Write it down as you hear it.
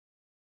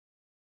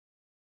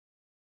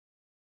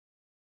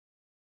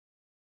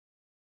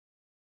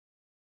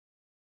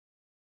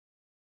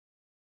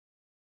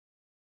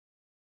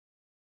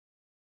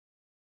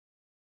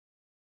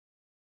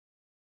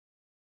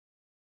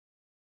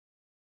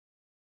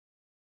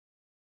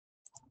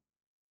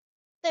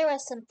There were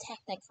some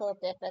technical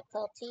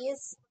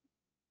difficulties.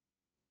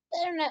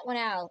 The internet went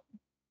out.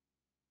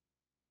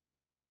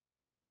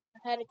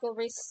 I had to go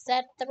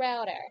reset the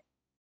router.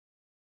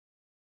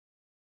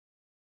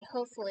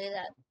 Hopefully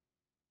that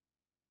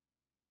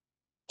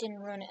didn't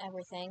ruin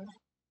everything.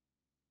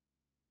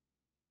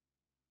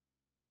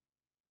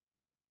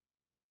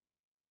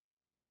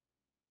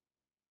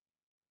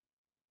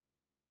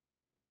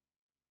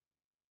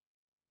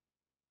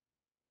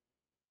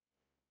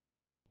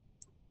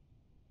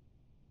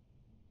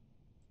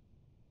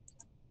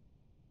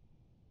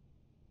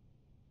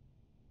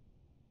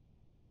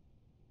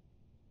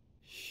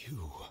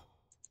 You.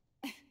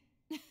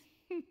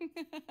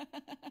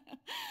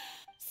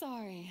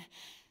 Sorry,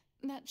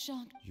 that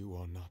shocked. You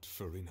are not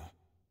Farina.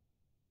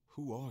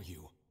 Who are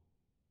you?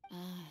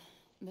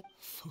 The...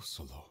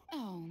 Fosolo.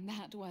 Oh,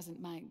 that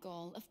wasn't my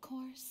goal, of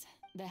course.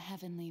 The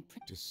heavenly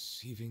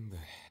Deceiving the...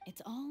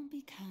 It's all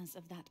because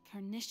of that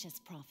pernicious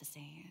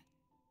prophecy.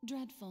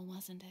 Dreadful,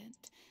 wasn't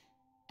it?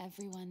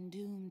 Everyone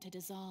doomed to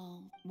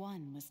dissolve.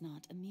 One was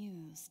not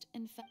amused.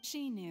 In fact,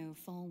 she knew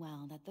full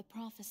well that the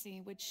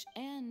prophecy would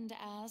end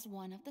as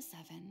one of the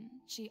seven.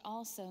 She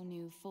also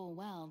knew full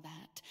well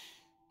that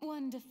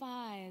one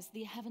defies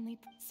the heavenly...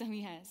 So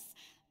yes,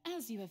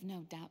 as you have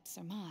no doubt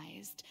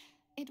surmised,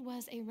 it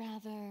was a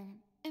rather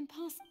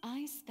impossible...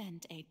 I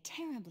spent a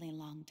terribly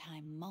long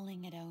time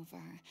mulling it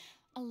over.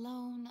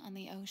 Alone on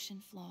the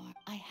ocean floor,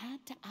 I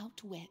had to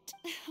outwit.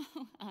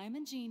 I'm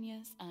a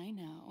genius, I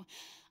know.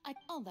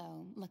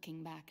 Although,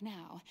 looking back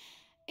now,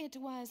 it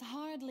was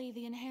hardly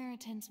the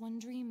inheritance one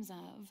dreams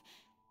of.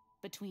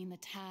 Between the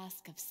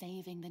task of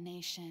saving the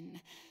nation,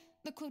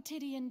 the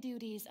quotidian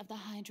duties of the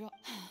Hydra...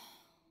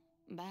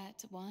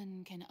 But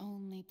one can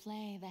only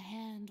play the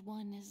hand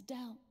one is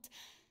dealt.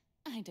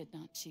 I did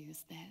not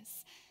choose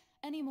this,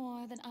 any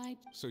more than I...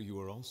 So you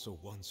were also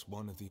once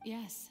one of the...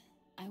 Yes,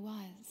 I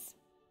was.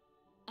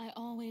 I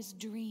always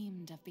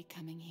dreamed of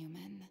becoming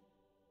human.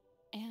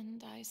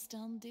 And I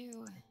still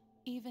do,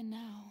 even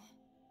now.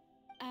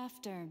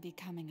 After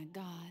becoming a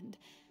god,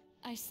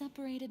 I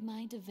separated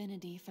my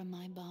divinity from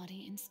my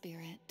body and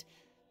spirit,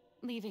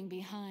 leaving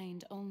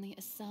behind only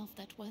a self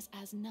that was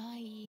as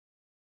naive.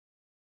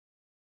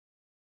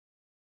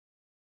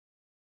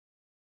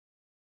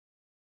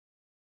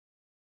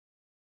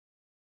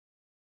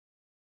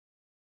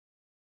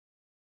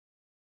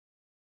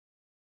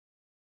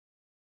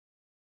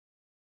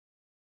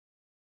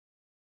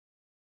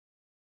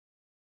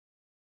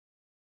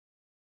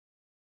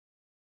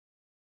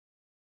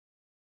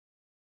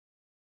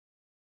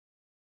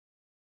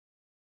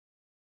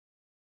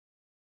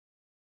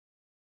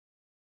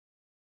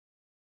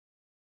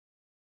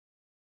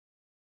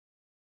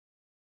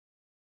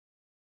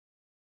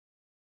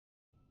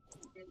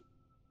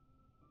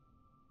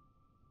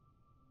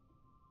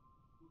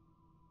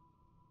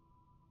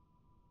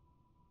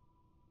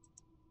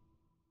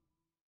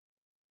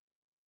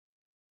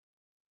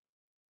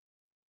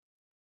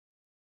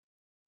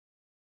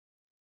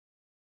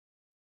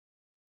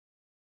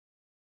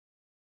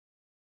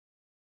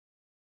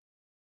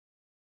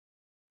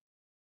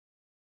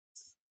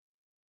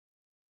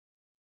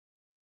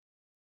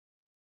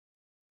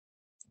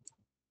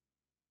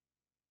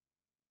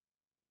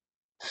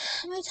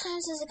 How many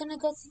times is it gonna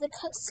go through the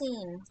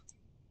cutscene?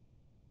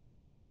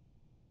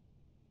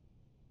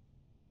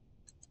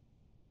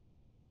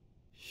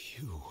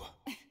 You.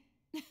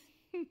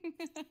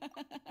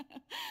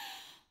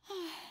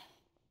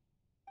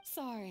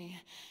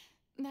 Sorry,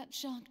 that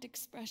shocked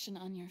expression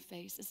on your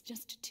face is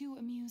just too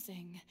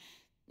amusing.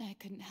 I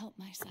couldn't help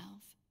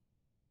myself.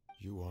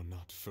 You are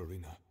not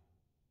Farina.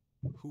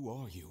 Who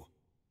are you?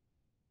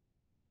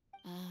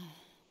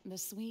 The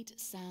sweet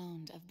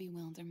sound of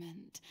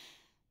bewilderment.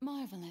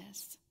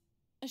 Marvelous.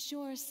 A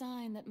sure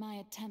sign that my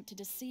attempt to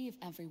deceive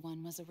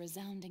everyone was a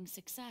resounding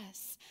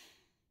success.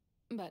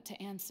 But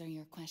to answer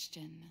your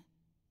question,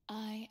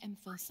 I am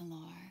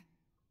Fosolo.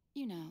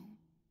 You know,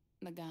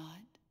 the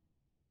god.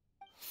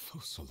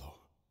 Fosolo.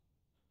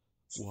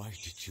 Why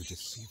did you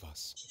deceive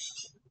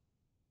us?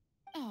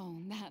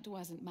 Oh, that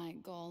wasn't my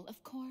goal,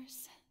 of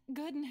course.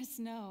 Goodness,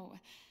 no.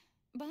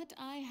 But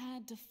I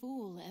had to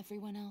fool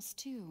everyone else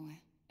too,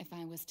 if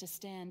I was to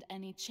stand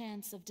any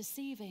chance of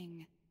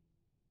deceiving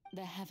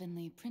the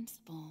heavenly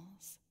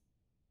principles.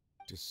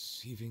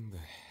 Deceiving the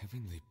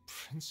heavenly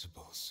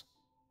principles?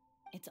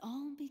 It's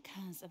all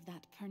because of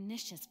that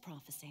pernicious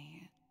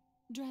prophecy.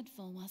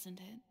 Dreadful, wasn't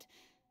it?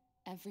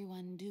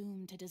 Everyone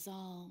doomed to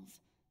dissolve.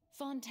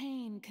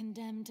 Fontaine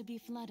condemned to be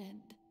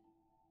flooded.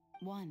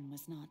 One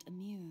was not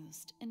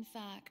amused. In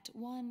fact,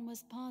 one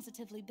was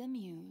positively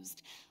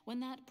bemused when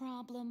that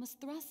problem was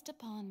thrust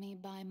upon me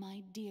by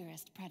my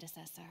dearest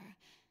predecessor.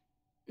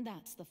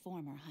 That's the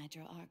former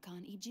Hydra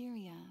Archon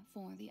Egeria,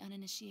 for the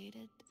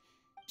uninitiated.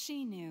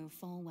 She knew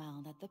full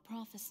well that the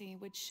prophecy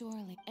would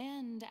surely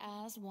end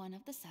as one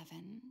of the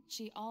seven.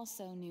 She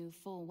also knew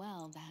full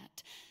well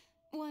that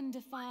one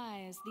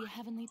defies the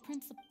heavenly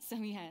principle. So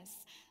yes,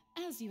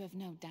 as you have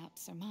no doubt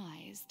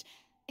surmised,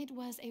 it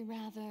was a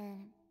rather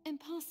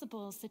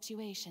impossible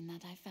situation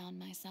that I found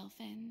myself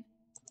in.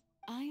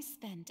 I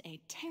spent a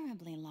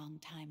terribly long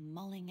time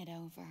mulling it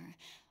over,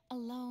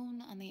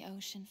 alone on the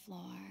ocean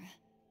floor.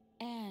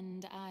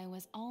 And I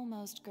was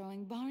almost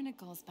growing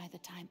barnacles by the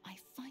time I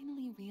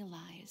finally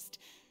realized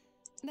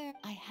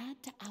I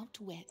had to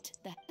outwit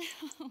the.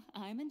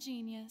 I'm a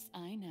genius,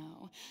 I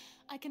know.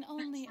 I can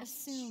only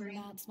assume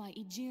that's why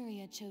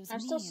Egeria chose me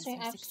as her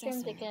I've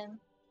streamed successor. again.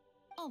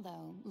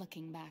 Although,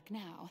 looking back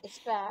now, It's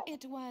back.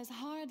 it was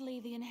hardly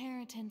the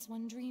inheritance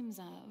one dreams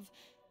of.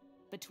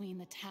 Between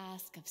the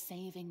task of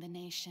saving the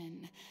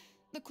nation,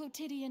 the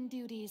quotidian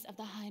duties of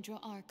the Hydra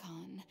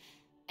Archon,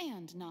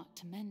 and not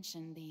to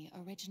mention the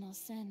original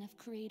sin of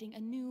creating a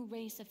new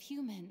race of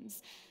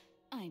humans,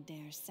 I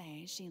dare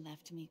say she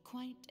left me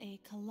quite a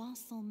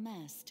colossal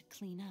mess to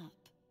clean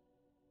up.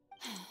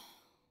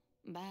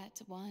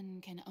 But one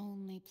can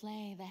only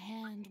play the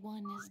hand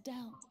one is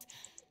dealt.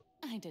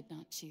 I did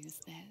not choose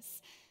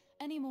this,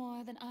 any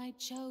more than I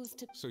chose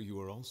to— So you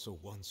were also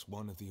once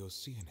one of the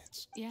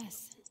Oceanids?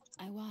 Yes,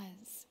 I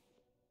was.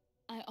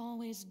 I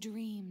always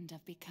dreamed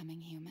of becoming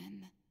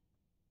human.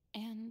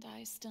 And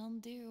I still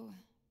do,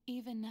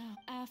 even now.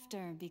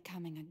 After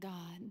becoming a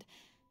god,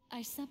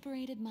 I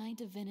separated my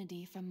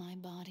divinity from my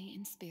body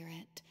and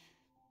spirit,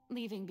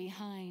 leaving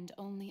behind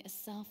only a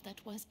self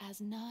that was as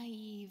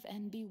naive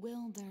and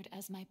bewildered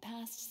as my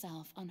past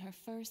self on her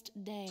first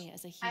day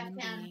as a human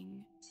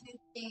being.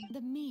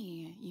 The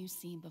me you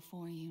see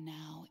before you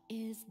now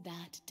is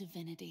that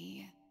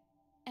divinity.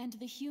 And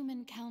the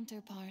human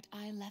counterpart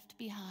I left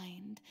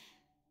behind,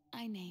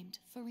 I named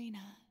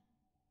Farina.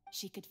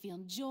 She could feel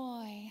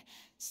joy,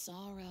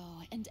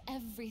 sorrow, and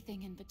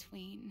everything in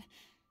between.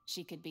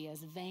 She could be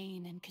as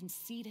vain and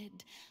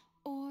conceited,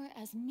 or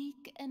as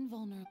meek and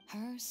vulnerable.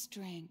 Her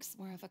strengths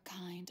were of a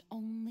kind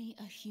only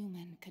a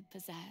human could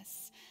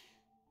possess,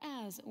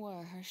 as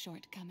were her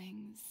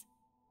shortcomings.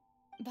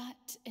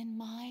 But in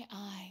my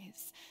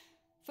eyes,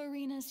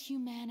 Farina's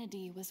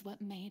humanity was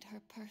what made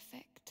her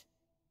perfect.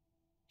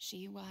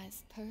 She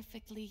was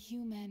perfectly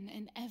human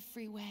in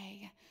every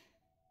way.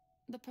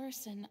 The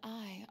person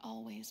I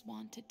always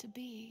wanted to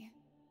be.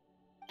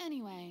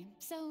 Anyway,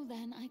 so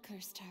then I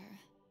cursed her.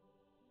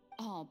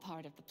 All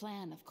part of the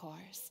plan, of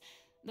course.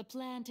 The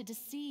plan to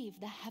deceive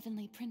the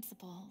heavenly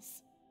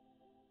principles.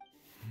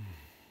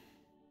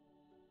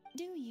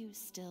 Do you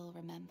still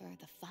remember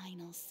the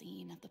final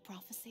scene of the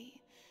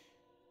prophecy?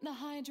 The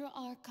Hydra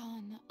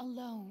Archon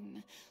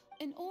alone,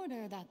 in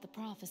order that the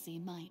prophecy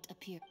might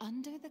appear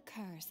under the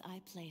curse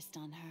I placed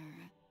on her.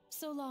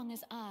 So long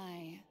as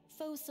I,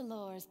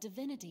 Focalor's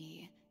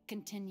divinity,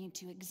 continued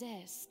to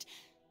exist,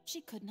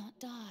 she could not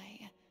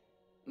die.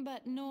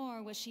 But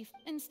nor was she.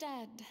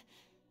 Instead,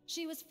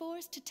 she was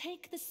forced to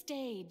take the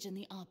stage in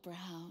the opera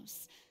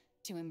house,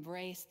 to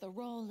embrace the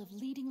role of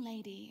leading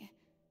lady,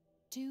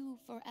 to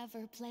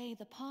forever play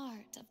the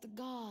part of the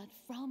god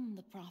from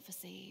the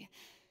prophecy.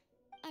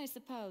 I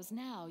suppose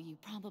now you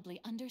probably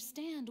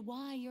understand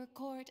why your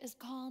court is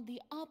called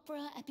the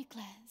Opera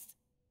Epiclese.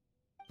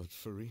 But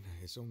Farina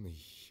is only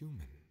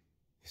human,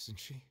 isn't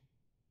she?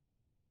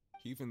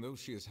 Even though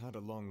she has had a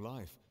long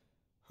life,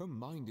 her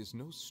mind is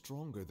no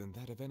stronger than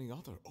that of any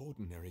other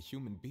ordinary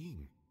human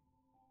being.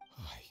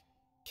 I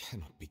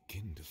cannot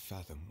begin to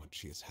fathom what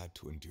she has had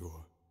to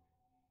endure.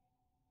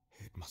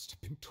 It must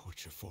have been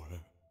torture for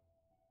her.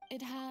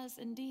 It has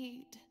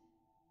indeed.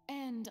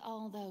 And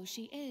although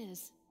she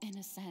is, in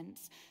a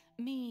sense,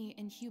 me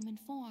in human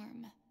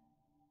form,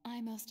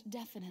 I most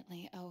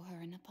definitely owe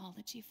her an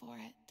apology for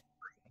it.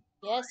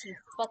 Yes, you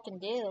fucking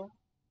do.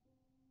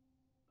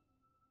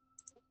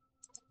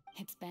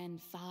 It's been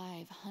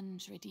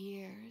 500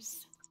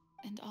 years,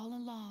 and all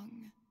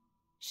along,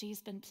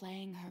 she's been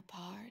playing her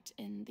part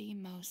in the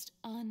most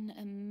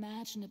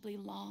unimaginably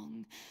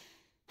long,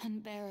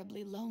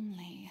 unbearably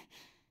lonely,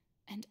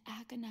 and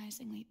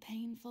agonizingly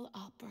painful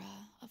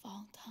opera of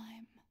all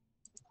time.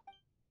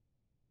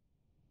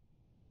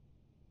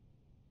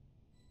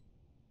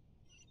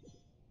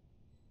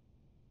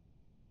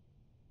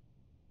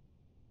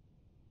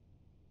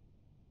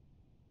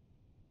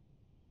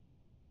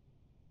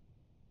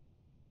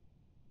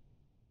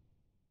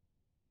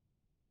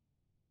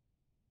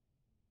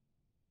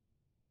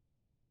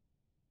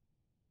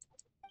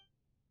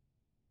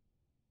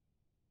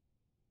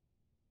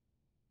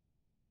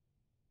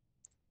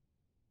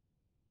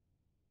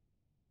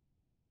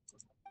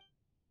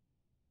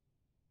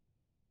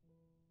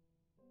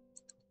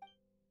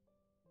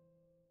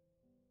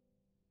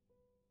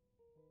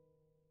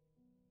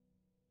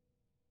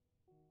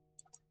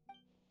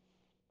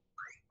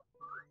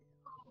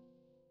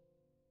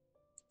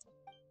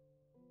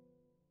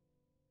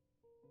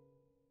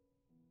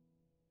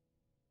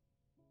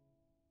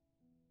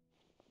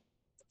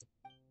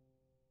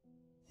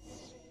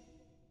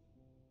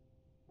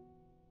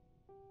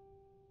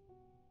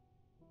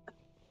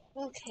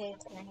 Okay,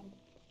 fine.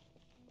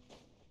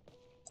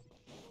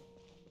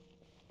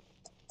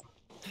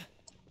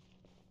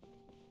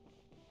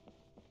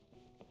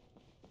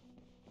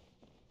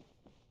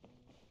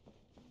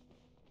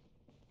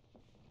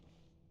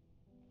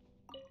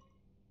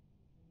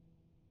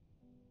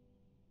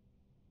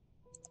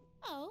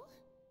 Oh,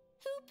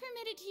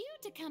 permitted you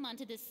to come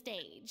onto the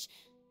stage.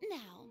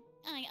 Now,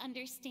 I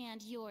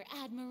understand your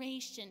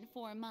admiration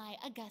for my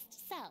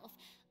august self,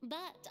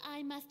 but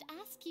I must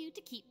ask you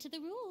to keep to the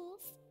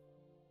rules.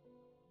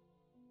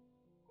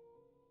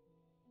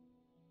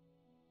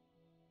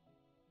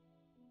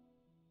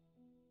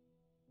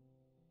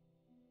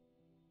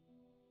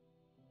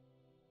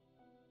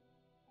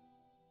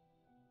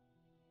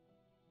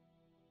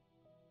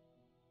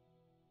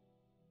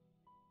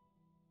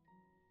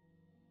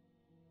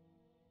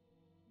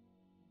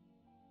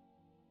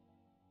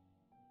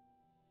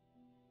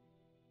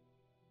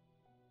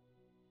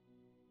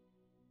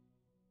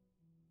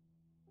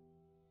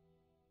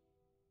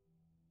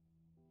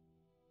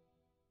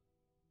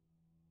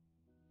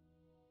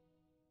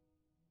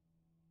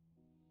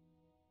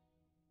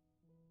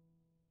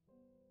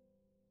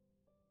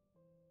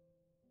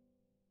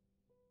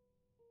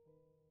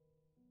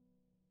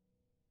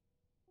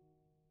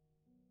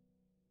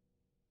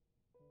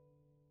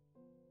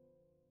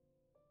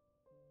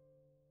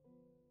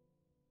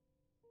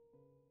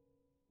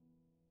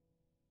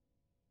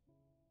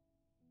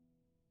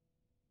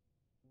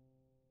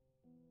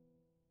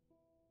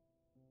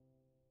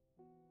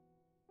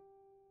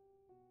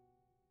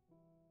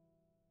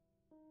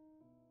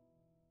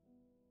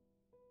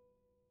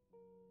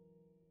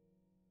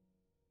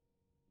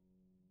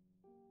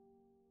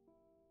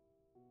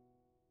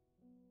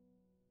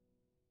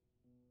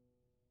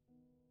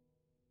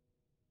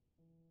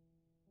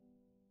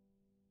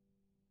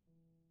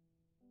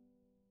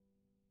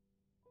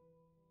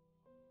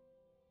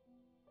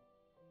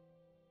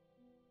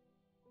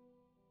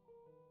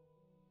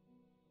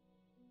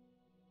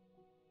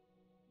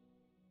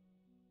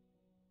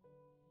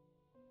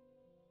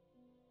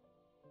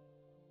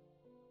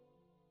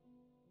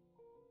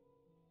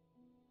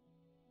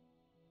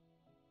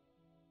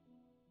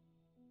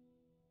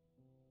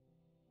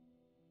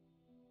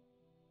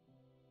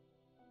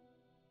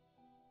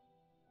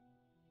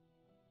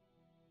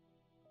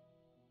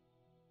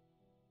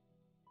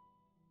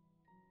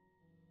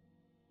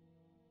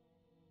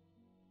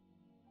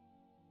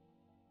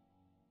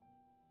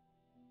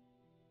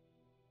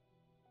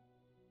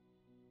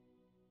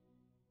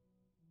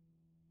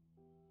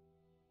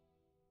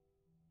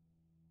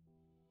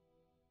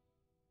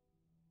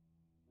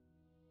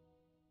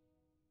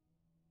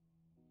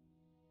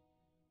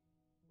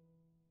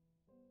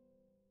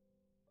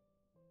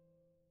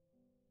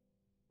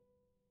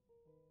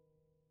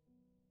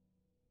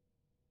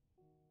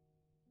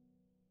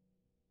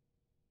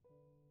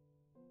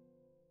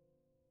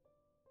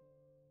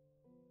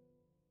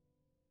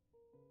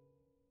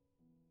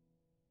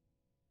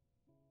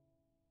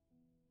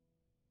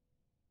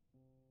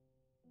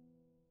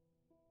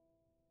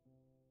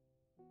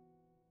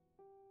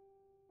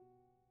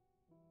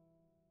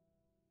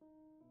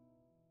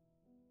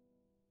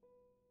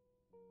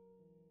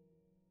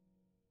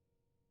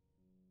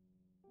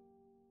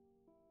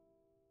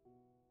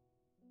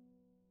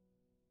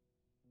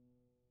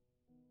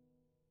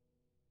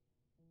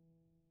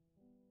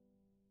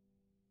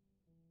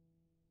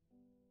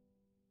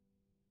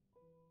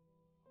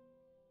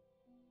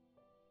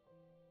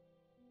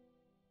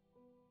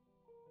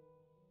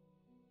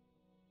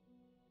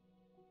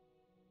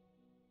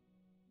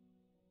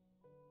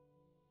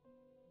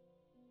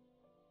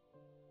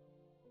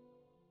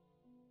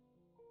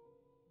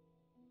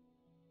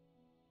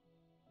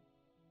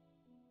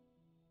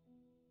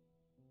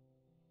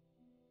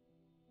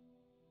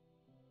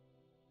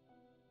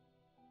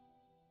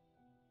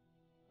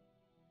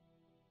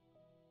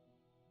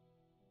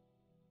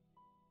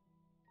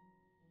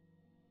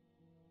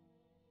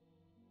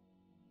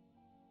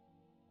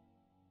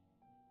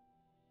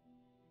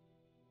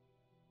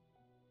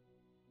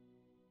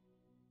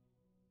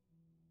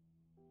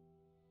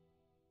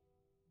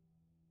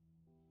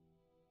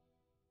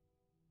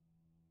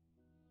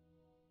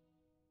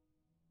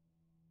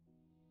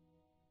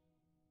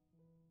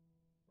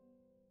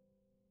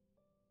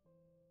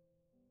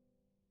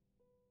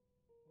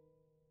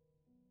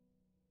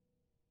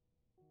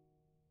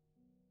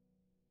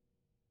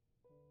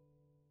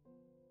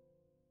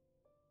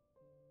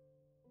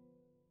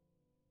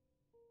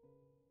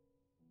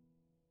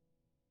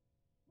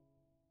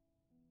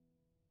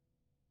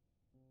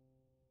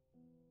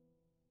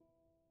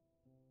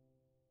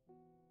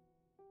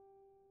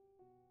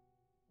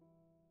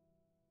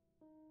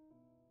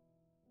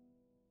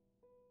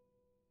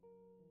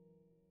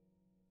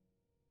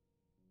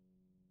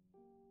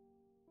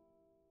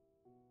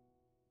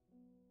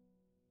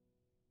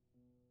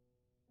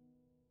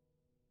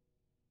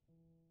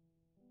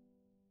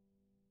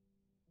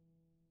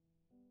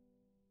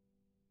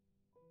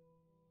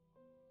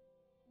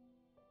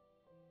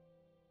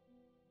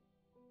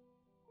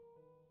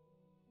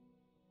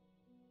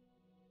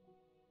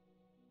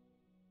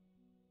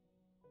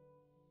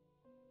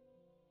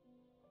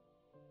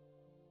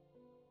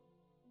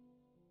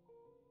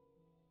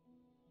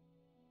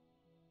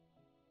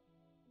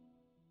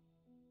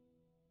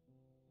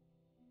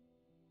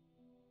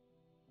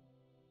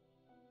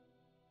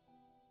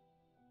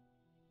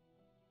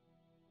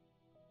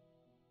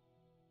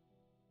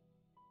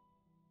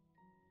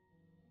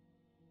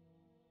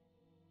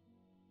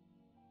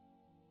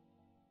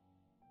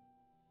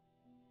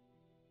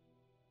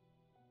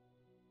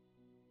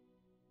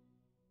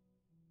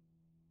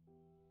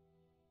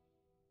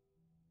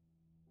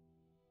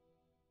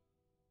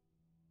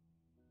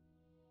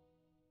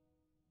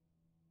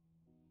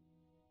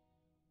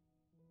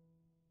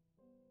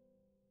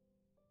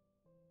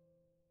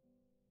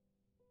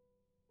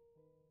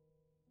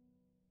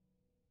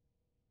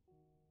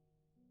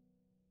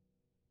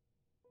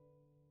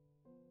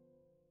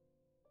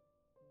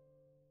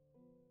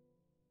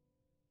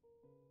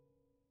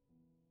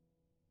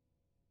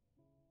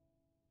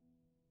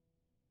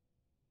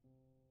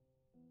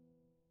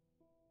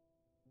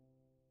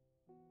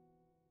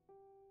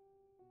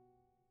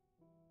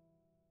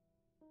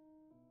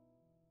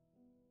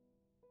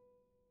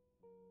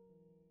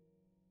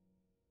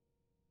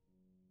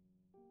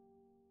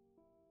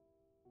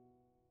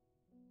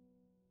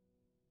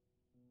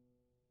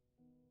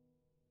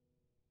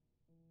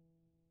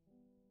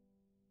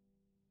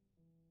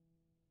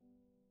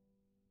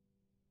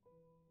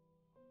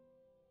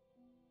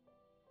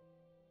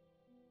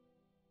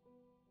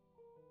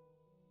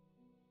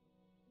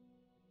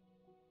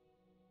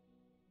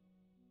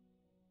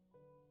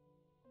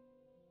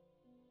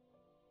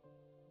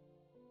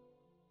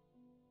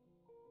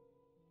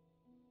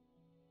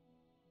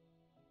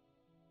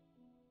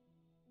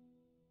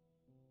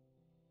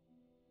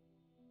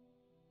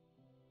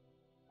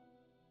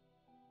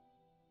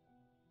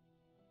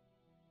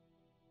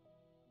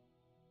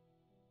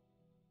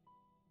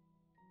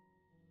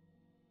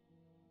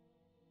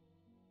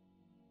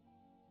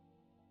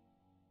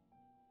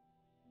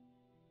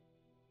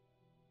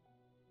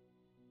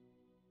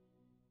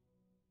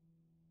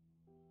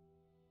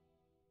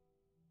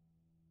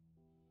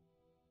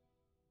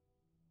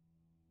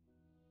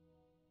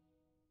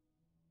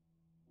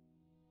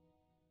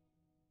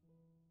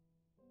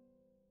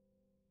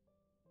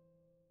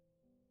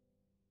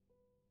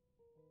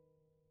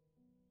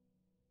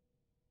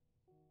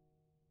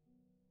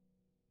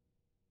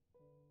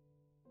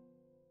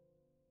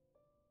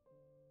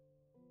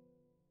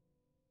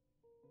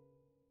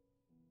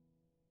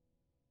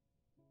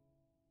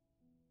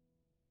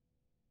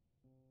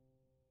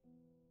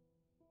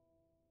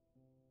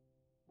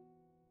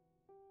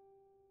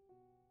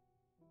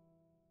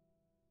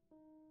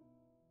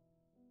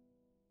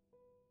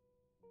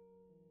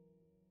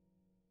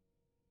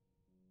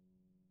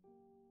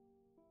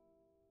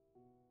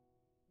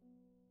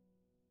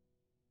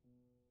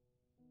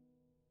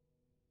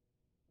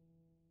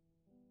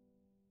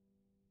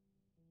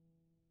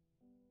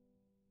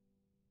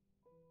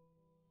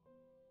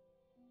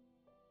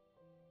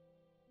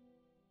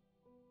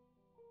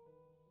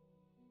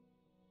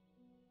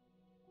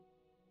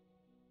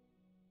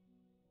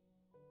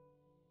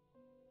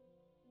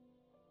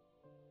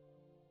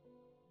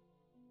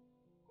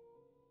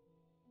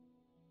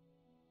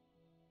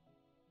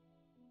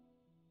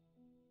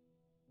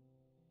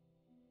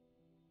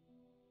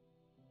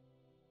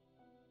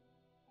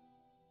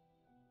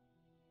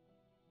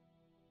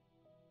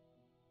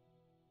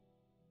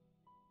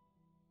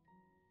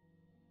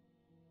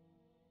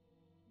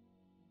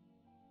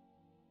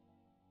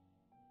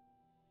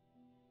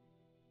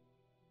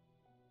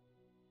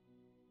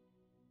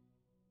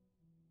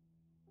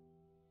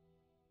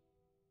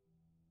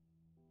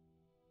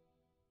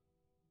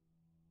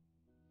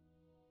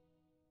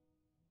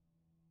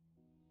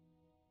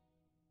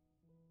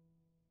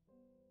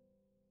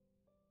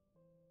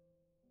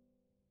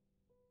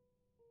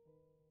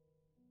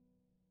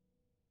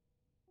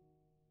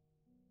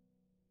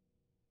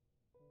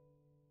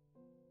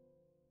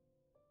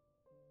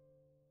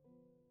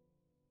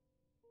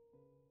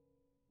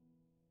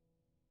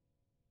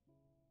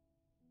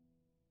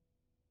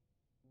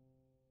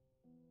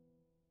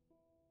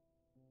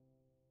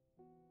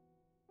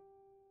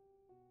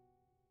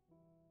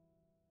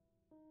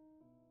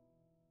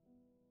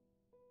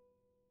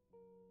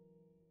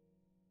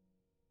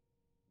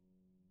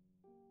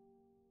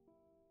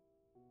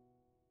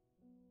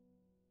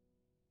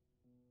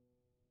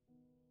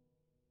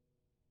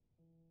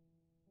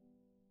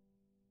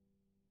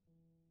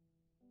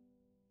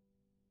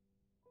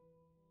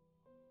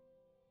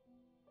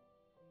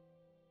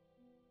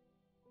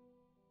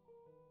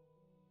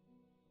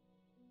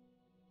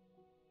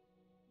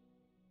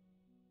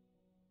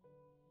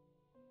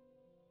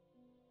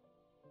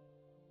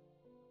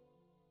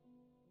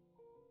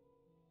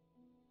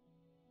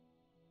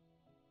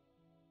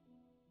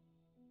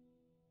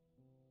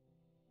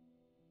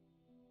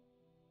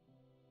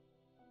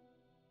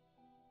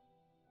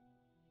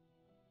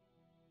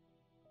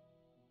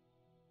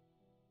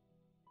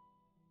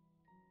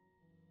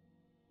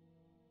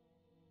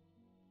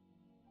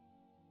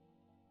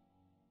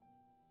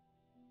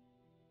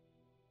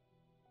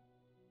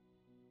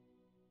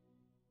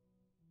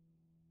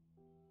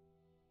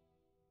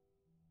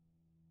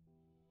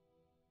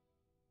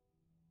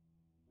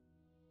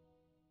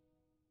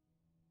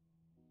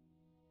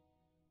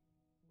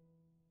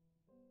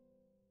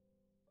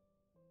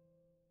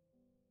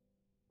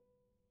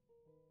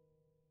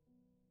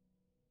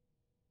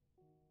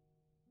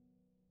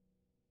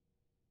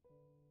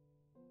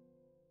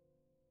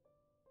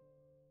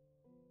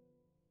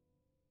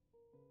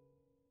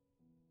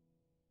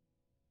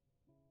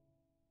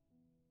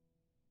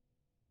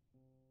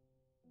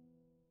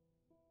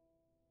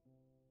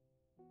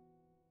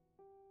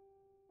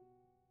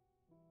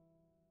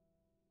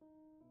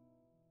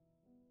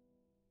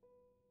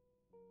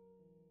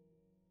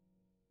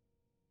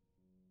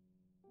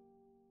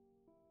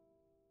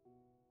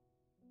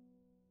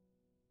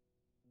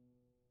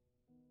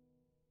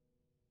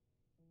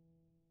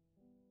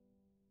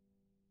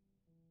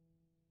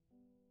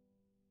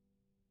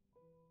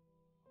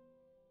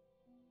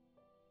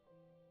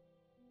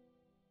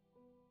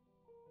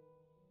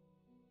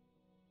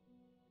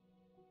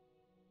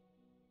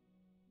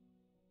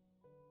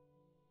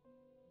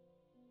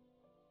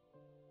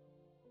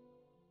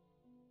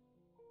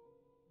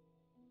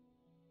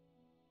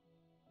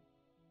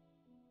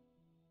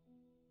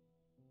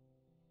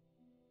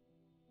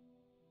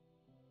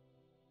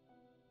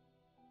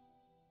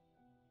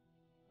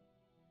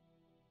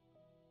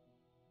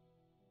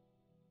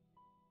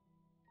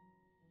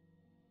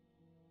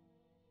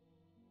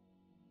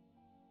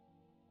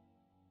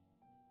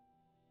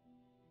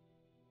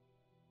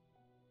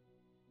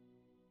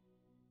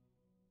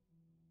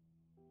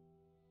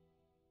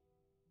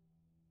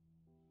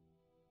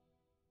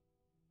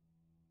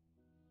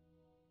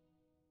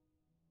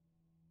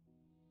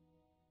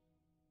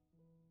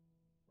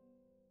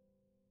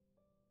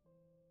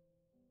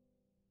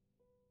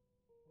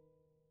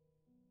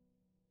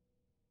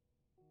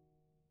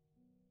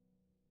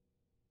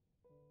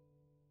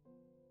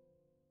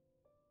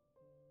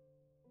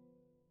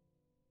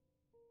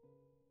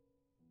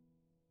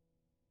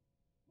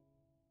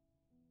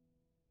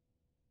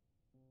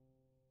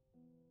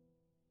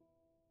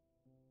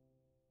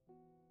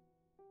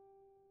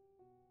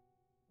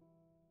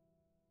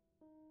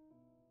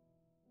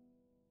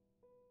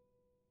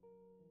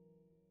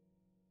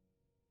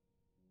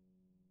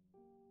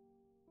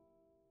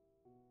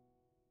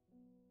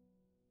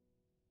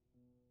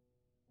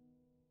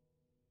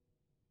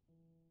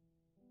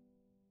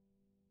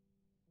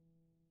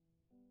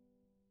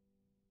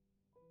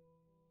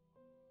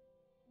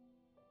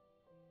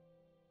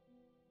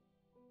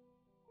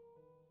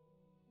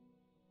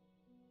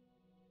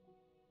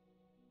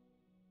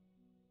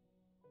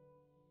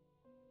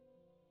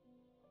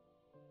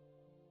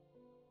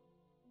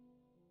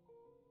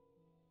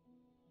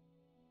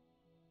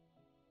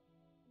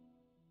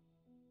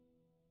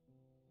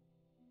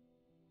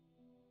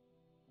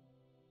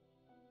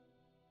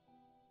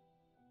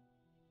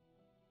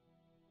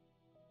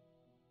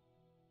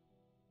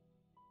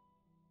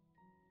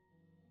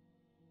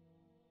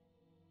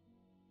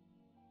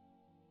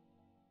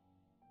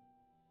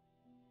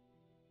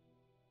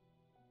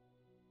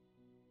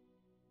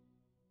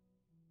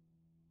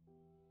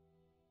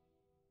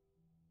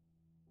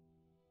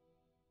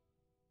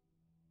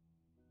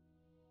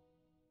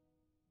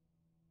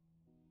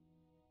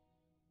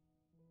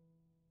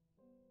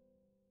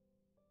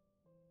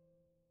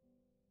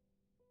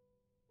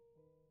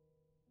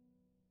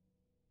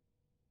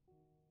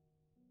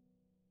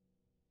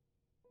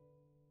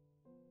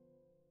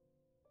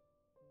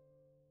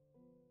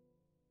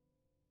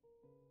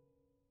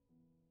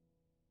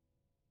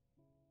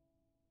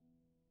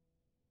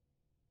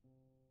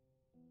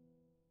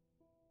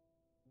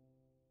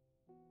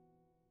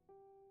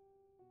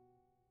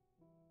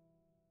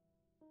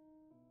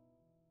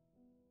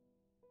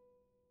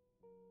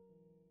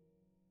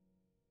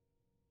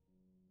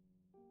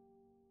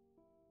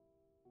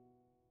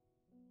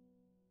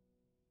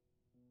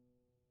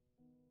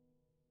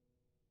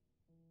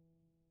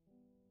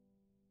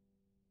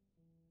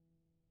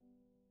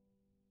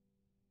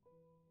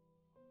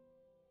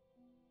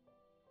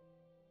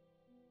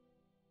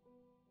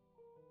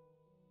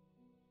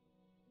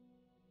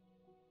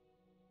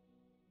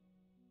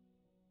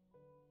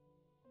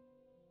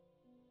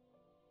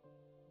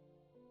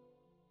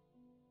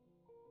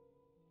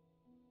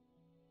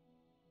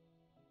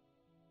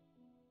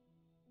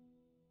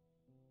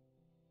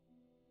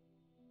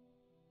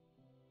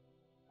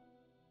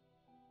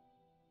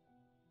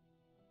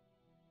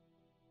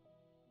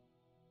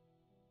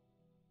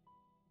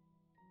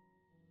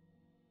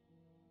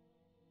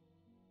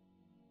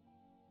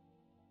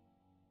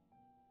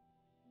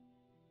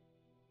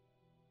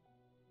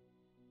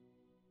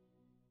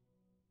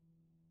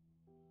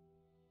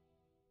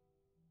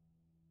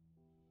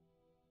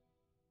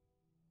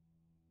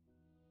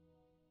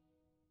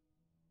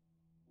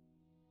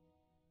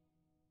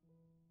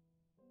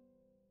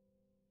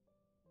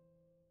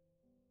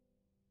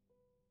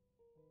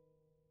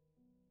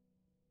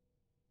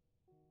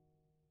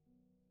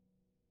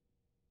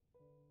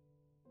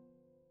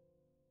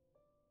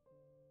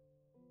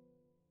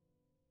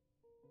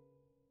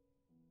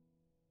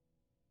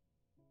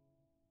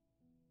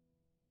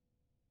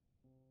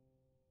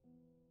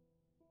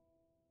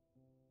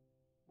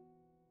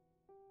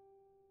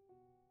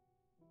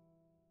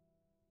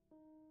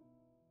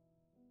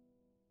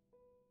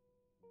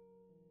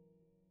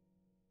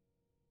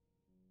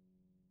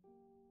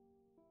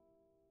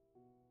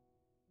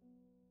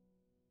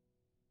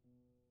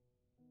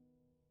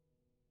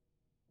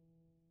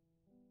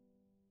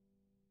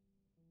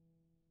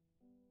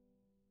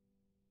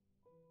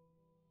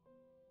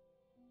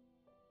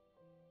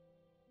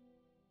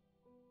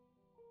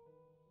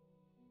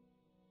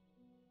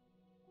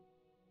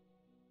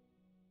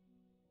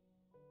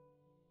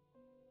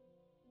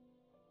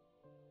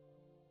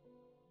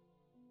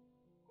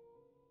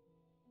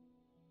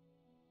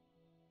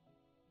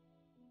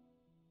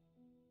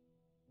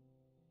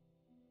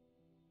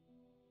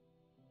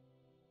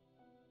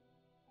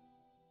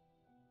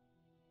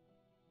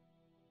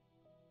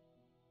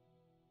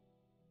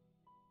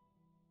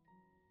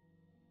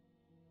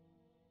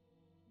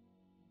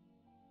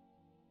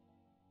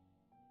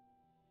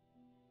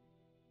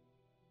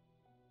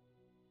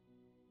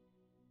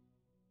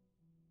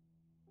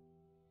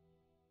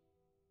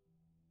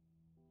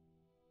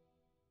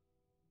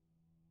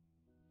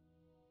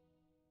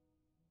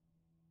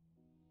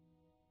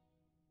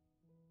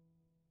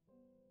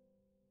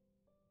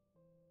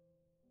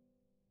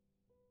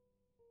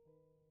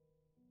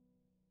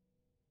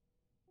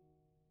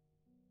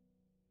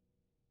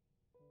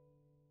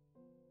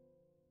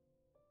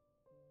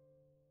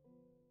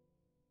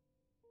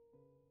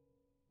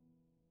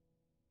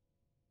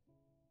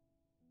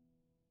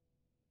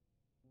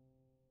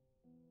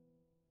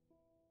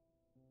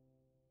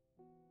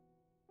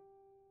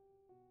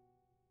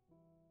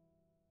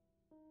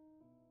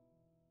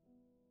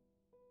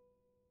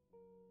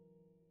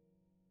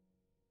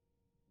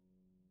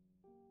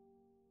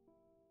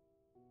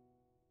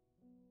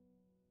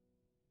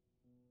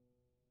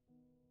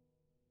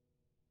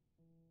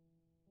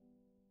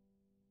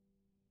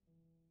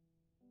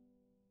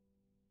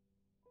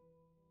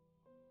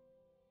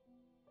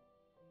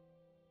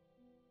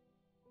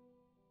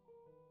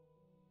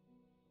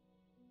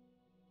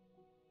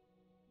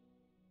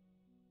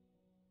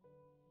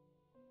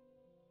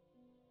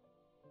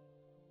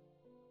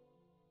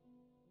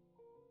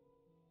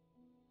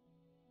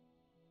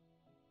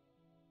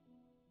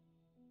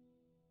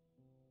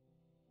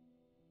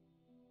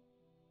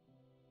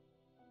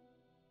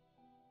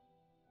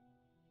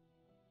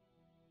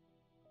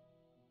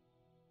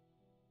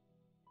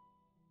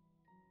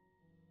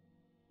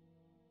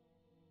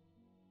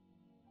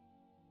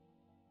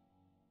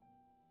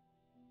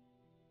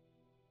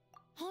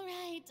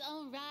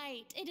 all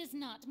right. It is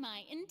not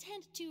my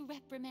intent to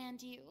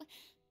reprimand you.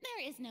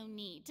 There is no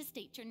need to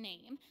state your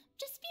name.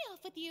 Just be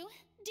off with you.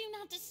 Do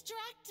not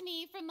distract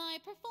me from my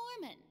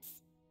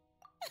performance.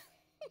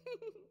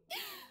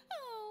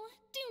 Oh,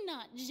 do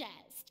not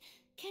jest.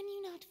 Can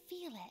you not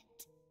feel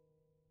it?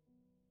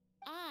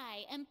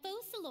 I am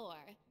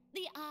Focalor.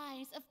 The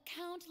eyes of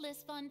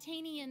countless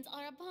Fontanians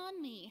are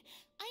upon me.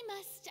 I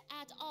must,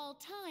 at all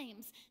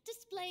times,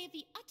 display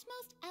the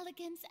utmost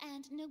elegance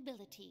and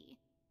nobility.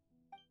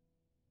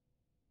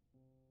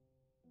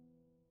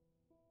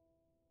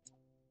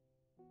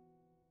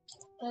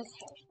 Okay.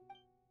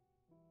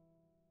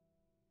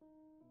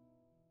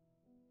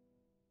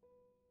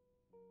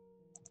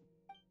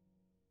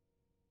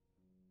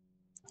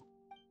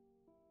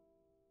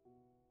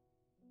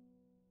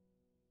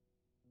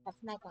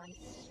 That's my gun.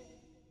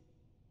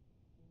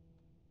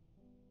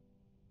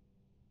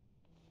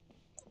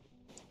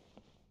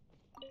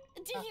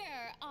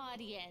 Dear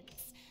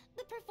audience,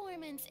 the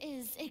performance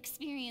is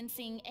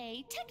experiencing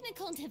a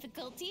technical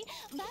difficulty,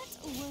 but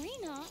worry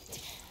not.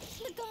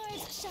 The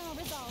guards shall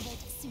resolve it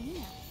soon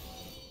enough.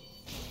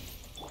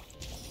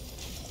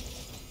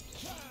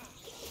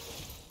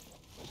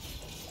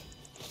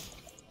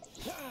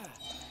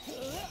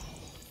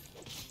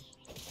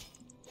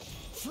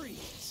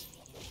 Freeze!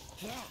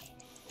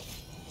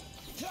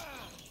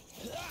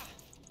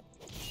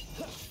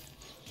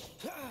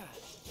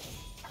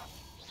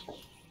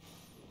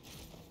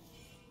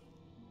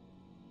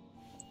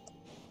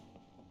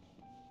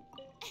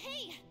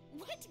 Hey,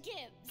 what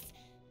gives?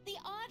 The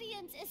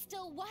audience is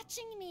still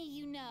watching me,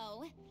 you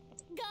know.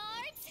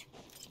 Guards?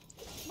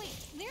 Wait,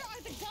 where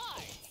are the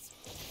guards?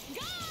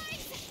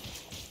 Guards!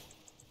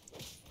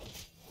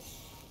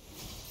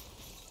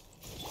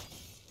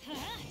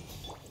 Huh?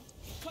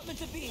 Coming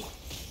to be!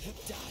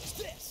 Dodge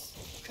this!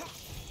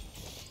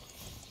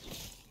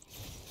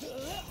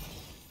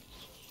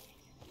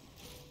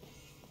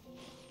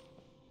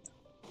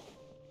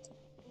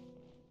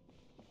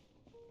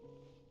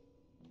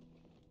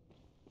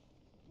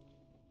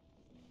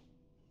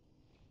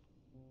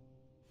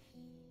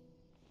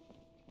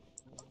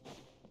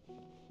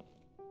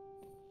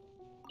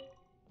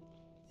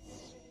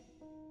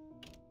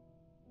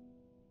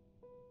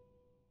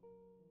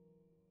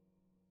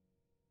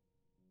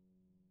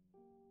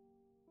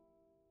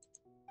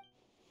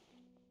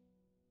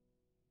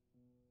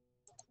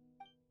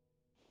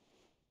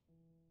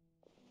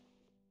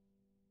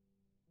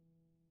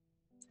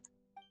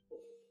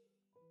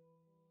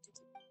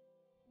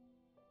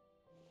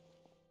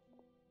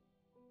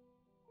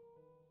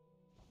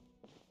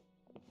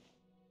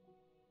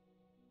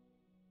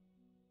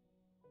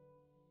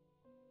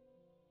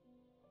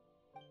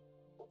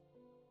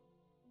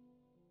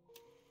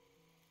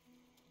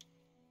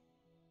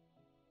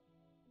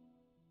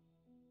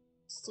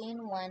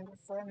 Scene 1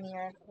 before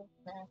Miracle.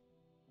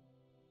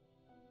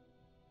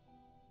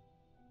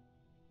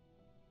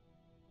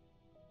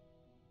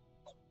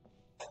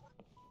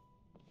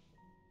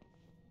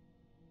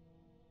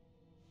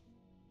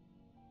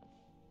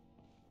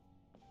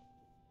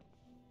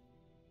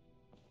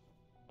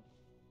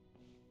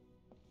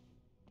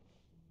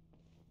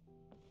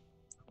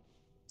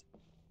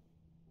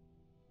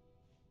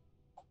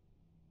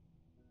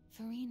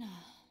 Farina.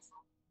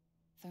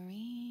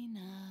 Farina.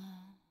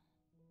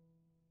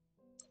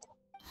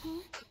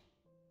 Huh?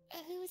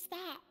 Who's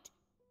that?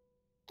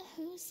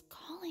 Who's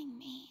calling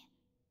me?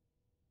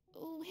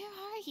 Where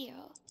are you?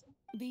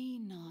 Be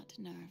not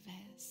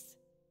nervous.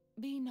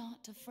 Be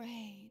not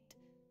afraid.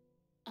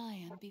 I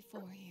am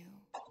before you.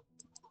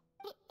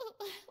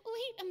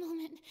 Wait a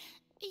moment.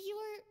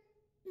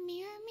 You're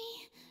near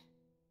me?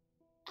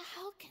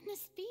 How can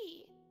this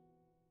be?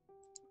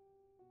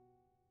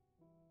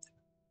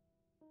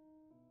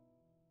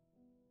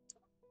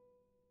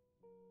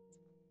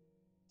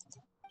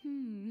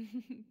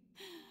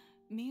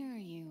 Mirror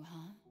you,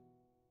 huh?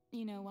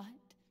 You know what?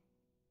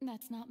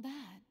 That's not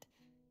bad.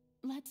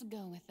 Let's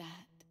go with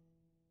that.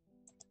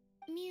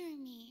 Mirror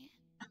me.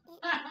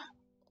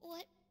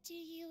 What do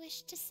you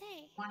wish to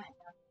say?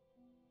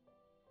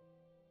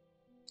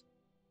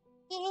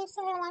 He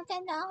said I want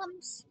the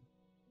gnomes.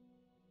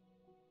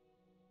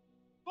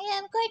 I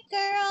am good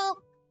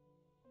girl.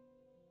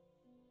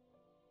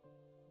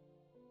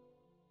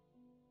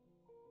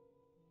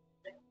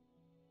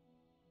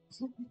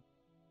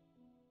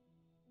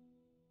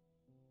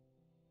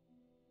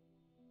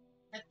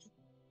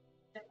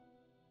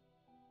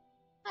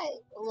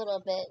 A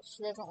little bit.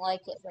 She doesn't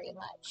like it very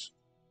much.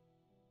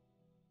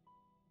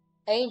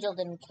 Angel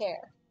didn't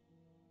care.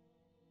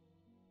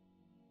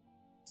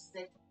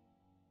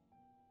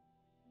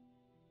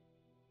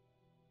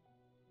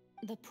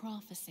 The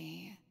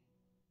prophecy.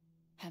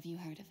 Have you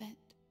heard of it?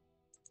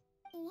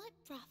 What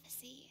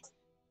prophecy?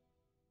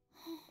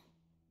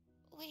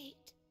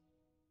 Wait.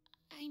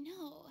 I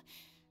know.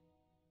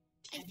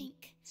 I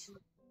think.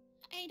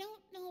 I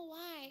don't know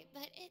why,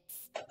 but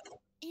it's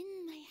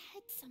in my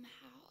head somehow.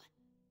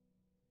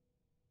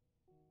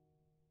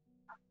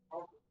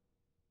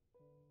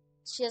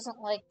 She doesn't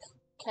like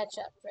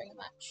ketchup very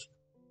much.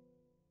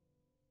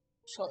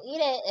 She'll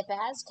eat it if it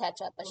has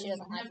ketchup, but she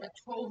doesn't like it.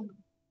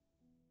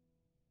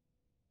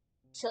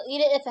 She'll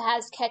eat it if it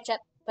has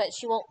ketchup, but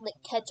she won't lick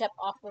ketchup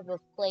off of the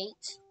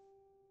plate.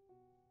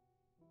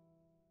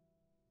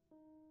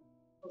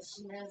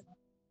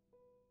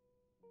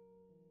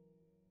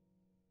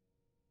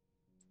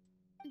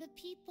 The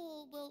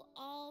people will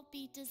all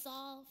be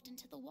dissolved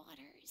into the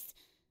waters,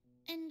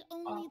 and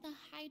only the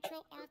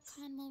Hydro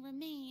Archon will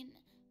remain,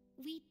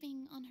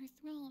 weeping on her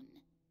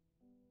throne.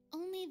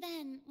 Only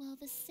then will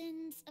the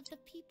sins of the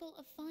people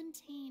of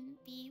Fontaine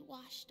be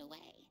washed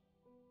away.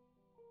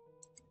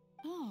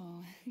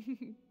 Oh,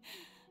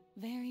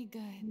 very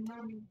good.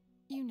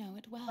 You know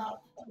it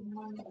well.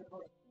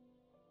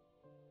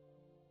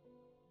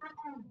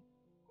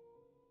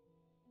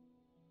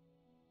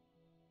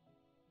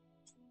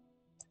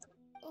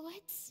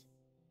 What's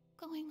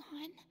going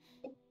on?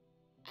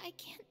 I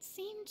can't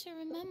seem to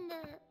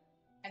remember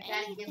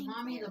anything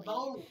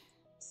clearly.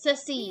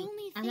 Sissy, The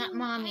only I'm not thing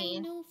mommy. I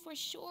know for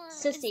sure is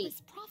Sissy.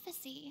 this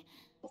prophecy.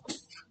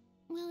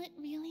 Will it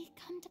really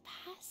come to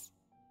pass?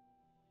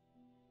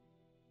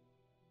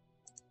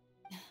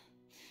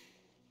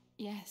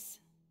 Yes,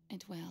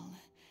 it will.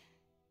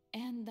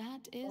 And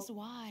that is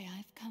why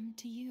I've come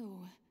to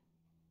you.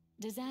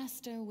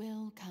 Disaster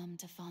will come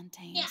to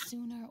Fontaine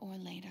sooner or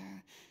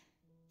later.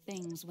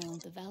 Things will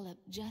develop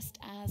just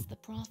as the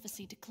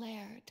prophecy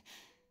declared.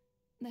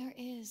 There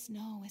is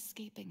no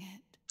escaping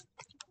it.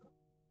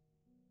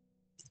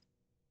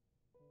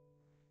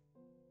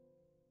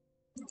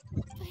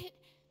 But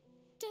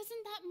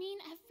doesn't that mean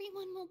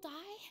everyone will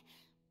die?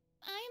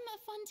 I'm a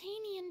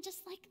Fontainian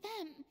just like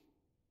them.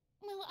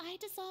 Will I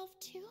dissolve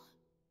too?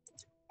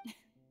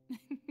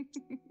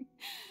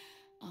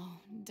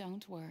 Oh,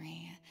 don't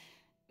worry.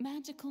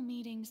 Magical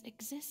meetings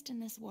exist in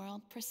this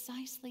world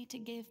precisely to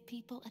give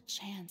people a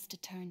chance to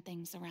turn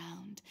things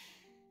around.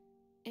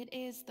 It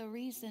is the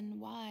reason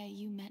why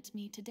you met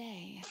me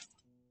today.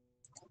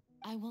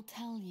 I will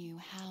tell you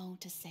how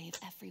to save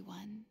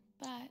everyone,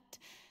 but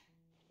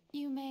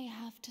you may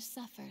have to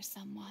suffer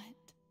somewhat.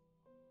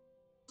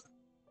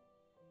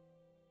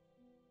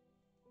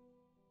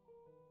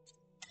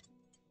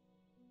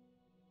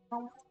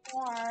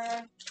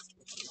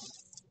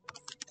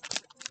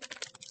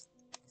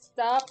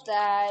 Stop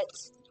that.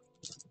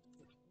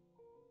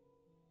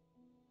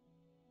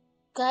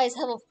 Guys,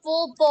 have a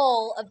full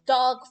bowl of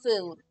dog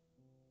food.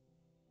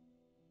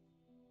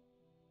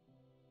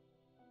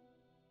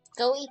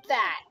 Go eat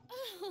that.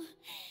 Oh,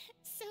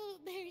 so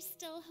there's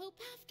still hope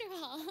after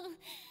all.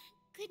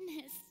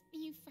 Goodness,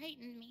 you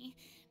frightened me.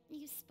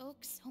 You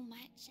spoke so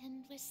much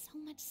and with so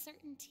much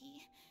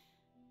certainty.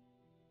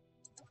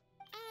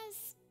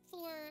 As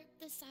for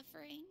the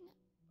suffering,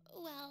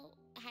 well,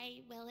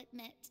 I will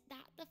admit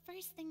that the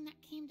first thing that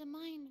came to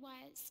mind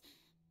was,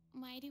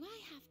 why do I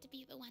have to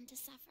be the one to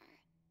suffer?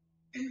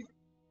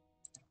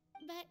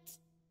 But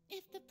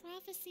if the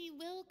prophecy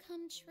will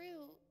come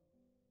true,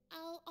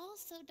 I'll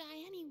also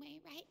die anyway,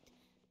 right?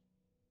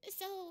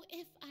 So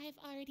if I've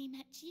already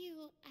met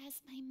you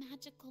as my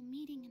magical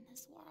meeting in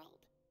this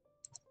world,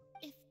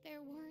 if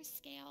there were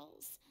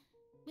scales,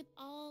 with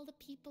all the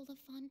people of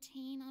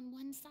Fontaine on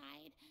one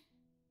side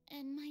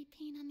and my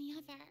pain on the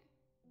other,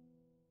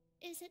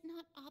 is it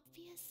not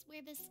obvious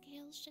where the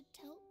scales should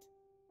tilt?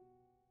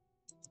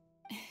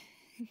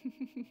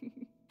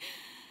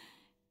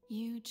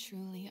 You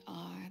truly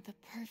are the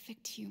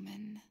perfect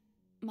human,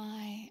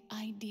 my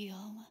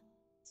ideal.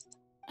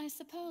 I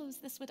suppose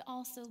this would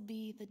also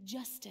be the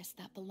justice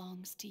that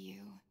belongs to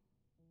you.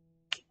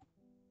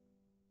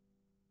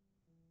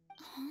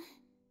 Huh?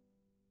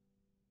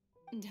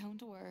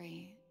 Don't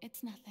worry,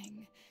 it's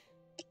nothing.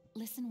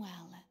 Listen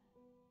well.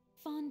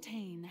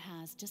 Fontaine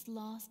has just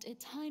lost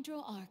its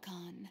Hydro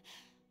Archon.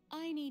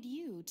 I need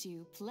you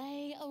to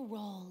play a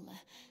role,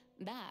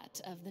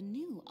 that of the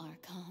new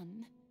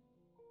Archon.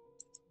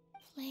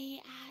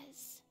 Play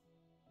as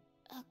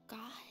a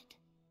god?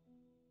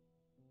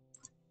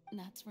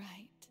 That's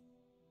right.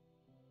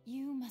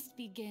 You must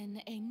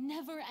begin a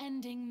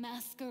never-ending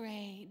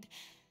masquerade.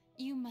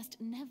 You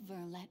must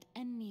never let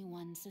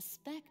anyone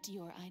suspect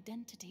your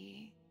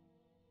identity.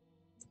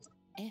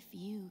 If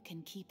you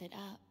can keep it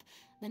up,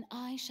 then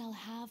I shall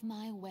have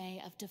my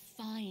way of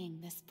defying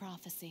this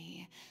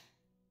prophecy.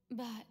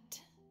 But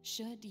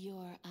should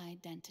your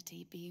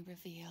identity be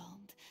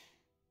revealed,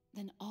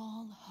 then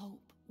all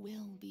hope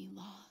will be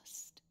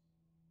lost.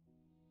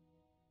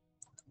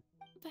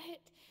 But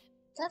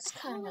That's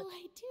how kind will of...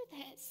 I do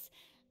this?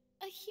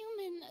 A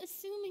human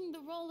assuming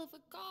the role of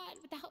a god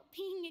without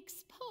being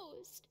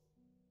exposed.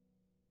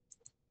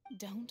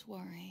 Don't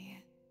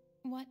worry.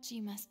 What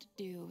you must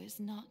do is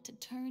not to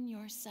turn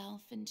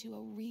yourself into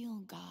a real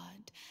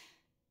god.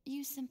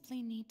 You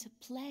simply need to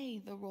play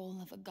the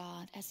role of a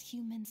god as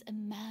humans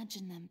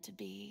imagine them to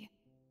be.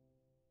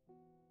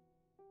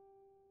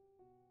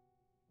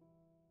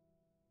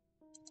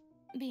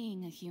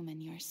 Being a human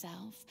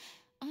yourself,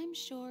 I'm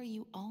sure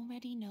you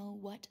already know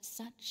what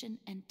such an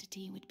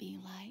entity would be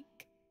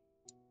like.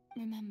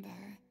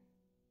 Remember,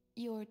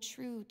 your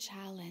true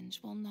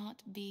challenge will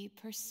not be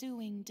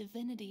pursuing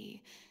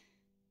divinity,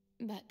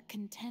 but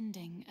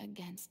contending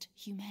against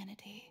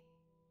humanity.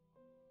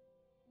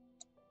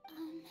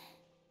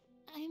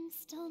 I'm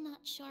still not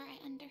sure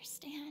I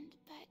understand,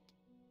 but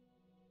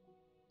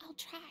I'll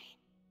try.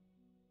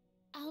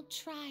 I'll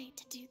try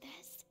to do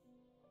this.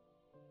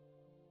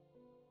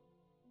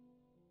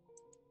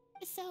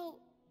 So,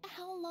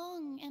 how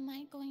long am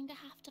I going to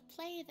have to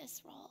play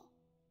this role?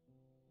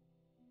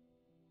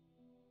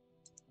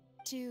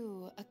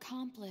 To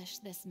accomplish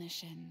this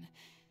mission,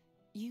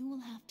 you will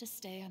have to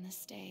stay on the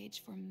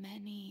stage for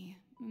many,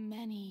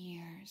 many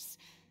years.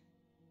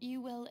 You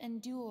will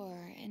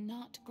endure and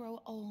not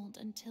grow old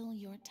until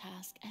your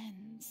task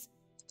ends.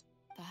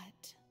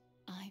 But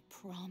I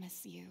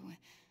promise you,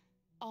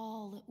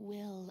 all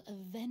will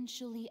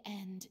eventually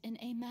end in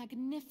a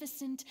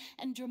magnificent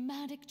and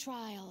dramatic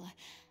trial,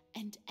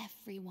 and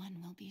everyone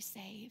will be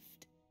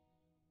saved.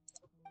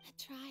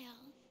 A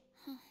trial,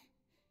 huh?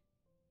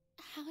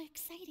 How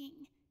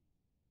exciting.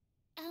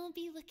 I'll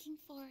be looking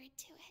forward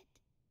to it.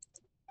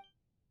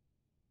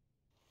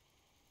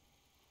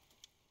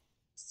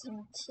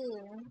 Scene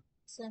 2,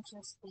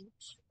 Ascension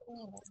Speech,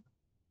 Farina.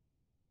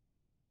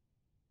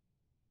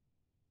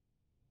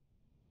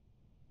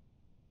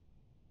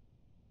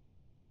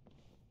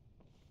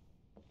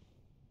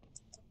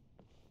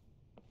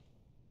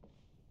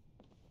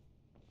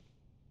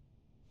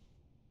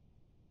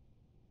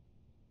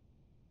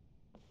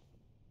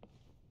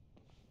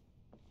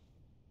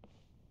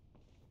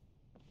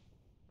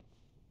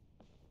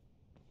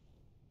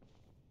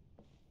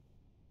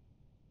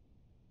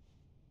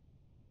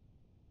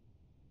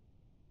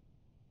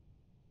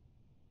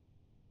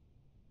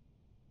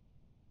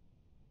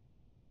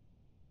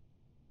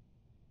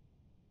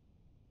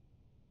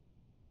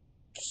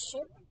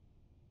 Sure.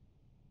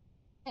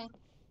 Okay.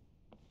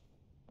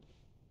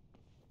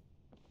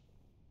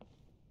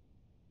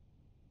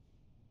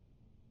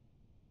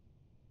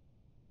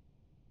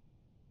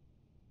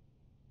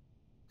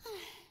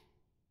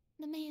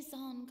 The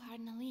Maison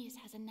Cardinalise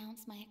has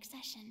announced my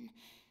accession,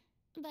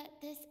 but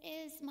this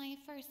is my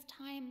first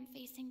time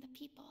facing the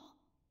people.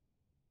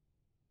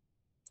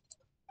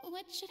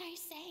 What should I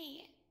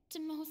say to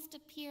most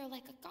appear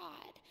like a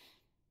god?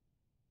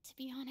 To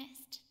be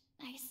honest,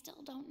 I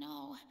still don't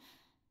know.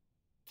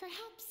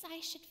 Perhaps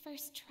I should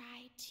first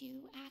try to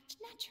act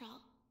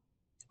natural.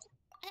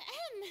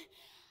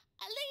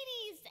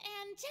 Ladies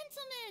and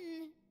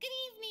gentlemen, good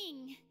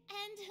evening,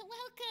 and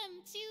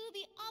welcome to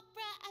the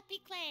Opera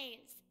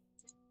Epiclese.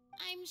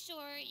 I'm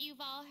sure you've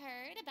all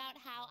heard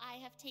about how I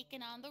have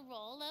taken on the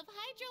role of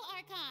Hydro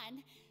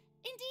Archon.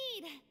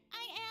 Indeed,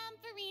 I am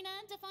Farina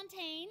de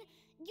Fontaine,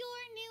 your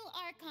new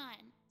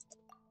Archon.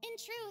 In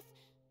truth,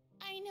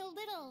 I know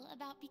little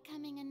about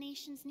becoming a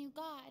nation's new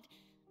god,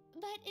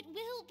 but it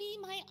will be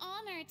my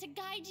honor to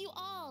guide you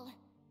all.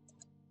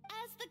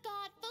 As the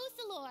god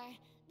Focalor,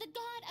 the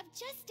god of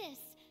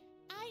justice,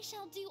 I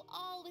shall do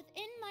all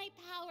within my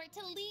power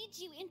to lead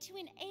you into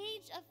an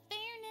age of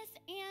fairness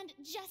and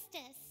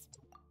justice.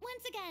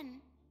 Once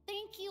again,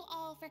 thank you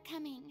all for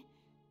coming.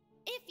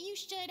 If you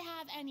should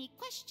have any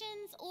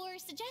questions or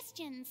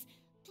suggestions,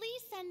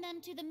 please send them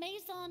to the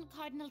Maison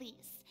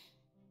Cardinalise.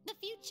 The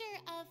future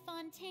of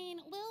Fontaine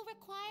will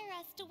require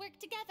us to work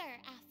together,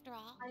 after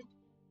all.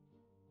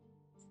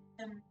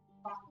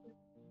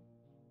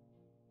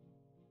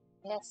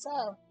 Yes,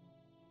 so.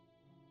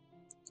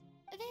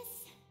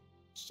 This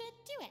should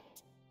do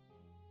it.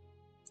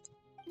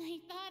 I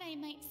thought I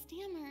might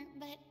stammer,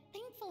 but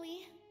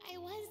thankfully, I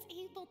was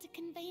able to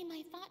convey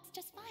my thoughts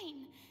just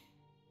fine.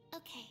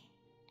 Okay,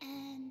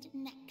 and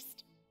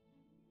next.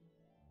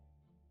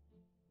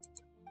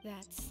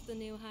 That's the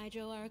new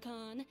Hydro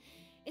Archon.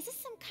 Is this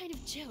some kind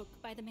of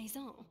joke by the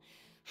Maison?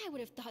 I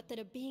would have thought that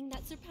a being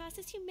that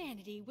surpasses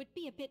humanity would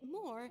be a bit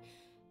more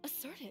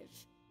assertive.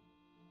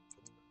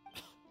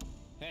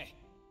 Hey,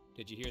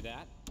 did you hear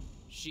that?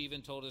 She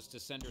even told us to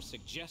send her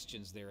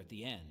suggestions there at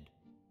the end.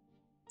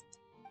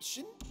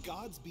 Shouldn't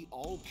gods be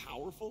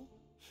all-powerful?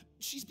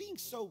 She's being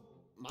so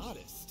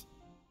modest.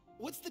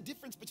 What's the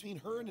difference between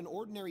her and an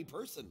ordinary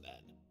person,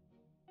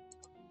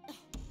 then?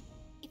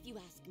 If you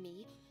ask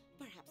me,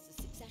 perhaps the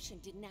succession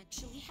didn't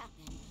actually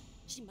happen.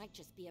 She might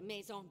just be a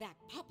Maison-back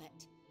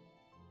puppet.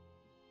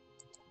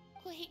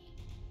 Wait,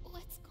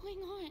 what's going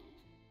on?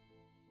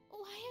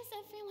 Why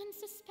is everyone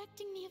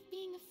suspecting me of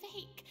being a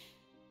fake?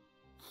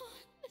 Oh,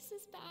 this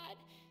is bad.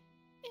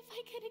 If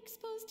I get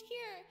exposed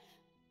here,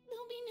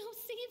 there'll be no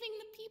saving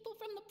the people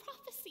from the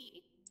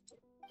prophecy.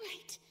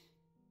 Right.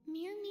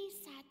 Mirmi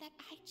said that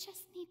I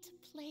just need to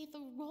play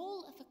the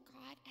role of a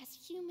god as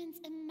humans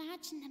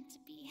imagine them to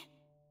be.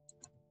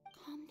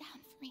 Calm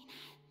down, Farina.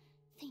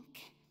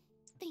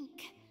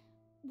 Think.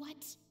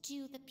 What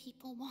do the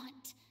people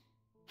want?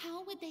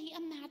 How would they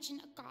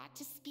imagine a god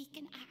to speak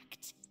and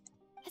act?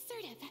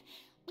 Assertive,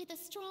 with a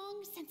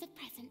strong sense of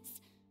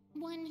presence.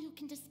 One who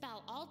can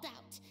dispel all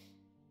doubt.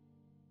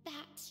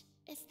 That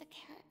is the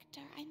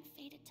character I'm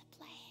fated to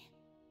play.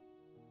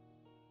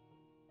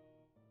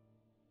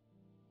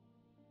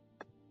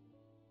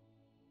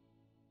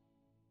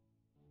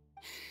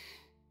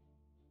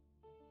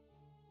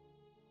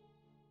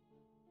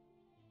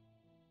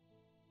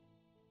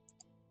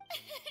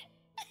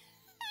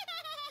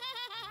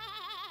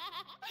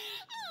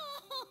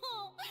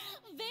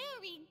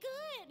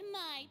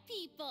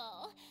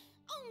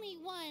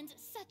 ones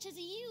such as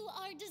you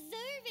are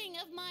deserving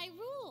of my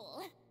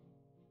rule.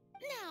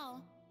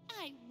 Now,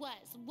 I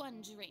was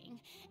wondering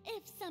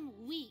if some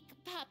weak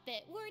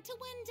puppet were to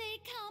one day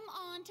come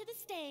onto the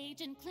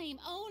stage and claim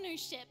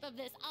ownership of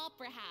this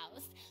opera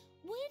house,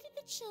 would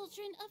the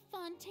children of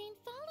Fontaine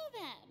follow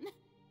them?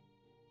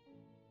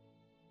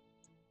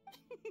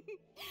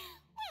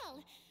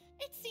 Well,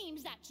 it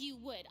seems that you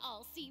would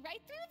all see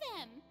right through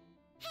them.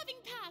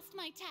 Having passed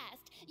my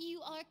test, you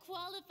are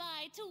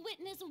qualified to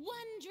witness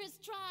wondrous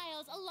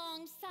trials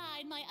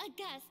alongside my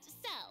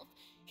august self,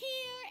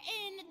 here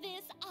in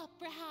this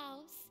opera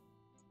house.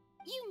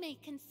 You may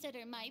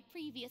consider my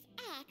previous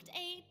act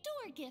a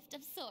door gift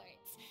of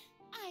sorts.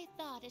 I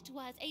thought it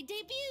was a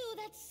debut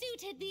that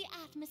suited the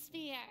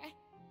atmosphere.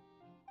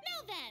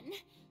 Now then,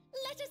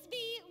 let us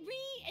be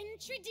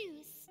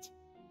reintroduced.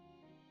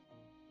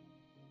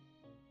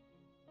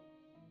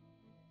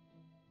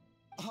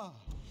 Ah,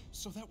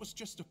 so that was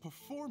just a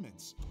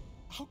performance.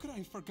 How could I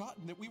have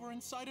forgotten that we were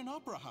inside an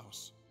opera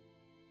house?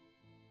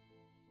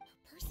 Her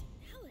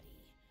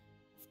personality.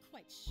 It's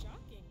quite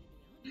shocking,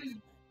 to be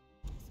honest,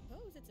 but I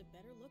suppose it's a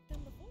better look than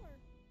before.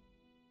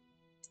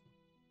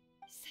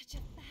 Such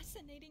a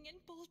fascinating and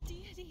bold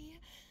deity.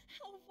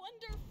 How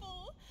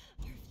wonderful!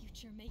 Our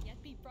future may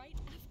yet be bright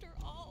after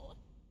all.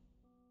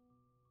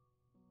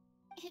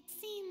 It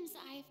seems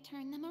I've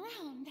turned them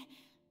around.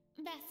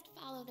 Best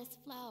follow this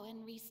flow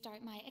and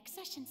restart my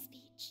accession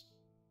speech.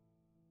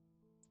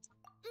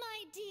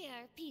 My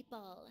dear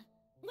people,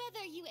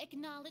 whether you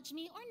acknowledge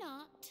me or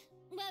not,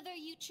 whether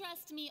you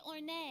trust me or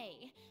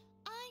nay,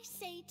 I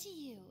say to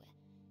you,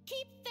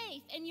 keep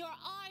faith in your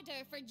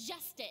ardor for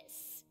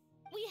justice.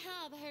 We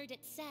have heard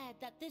it said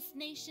that this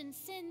nation's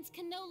sins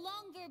can no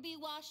longer be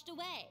washed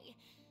away.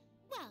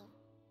 Well,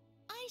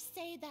 I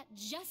say that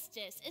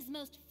justice is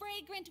most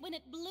fragrant when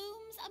it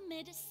blooms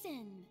amid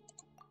sin.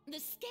 The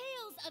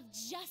scales of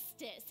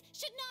justice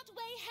should not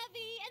weigh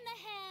heavy in the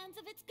hands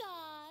of its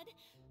God.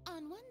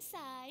 On one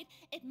side,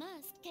 it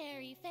must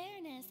carry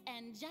fairness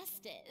and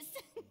justice.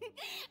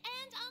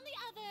 And on the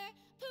other,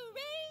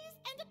 praise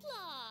and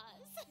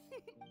applause.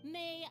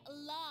 May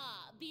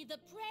law be the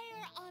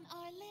prayer on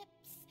our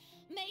lips.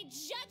 May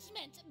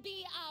judgment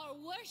be our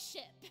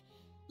worship.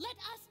 Let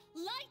us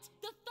light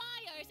the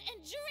fires and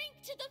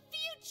drink to the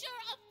future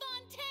of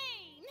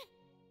Fontaine.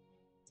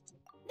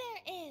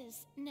 There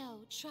is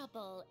no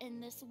trouble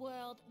in this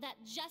world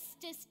that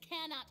justice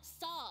cannot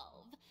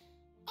solve.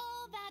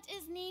 All that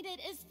is needed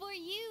is for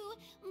you,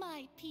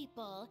 my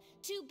people,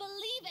 to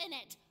believe in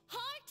it,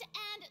 heart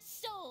and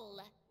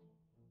soul.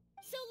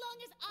 So long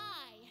as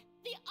I,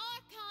 the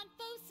Archon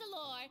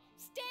Focalor,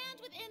 stand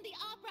within the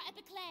Opera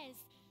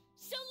Epiclese,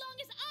 so long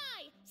as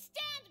I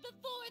stand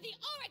before the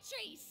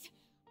Oratrice,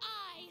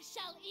 I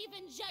shall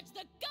even judge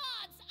the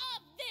gods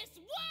of this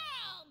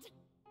world!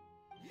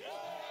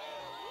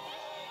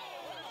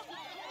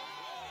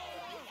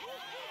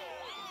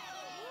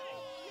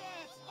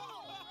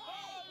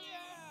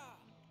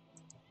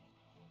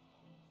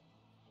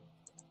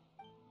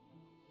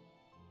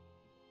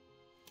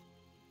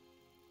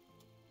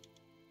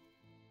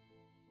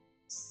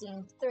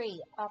 Scene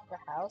 3, Opera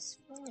House.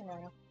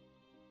 Funeral.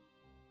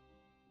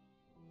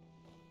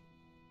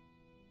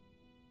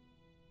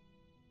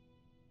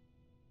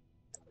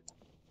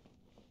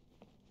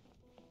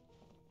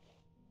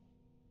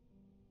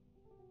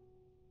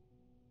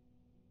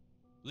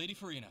 Lady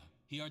Farina,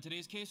 here are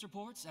today's case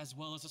reports, as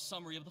well as a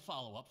summary of the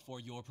follow-up for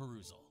your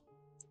perusal.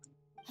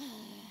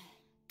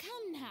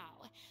 Come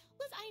now,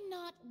 was I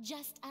not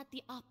just at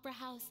the Opera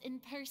House in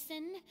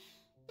person?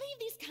 Leave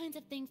these kinds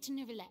of things to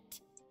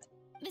Neuvillette.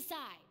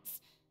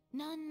 Besides,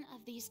 none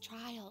of these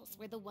trials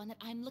were the one that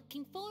I'm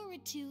looking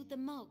forward to the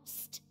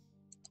most.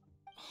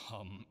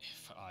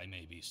 If I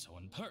may be so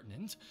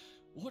impertinent,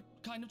 what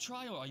kind of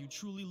trial are you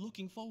truly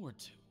looking forward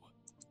to?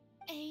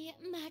 A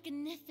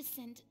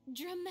magnificent,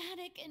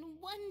 dramatic, and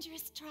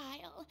wondrous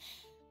trial.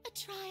 A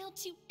trial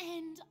to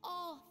end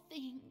all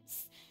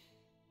things.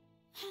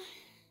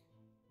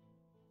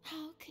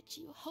 How could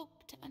you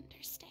hope to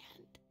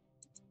understand?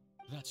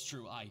 That's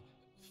true. I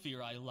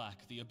fear I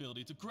lack the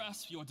ability to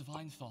grasp your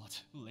divine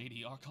thought,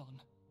 Lady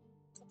Archon.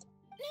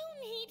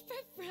 No need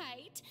for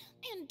fright,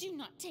 and do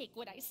not take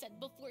what I said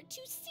before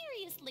too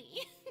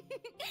seriously. Go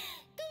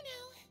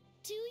now,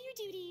 do your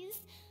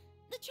duties.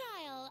 The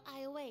trial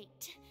I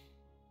await.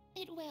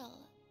 It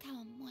will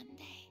come one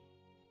day.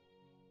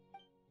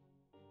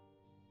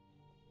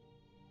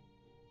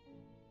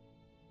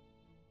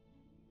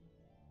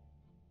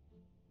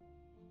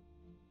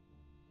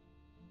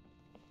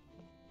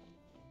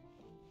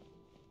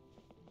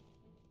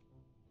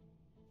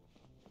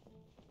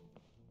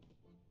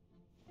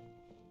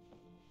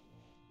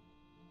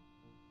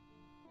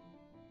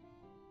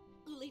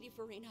 Lady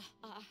Farina,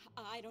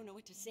 I don't know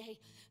what to say.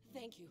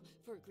 Thank you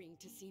for agreeing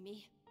to see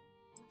me.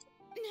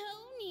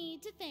 No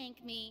need to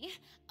thank me.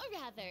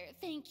 Or rather,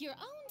 thank your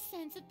own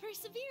sense of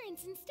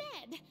perseverance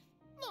instead.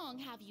 Long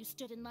have you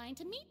stood in line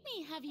to meet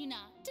me, have you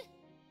not?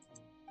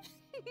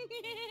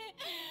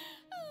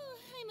 Oh,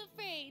 I'm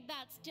afraid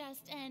that's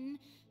just an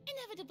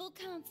Inevitable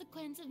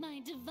consequence of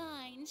my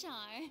divine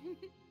charm.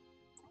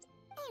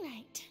 All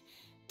right.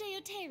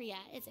 Deuteria,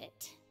 is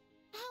it?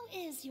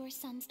 How is your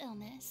son's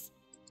illness?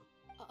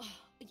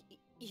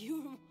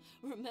 You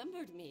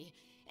remembered me,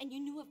 and you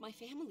knew of my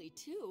family,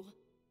 too.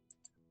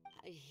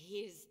 He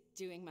is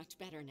doing much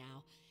better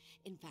now.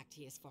 In fact,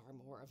 he is far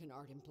more of an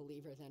ardent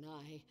believer than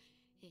I.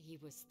 He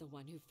was the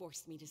one who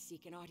forced me to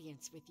seek an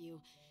audience with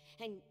you,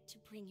 and to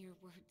bring your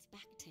words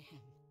back to him.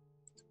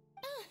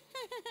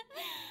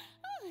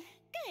 Oh,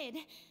 good.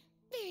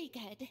 Very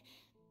good.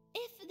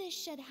 If this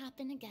should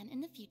happen again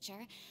in the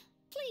future,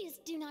 please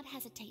do not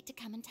hesitate to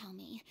come and tell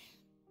me.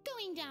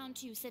 Going down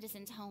to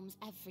citizens' homes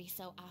every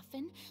so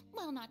often,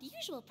 while not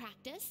usual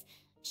practice,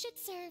 should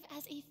serve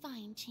as a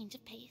fine change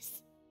of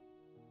pace.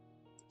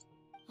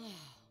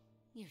 Oh,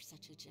 you're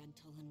such a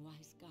gentle and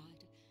wise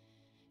god.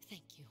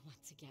 Thank you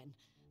once again,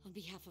 on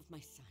behalf of my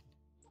son.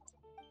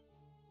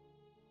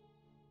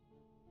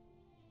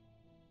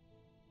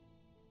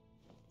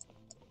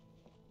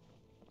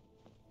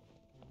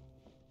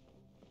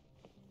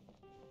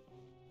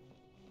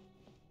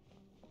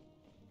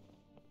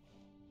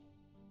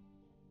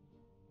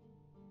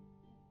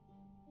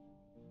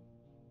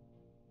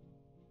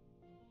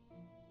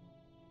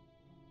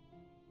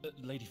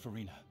 Lady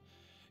Farina,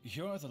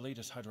 here are the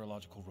latest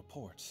hydrological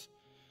reports.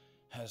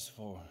 As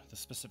for the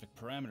specific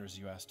parameters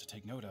you asked to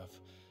take note of,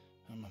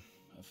 I'm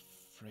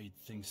afraid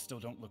things still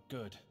don't look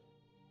good.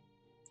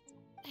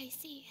 I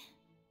see.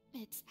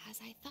 It's as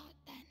I thought,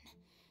 then.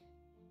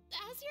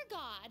 As your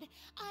god,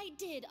 I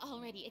did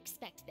already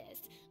expect this,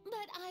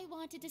 but I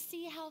wanted to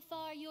see how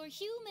far your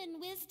human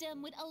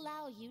wisdom would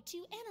allow you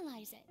to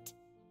analyze it.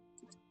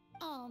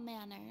 All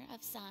manner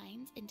of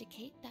signs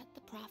indicate that the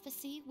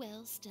prophecy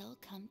will still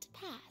come to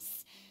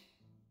pass.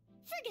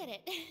 Forget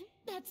it.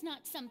 That's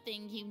not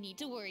something you need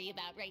to worry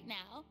about right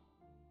now.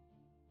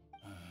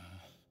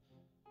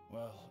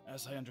 Well,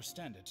 as I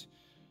understand it,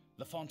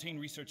 the Fontaine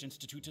Research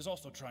Institute is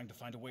also trying to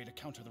find a way to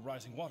counter the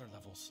rising water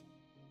levels.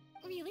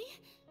 Really?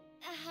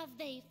 Have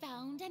they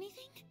found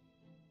anything?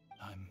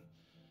 I'm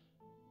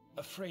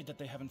afraid that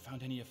they haven't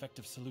found any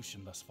effective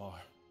solution thus far.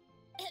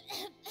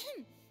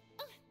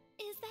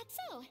 Is that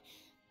so?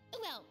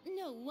 Well,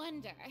 no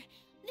wonder.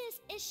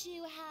 This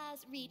issue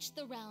has reached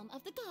the realm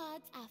of the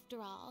gods,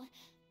 after all.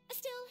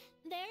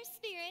 Still, their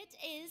spirit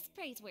is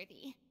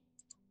praiseworthy.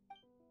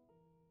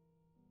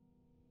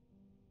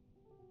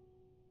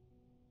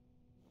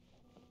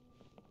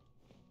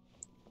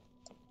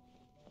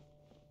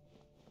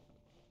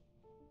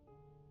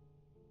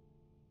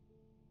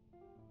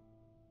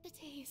 The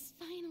day is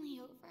finally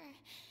over.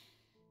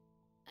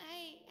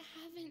 I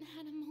haven't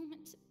had a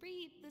moment to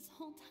breathe this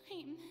whole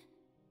time.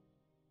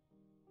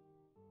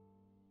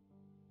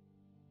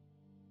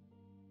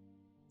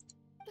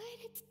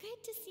 But it's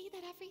good to see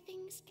that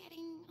everything's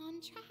getting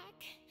on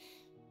track.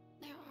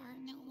 There are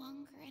no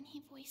longer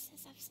any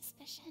voices of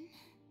suspicion.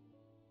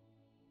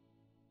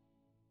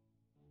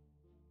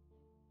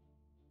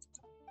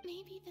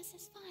 Maybe this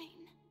is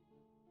fine.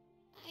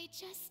 I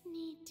just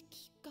need to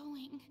keep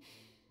going,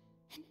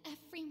 and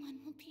everyone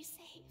will be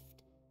saved.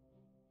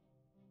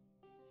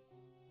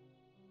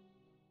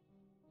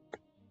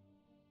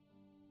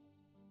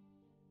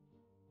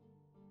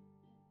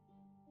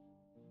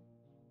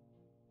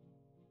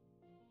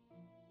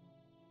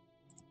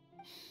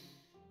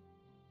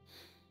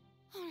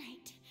 All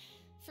right,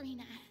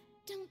 Farina,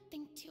 don't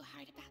think too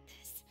hard about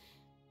this.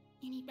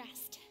 You need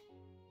rest.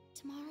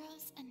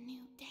 Tomorrow's a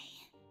new day.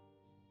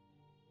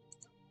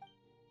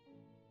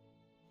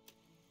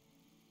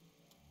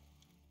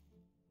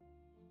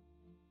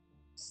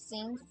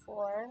 Scene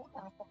 4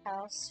 of the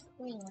House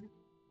Farina.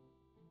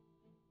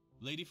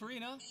 Lady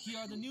Farina, here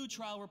are the new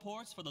trial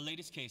reports for the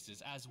latest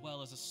cases, as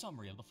well as a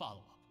summary of the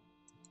follow-up.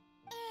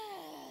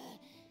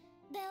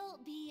 There'll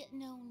be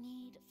no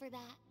need for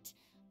that.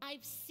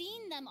 I've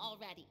seen them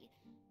already.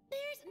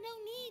 There's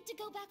no need to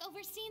go back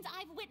over scenes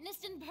I've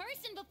witnessed in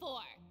person before.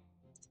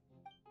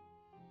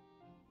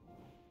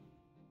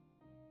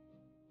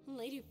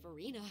 Lady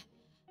Farina,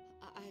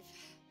 I've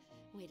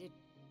waited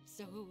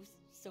so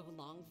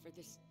long for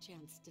this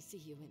chance to see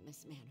you in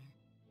this manner.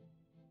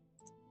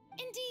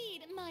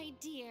 Indeed, my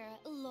dear,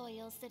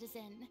 loyal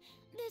citizen.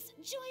 This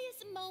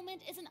joyous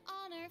moment is an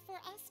honor for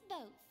us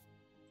both.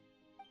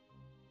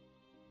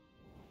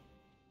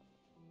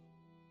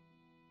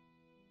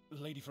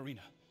 Lady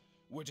Farina,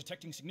 we're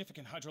detecting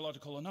significant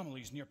hydrological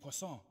anomalies near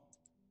Poisson.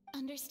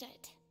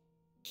 Understood.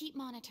 Keep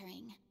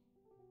monitoring.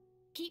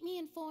 Keep me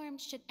informed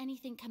should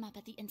anything come up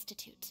at the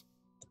Institute.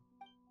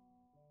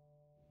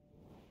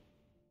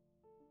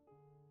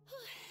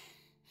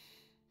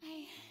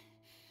 I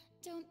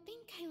don't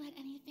think I let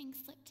anything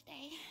slip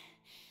today.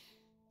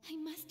 I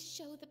must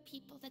show the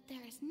people that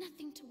there is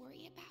nothing to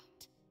worry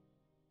about.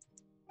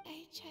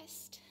 I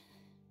just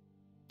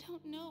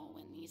don't know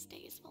when these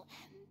days will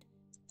end.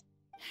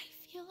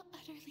 I feel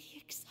utterly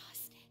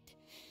exhausted.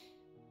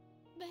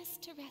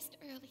 Best to rest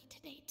early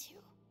today,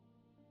 too.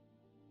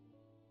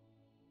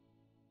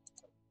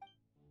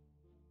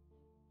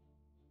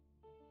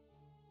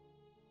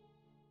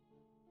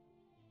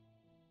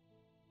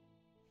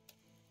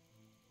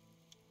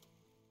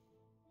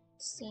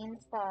 Scene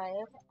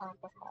 5,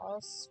 Opera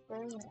House,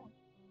 Verena.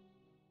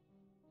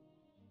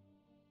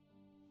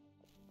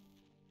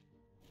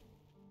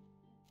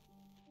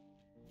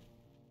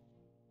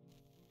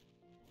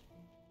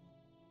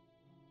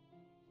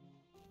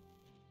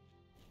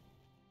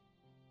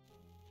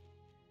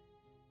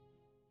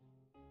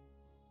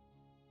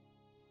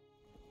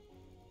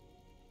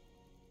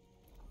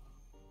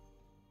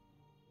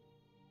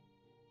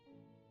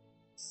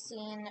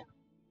 Scene.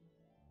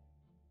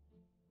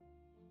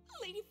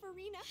 Lady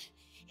Farina,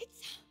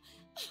 it's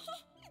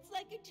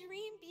like a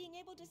dream being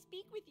able to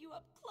speak with you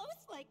up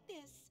close like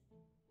this.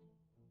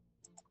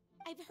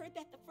 I've heard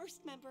that the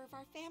first member of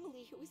our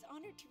family who was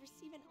honored to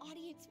receive an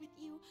audience with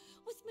you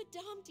was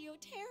Madame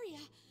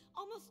Deoteria,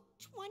 almost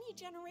 20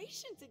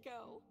 generations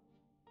ago.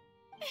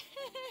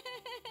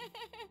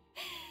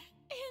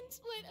 And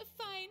what a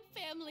fine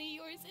family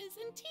yours is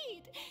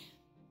indeed.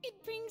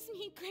 It brings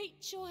me great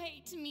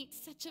joy to meet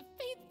such a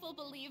faithful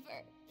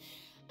believer,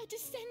 a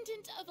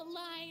descendant of a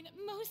line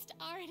most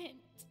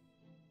ardent.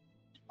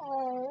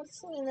 Oh,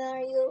 Selena, are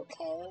you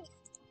okay?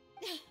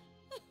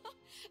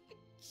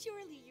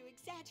 Surely you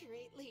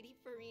exaggerate, Lady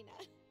Farina.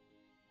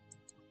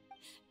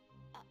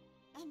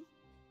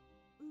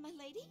 My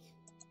lady?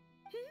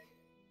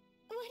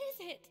 What is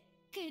it,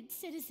 good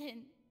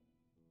citizen?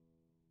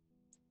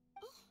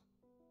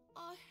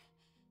 Oh,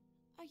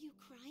 are you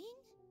crying?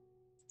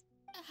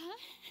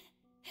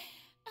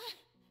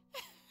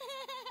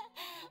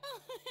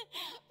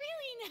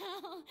 Really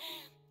now?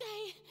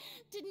 I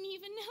didn't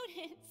even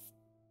notice.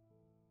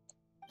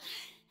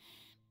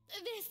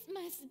 This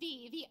must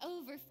be the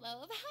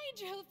overflow of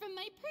hydro from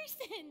my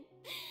person.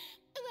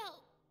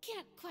 Well,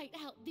 can't quite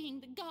help being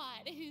the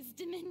god whose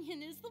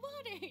dominion is the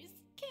waters,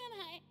 can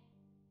I?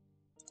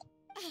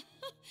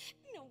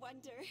 No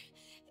wonder.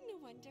 No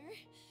wonder.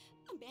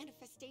 A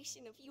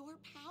manifestation of your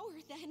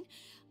power, then.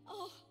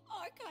 Oh,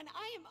 Archon,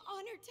 I am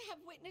honored to have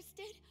witnessed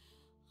it.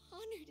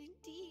 Honored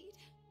indeed.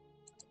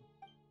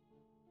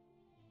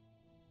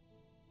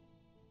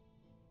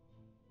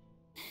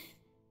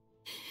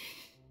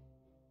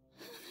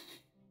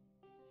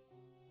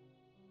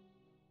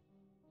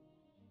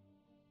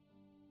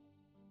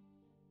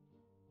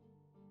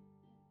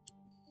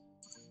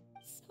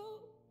 So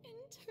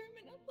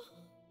interminable.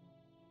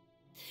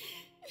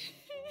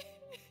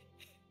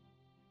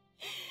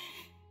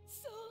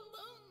 So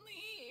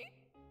lonely.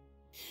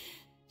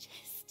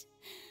 Just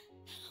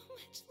how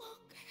much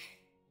longer?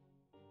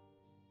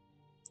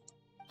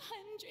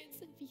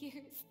 Hundreds of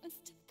years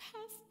must have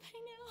passed by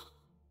now.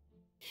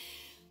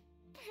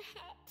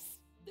 Perhaps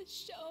the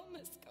show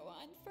must go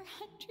on for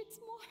hundreds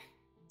more.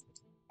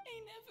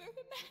 I never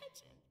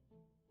imagined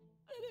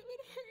that it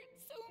would hurt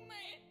so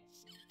much.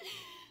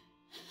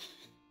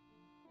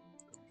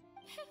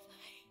 Have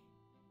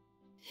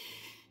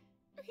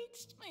I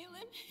reached my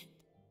limit?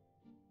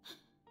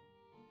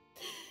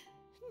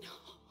 No.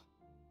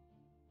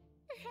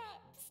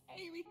 Perhaps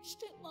I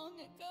reached it long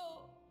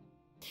ago.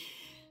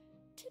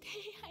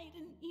 Today I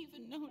didn't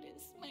even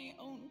notice my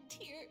own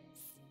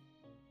tears.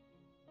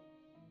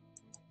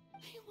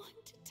 I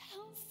want to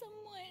tell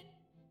someone,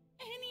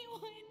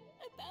 anyone,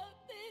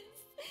 about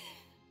this.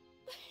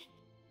 But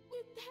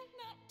would that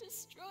not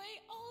destroy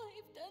all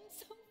I've done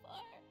so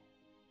far?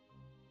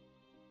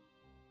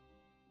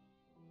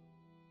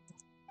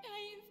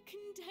 I've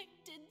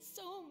conducted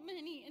so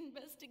many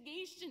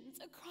investigations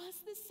across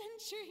the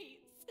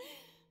centuries,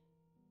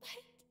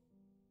 but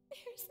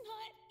there's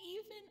not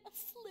even a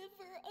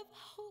sliver of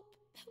hope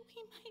that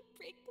we might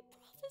break the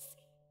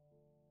prophecy.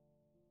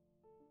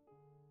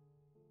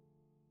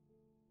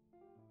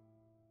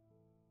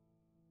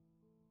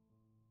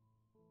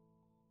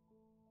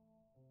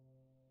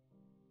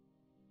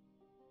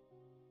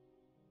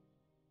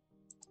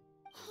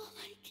 All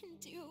I can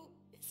do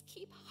is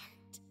keep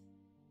heart.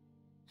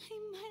 I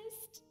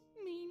must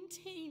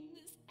maintain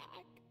this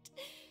act.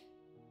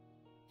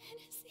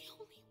 It is the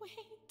only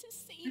way to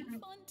save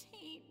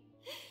Fontaine.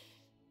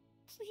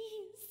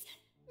 Please,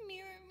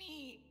 mirror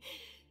me.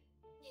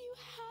 You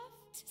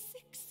have to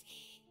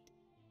succeed.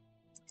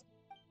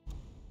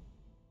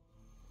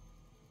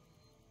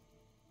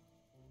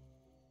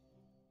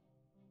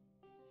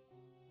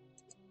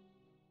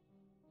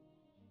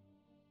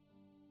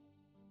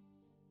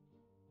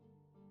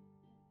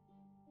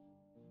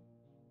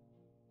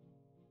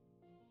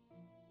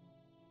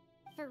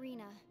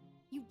 Farina,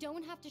 you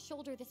don't have to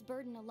shoulder this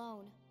burden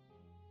alone.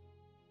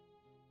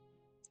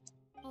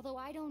 Although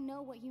I don't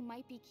know what you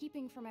might be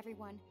keeping from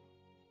everyone,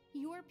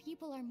 your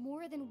people are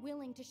more than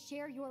willing to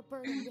share your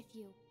burden with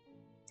you.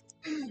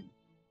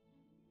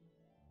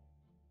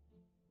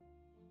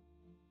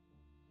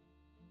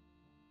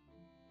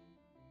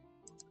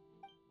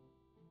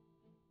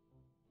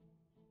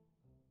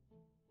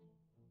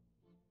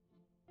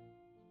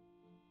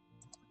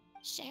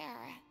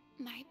 Share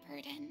my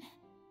burden.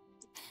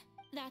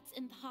 That's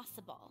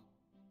impossible.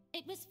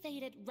 It was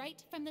fated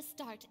right from the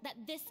start that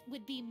this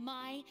would be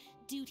my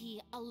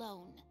duty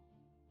alone.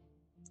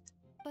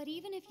 But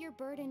even if your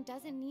burden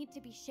doesn't need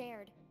to be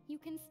shared, you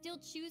can still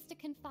choose to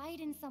confide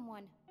in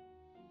someone.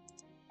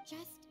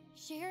 Just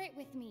Share it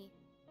with me.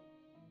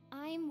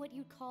 I'm what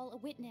you'd call a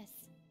witness.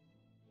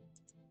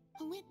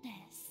 A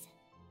witness?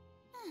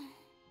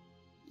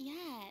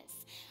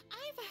 Yes,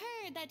 I've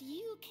heard that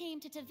you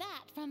came to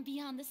Tevat from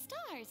beyond the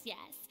stars,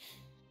 yes?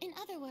 In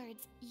other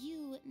words,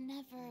 you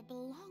never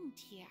belonged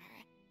here.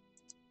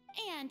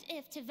 And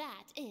if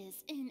Tevat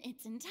is, in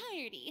its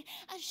entirety,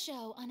 a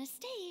show on a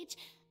stage,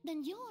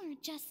 then you're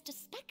just a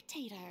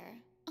spectator,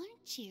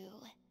 aren't you?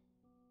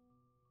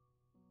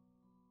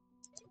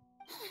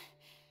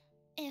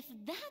 If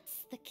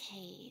that's the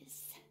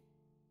case...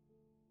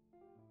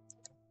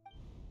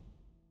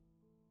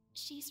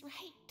 She's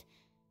right.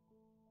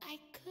 I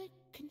could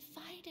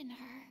confide in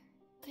her,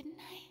 couldn't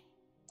I?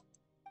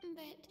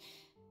 But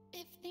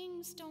if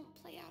things don't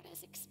play out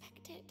as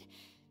expected,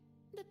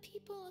 the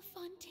people of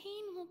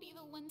Fontaine will be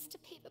the ones to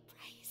pay the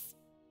price.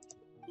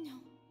 No,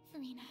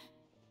 Farina.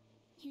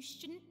 You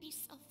shouldn't be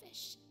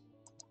selfish.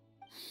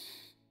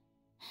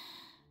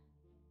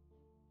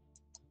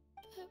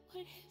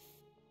 But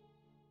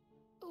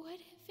what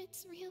if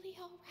it's really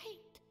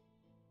alright?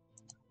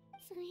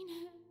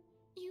 Farina,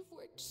 you've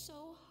worked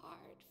so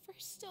hard for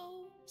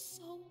so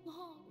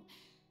long.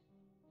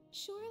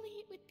 Surely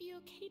it would be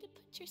okay to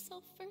put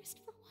yourself first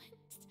for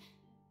once.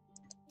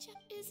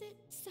 Is it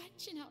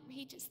such an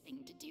outrageous thing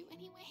to do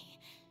anyway?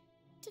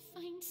 To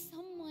find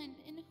someone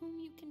in whom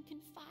you can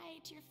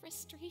confide your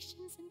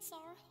frustrations and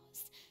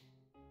sorrows?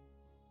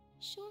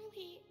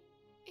 Surely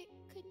it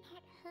could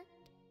not hurt.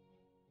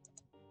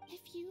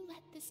 If you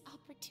let this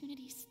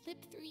opportunity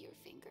slip through your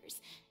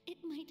fingers, it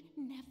might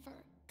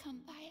never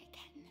come by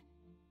again.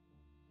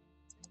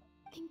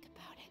 Think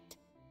about it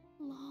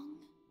long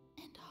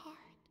and hard.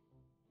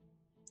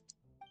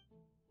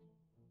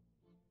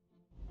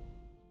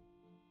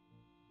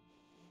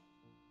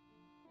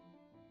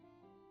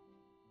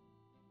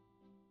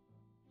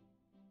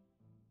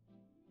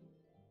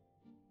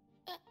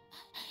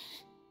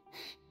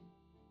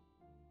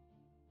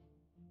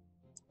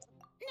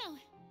 No,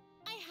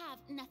 I have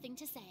nothing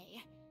to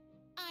say.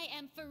 I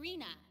am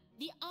Farina,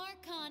 the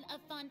Archon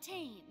of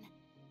Fontaine.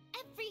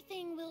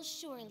 Everything will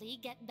surely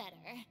get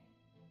better.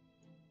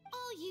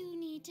 All you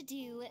need to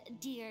do,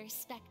 dear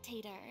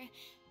spectator,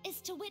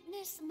 is to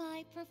witness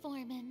my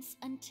performance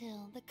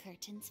until the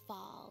curtains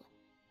fall.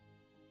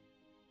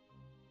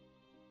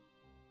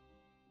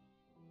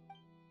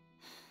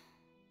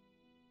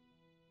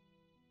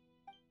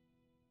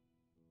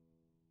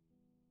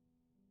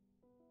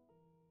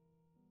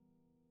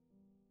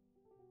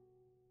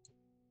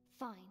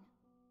 Fine.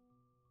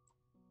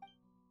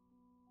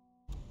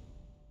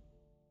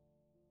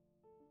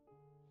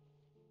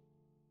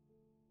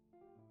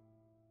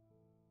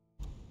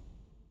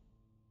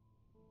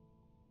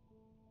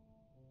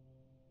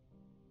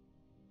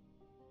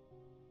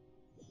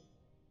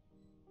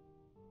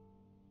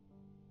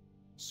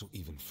 So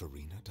even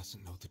Farina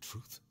doesn't know the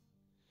truth?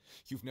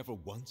 You've never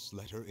once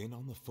let her in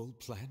on the full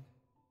plan?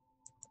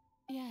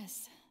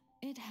 Yes,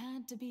 it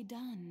had to be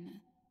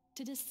done.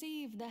 To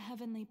deceive the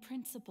heavenly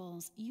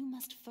principles, you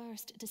must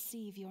first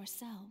deceive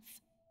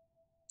yourself.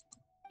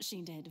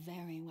 She did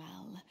very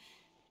well.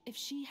 If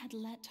she had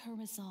let her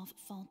resolve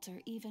falter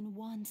even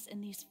once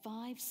in these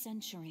 5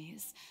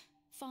 centuries,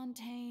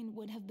 Fontaine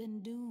would have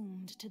been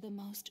doomed to the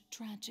most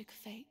tragic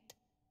fate.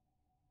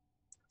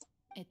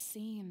 It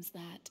seems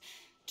that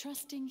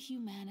trusting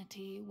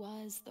humanity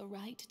was the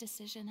right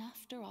decision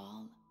after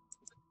all.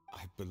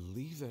 I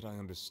believe that I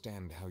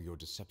understand how your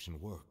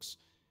deception works.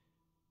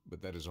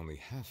 But that is only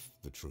half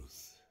the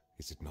truth,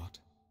 is it not?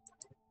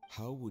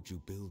 How would you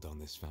build on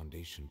this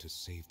foundation to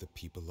save the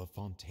people of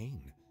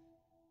Fontaine?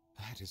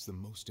 That is the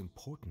most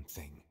important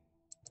thing.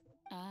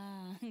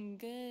 Ah,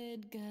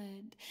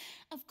 good.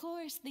 Of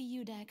course, the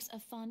Iudex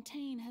of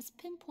Fontaine has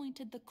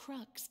pinpointed the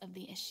crux of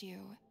the issue.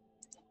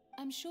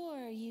 I'm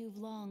sure you've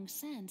long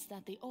sensed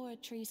that the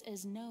Oratrice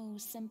is no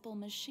simple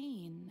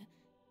machine,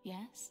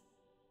 yes?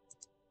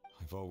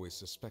 I've always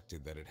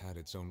suspected that it had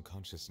its own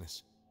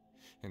consciousness.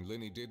 And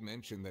Lenny did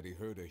mention that he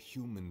heard a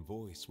human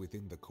voice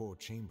within the core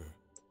chamber.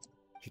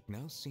 It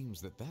now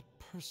seems that that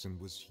person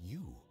was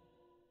you,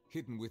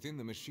 hidden within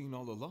the machine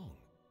all along.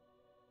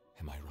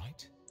 Am I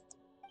right?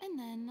 And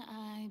then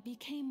I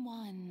became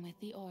one with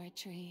the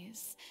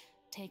Oratrice,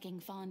 taking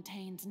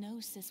Fontaine's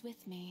gnosis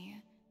with me.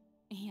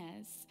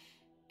 Yes,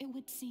 it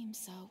would seem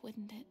so,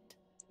 wouldn't it?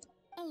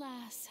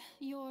 Alas,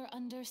 your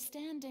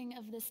understanding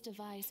of this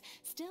device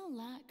still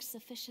lacks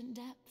sufficient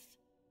depth.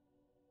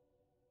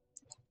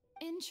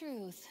 In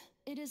truth,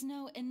 it is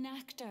no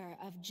enactor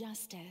of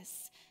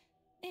justice.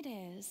 It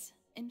is,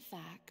 in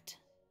fact,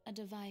 a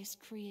device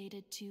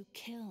created to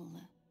kill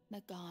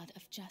the god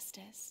of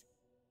justice.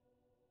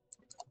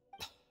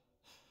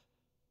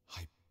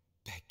 I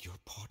beg your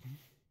pardon?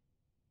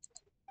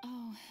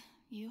 Oh,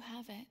 you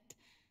have it.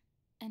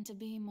 And to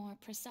be more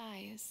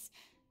precise,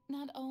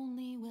 not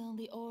only will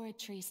the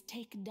Oratrice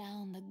take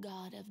down the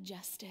god of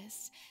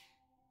justice,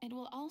 it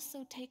will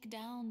also take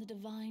down the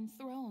divine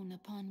throne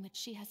upon which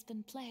she has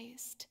been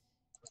placed.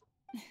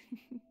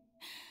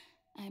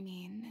 I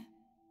mean,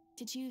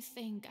 did you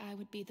think I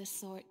would be the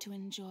sort to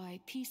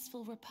enjoy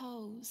peaceful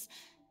repose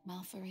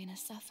while Farina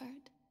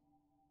suffered.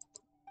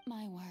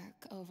 My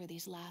work over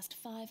these last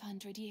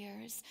 500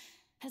 years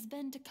has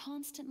been to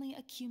constantly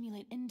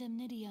accumulate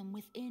indemnitium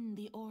within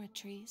the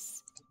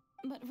Oratrice.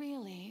 But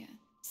really,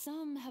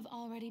 some have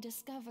already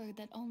discovered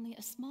that only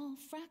a small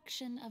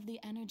fraction of the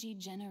energy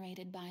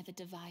generated by the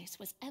device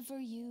was ever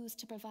used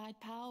to provide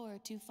power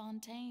to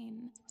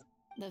Fontaine.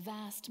 The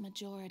vast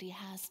majority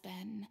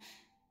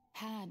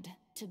had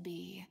to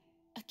be,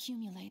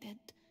 accumulated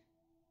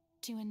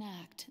to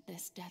enact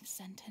this death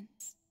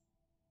sentence.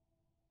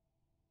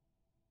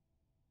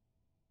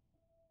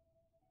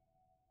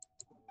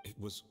 It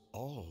was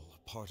all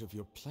part of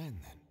your plan,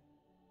 then?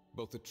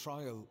 Both the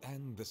trial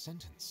and the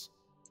sentence?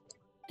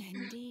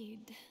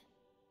 Indeed.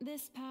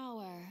 This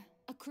power,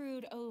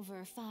 accrued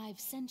over 5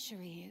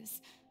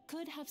 centuries,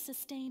 could have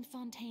sustained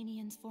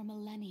Fontainians for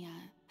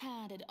millennia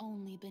had it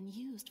only been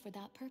used for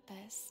that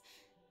purpose.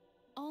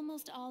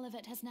 Almost all of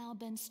it has now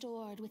been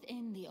stored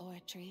within the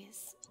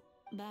Oratrice.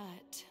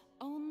 But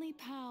only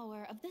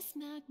power of this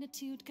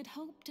magnitude could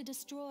hope to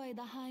destroy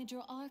the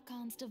Hydro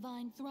Archon's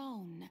divine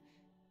throne,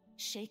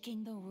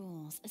 shaking the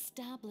rules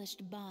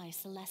established by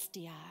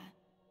Celestia,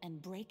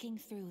 and breaking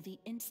through the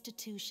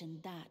institution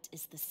that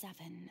is the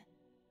Seven.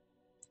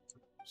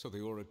 So the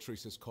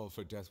Oratrice's call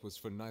for death was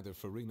for neither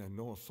Farina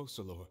nor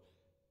Focalor,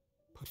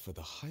 but for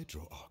the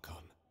Hydro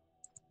Archon.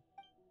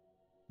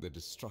 The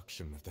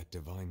destruction of that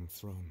divine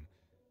throne.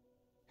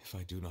 If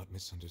I do not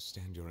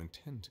misunderstand your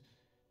intent,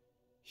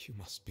 you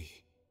must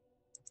be...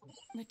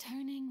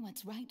 returning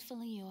what's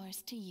rightfully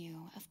yours to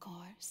you, of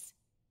course.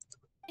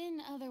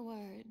 In other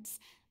words,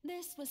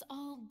 this was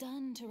all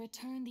done to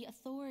return the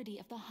authority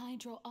of the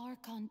Hydro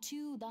Archon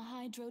to the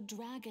Hydro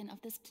Dragon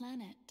of this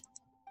planet.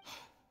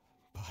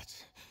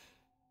 But...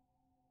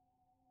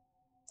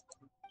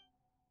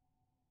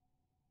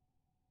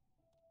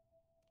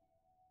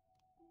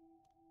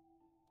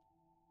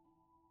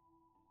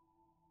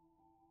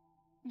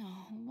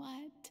 Oh,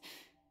 what?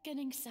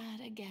 Getting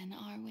sad again,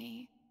 are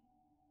we?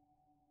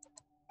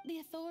 The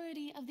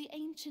authority of the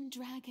ancient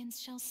dragons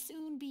shall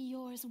soon be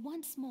yours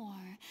once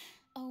more,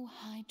 O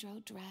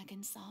Hydro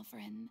Dragon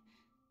Sovereign.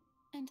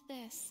 And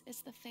this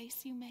is the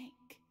face you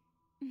make.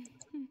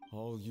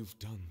 all you've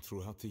done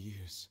throughout the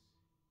years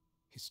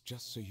is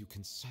just so you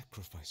can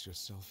sacrifice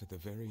yourself at the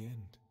very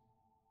end.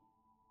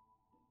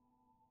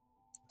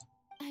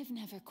 I've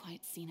never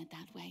quite seen it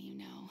that way, you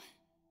know.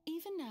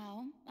 Even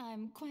now,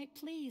 I'm quite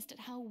pleased at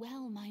how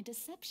well my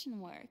deception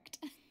worked.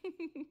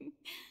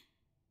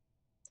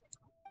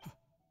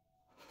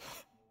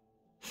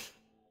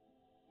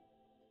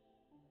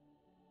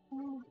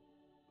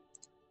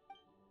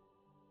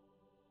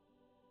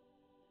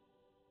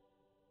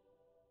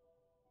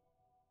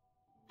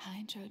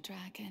 Hydro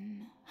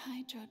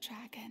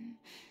Dragon,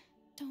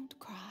 don't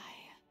cry.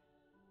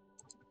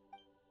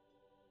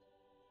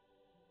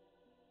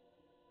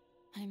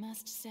 I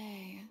must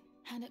say,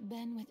 had it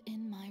been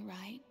within my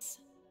rights,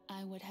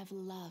 I would have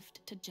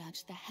loved to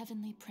judge the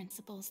heavenly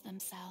principles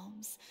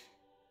themselves.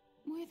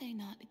 Were they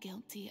not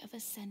guilty of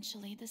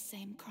essentially the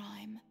same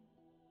crime?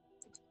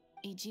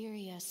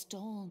 Egeria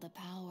stole the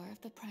power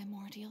of the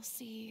primordial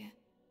sea,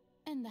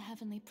 and the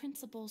heavenly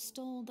principles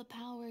stole the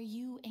power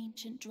you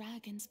ancient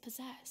dragons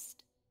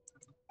possessed.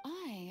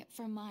 I,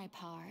 for my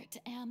part,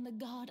 am the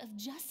god of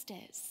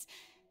justice.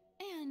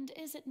 And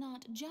is it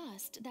not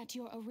just that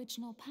your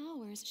original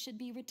powers should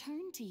be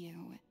returned to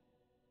you?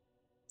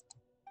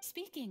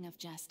 Speaking of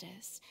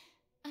justice,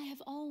 I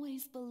have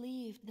always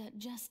believed that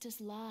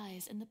justice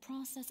lies in the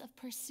process of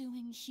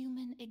pursuing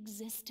human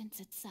existence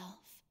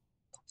itself.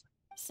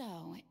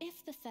 So,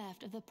 if the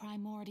theft of the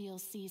primordial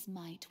sea's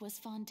might was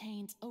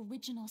Fontaine's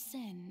original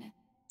sin,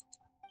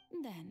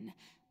 then,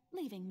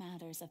 leaving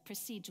matters of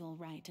procedural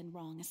right and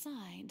wrong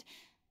aside,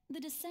 the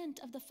descent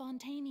of the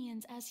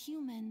Fontainians as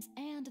humans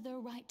and their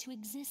right to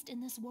exist in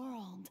this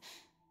world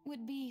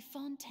would be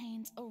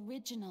Fontaine's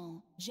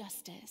original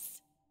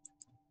justice.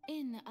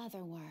 In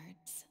other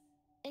words,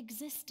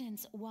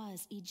 existence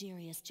was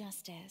Egeria's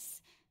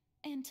justice,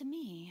 and to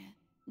me,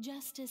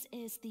 justice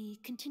is the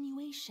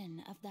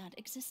continuation of that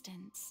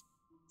existence.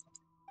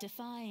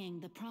 Defying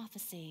the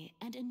prophecy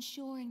and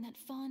ensuring that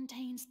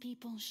Fontaine's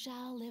people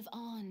shall live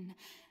on,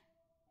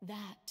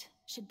 that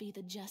should be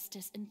the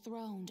justice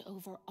enthroned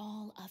over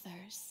all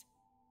others.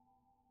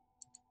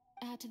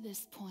 At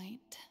this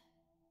point,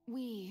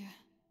 we,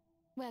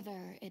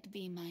 whether it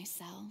be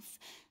myself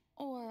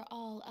or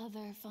all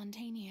other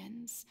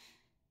Fontainians,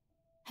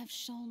 have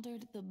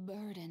shouldered the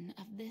burden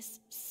of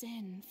this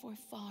sin for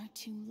far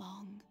too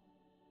long.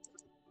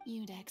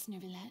 Iudex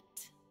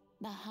Nervilette,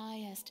 the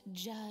highest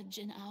judge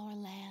in our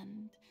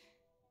land,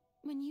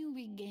 when you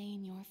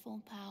regain your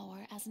full power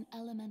as an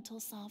elemental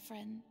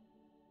sovereign,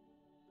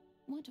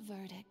 what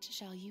verdict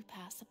shall you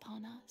pass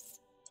upon us?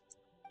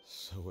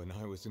 So when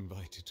I was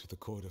invited to the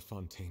court of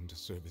Fontaine to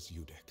serve as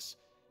Iudex,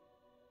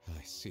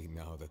 I see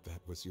now that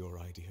that was your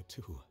idea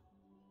too.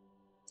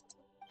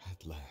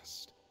 At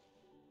last,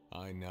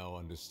 I now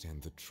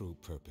understand the true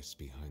purpose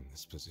behind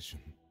this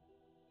position.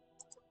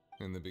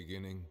 In the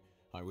beginning,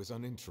 I was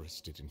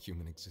uninterested in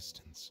human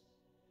existence.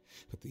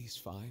 but these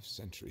 5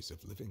 centuries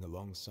of living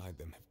alongside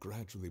them have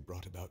gradually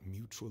brought about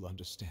mutual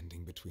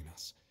understanding between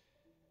us.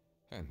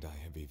 And I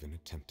have even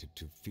attempted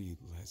to feel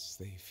as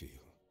they feel.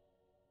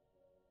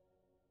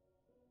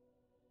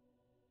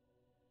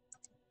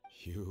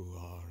 You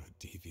are a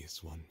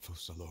devious one,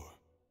 Focalors.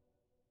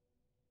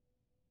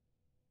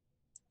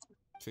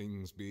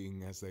 Things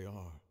being as they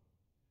are,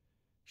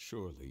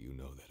 surely you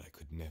know that I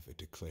could never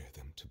declare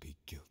them to be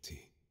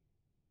guilty.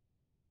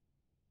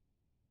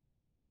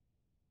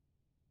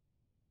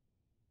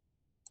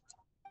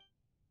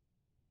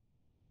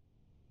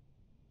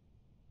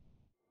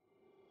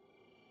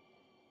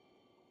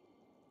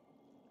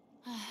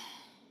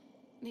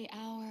 The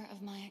hour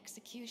of my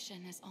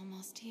execution is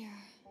almost here.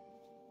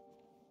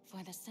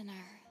 For the sinner,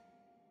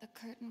 the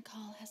curtain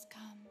call has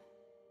come.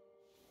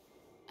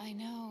 I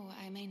know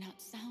I may not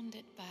sound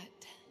it,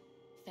 but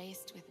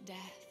faced with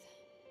death,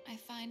 I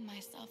find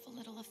myself a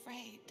little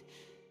afraid.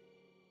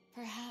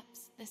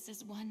 Perhaps this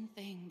is one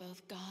thing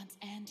both gods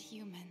and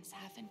humans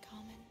have in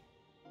common.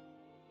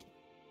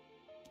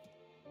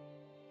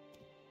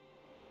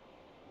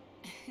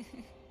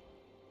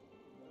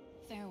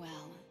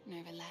 Farewell,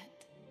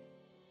 Nervalette.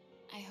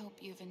 I hope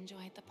you've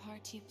enjoyed the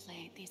part you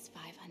played these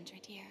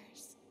 500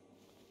 years.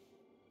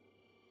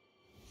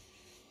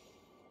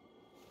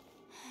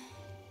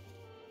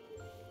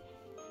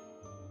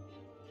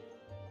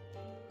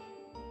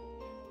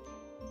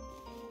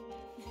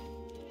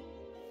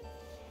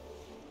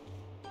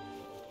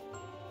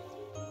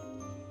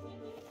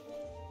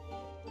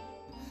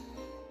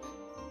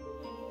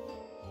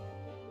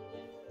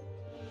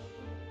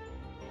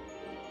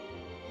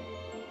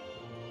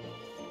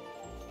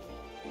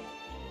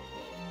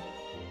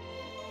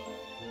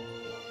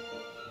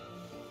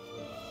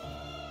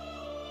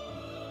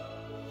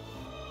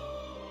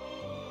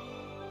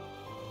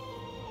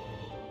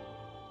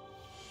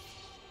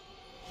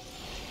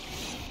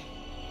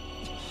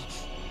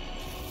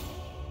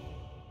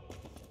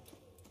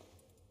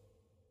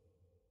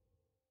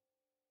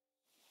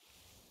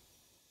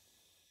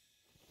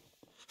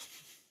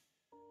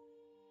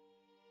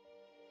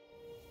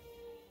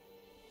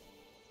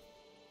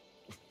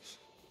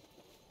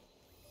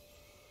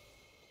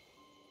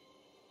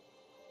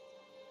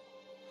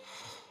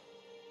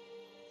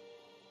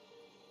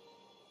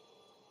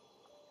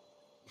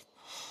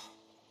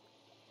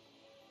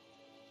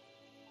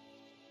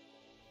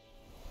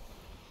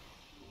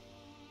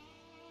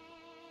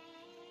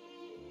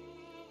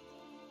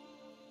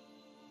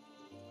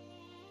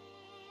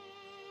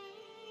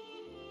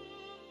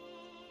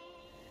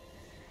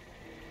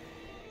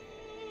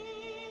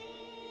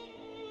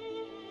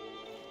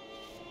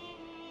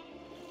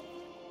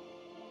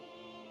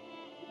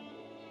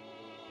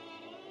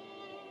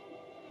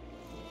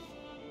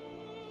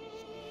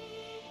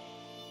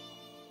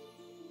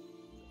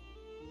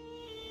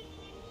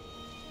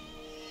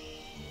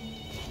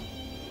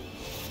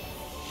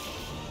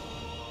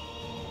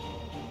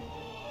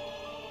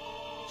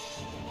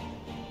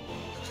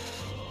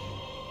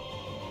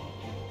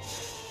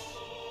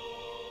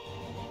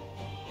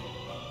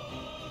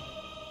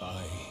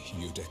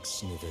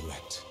 Iudex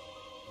Nervalette,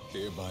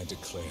 hereby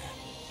declare,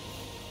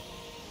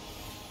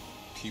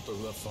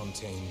 people of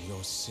Fontaine,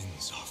 your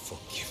sins are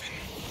forgiven.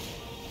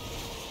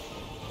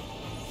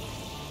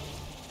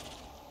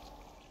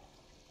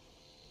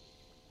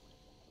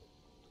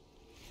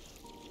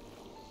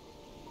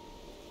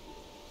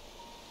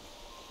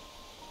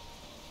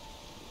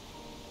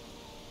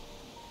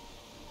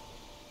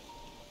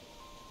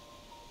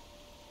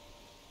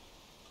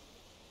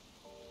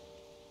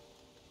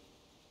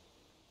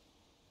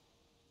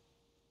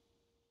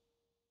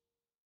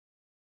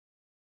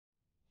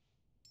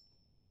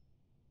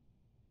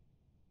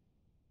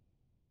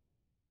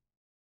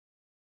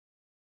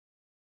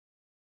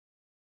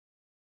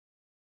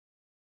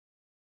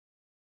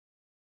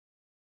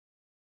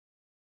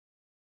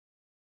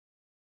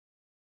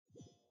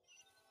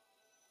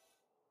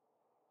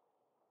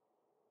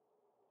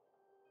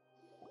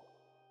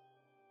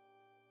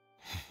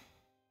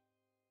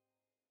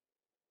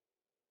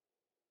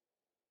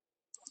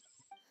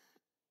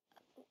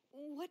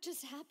 What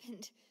just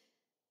happened?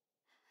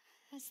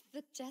 Has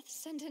the death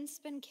sentence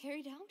been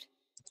carried out?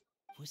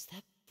 Was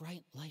that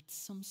bright light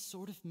some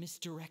sort of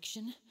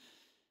misdirection?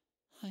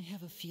 I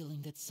have a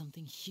feeling that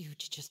something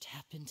huge just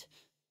happened.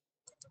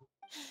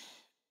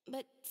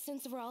 But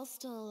since we're all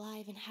still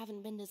alive and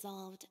haven't been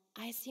dissolved,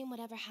 I assume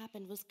whatever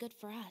happened was good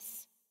for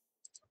us.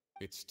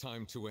 It's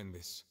time to end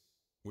this.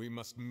 We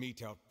must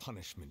mete out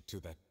punishment to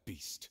that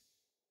beast.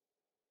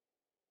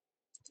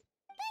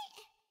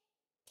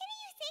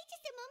 Didn't you say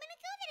just a moment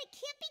ago that it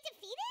can't be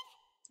defeated?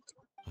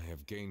 I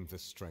have gained the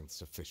strength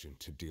sufficient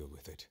to deal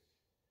with it.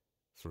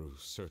 Through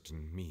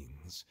certain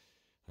means,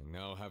 I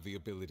now have the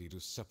ability to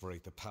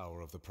separate the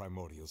power of the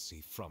Primordial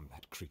Sea from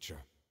that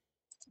creature.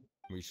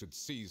 We should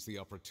seize the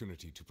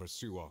opportunity to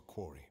pursue our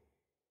quarry.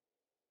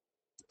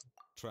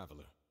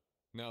 Traveler,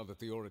 now that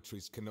the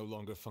oratories can no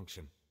longer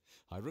function,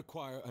 I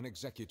require an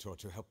executor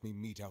to help me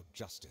mete out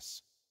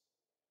justice.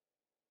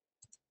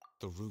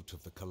 The root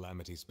of the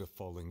calamities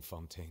befalling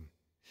Fontaine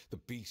the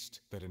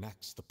beast that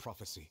enacts the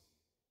prophecy.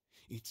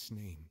 Its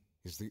name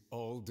is the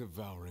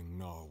all-devouring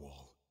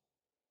narwhal.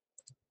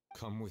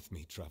 Come with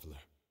me, traveler.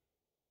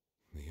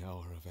 The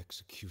hour of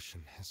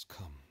execution has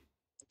come.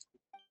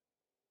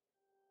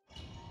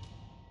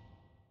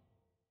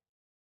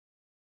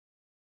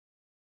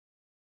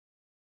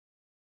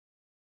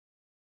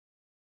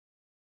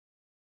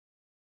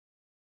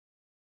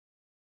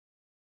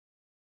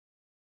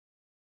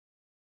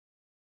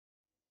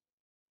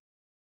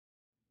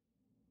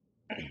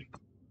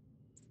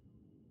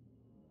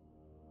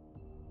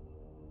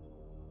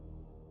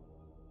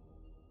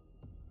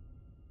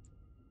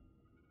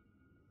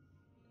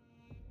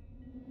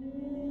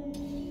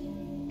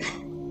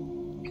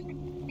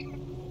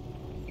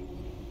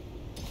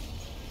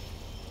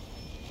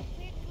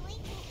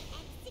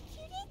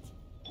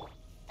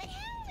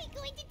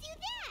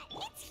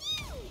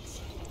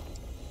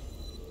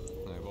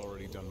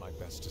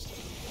 To stop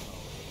the power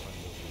of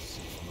primordial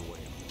sea from the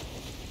whale.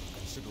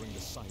 Considering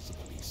the size of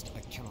the beast, I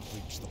cannot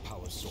reach the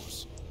power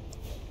source.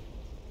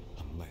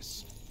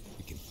 Unless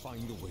we can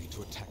find a way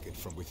to attack it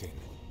from within.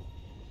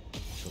 I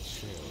shall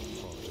share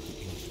a part of the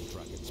ancient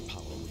dragon's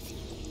power with you.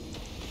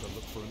 We shall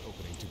look for an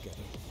opening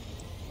together.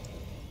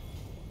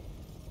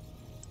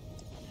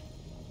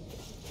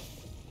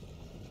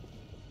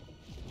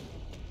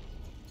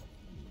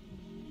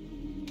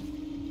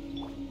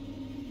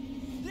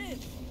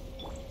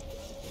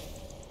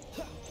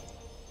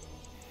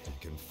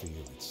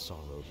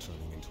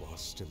 Turning into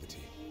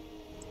hostility.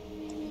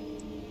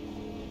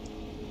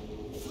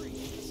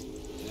 Freeze!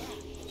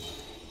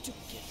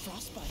 Don't get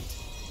frostbite.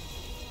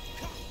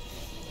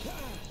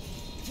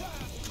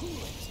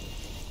 Cool it!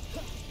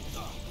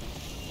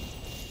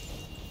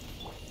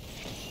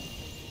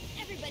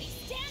 Everybody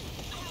stand!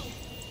 Ow!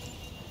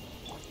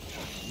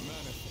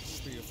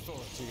 Manifest the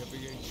authority of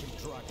the ancient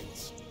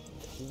dragons.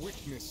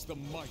 Witness the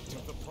might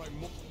of the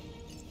primordial.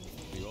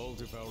 The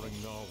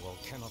all-devouring narwhal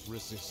cannot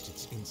resist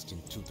its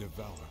instinct to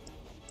devour.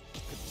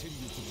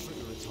 Continue to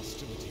trigger its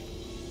hostility.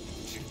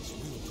 The chance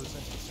will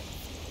present itself.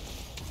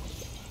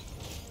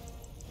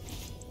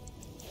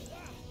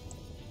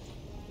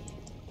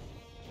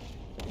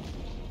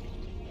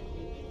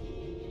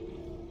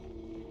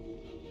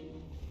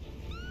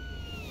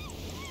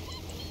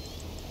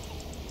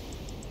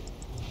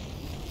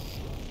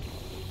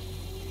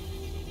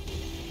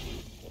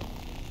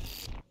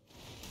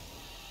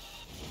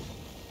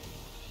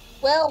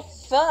 Well,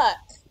 fuck.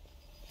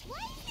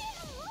 Why is there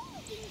a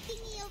hole-looking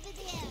thingy over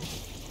there?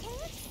 It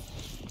looks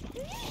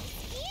really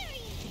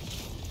scary.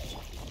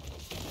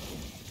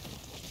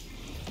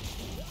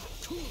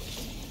 Cool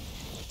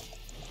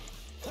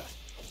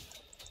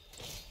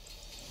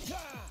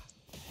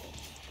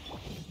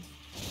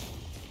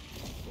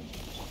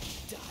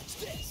Dodge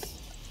this.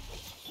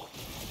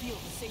 Feel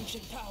this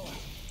ancient power.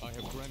 I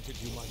have granted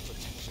you my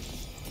protection.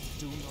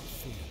 Do not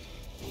fear.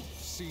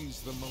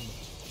 Seize the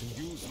moment and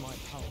use my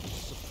power to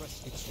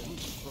suppress its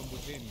roots from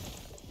within.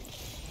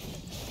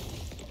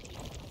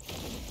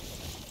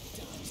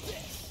 Dodge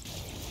this.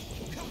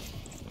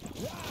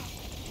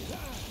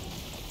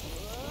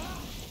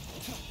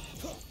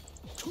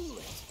 Cool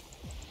it.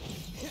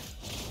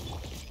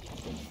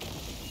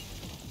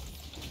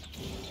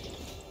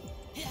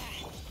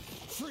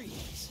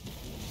 Freeze.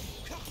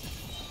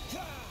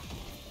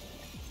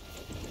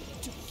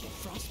 Don't get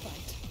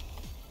frostbite.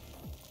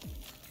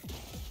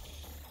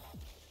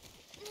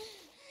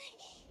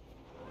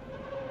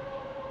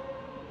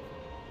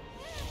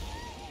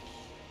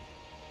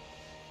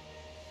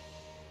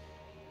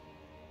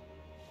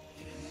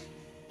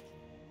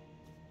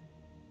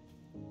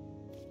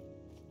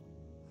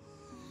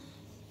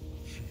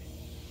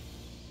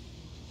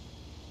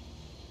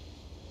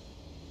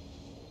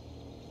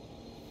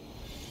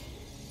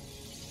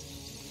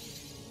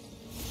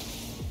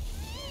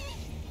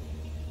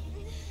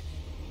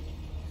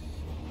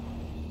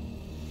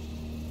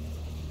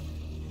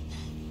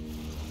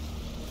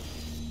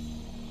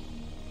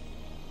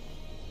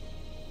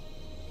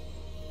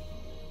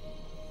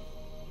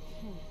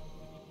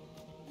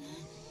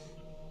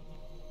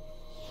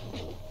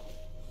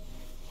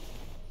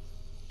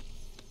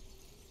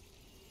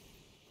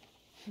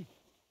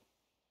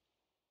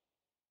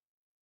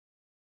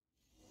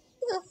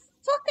 Who the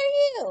fuck are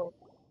you?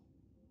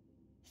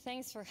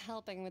 Thanks for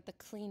helping with the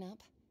cleanup.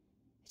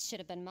 It should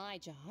have been my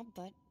job,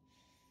 but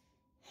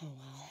oh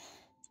well.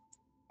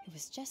 It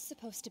was just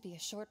supposed to be a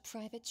short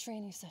private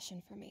training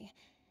session for me.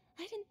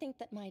 I didn't think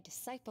that my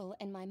disciple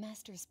and my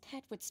master's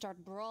pet would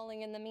start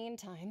brawling in the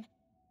meantime.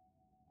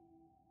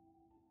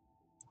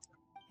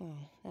 Well,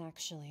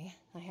 actually,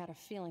 I had a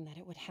feeling that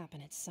it would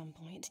happen at some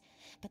point,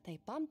 but they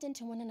bumped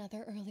into one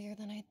another earlier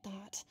than I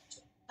thought.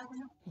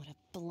 What a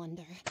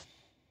blunder.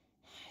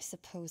 I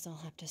suppose I'll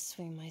have to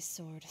swing my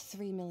sword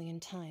 3 million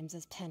times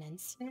as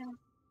penance.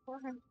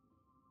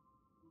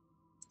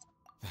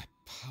 That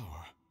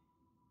power.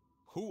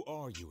 Who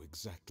are you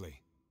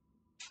exactly?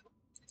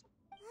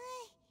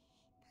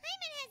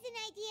 Paimon has an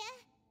idea.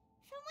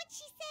 From what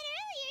she said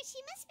earlier,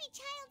 she must be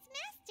Child's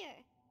master.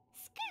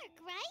 Skirk,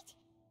 right?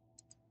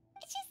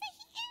 It's just that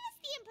he gave us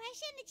the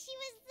impression understand that she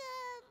was the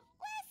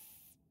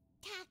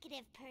less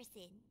talkative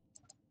person.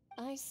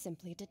 I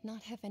simply did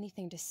not have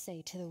anything to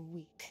say to the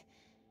weak.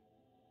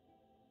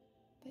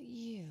 But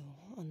you,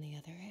 on the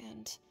other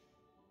hand,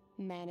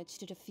 managed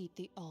to defeat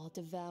the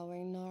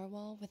all-devouring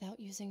narwhal without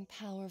using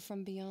power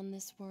from beyond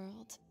this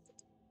world.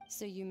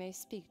 So you may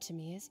speak to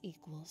me as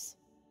equals.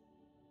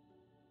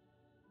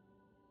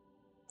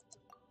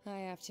 I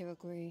have to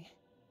agree.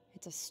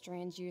 It's a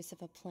strange use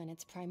of a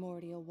planet's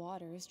primordial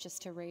waters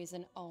just to raise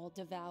an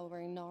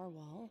all-devouring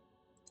narwhal.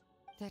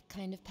 That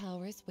kind of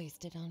power is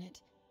wasted on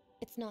it.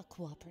 It's not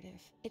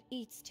cooperative. It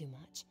eats too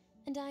much.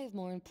 And I have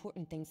more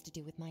important things to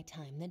do with my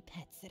time than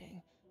pet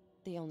sitting.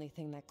 The only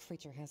thing that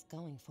creature has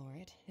going for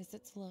it is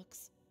its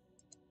looks.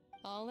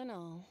 All in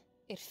all,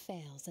 it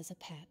fails as a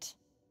pet.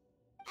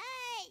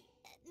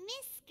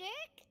 Miss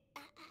Skirk?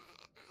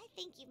 I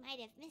think you might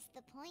have missed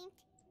the point.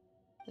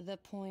 The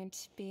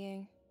point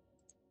being?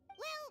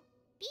 Well,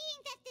 being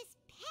that this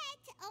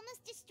pet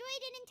almost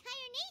destroyed an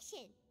entire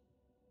nation.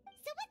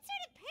 So what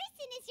sort of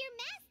person is your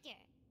master?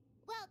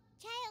 Well,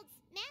 child's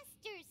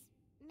master's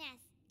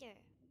master.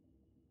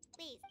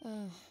 Wait.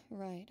 Oh,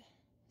 right.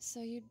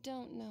 So you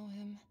don't know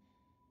him.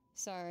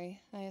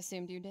 Sorry, I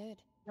assumed you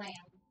did.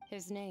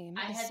 His name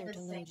is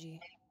Sertologi.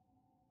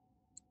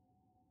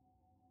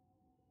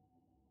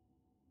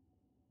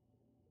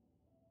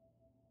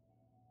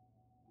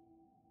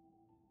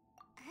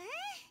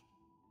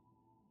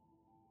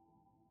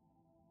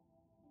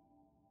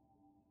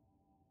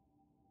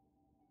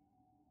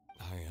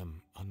 I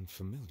am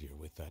unfamiliar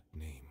with that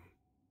name.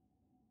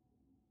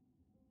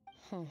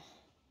 Huh.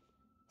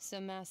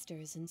 So Master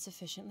is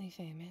insufficiently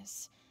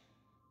famous.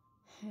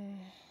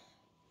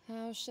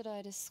 How should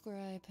I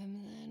describe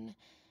him then?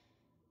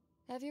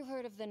 Have you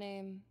heard of the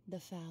name The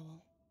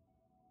Fowl?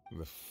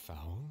 The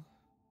Fowl?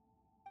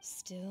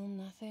 Still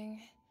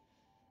nothing?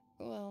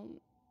 Well,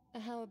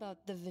 how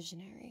about the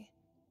Visionary?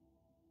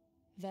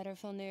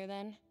 Vetterfulnir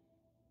then?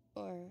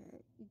 Or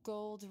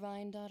Gold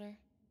Rhindaughter?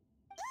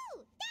 Ooh,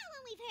 that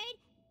one we've heard!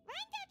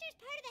 Rhindaughter's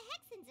part of the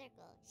Hexen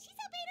Circle. She's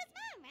Albedo's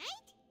mom,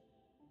 right?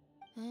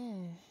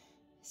 Oh,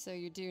 so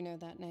you do know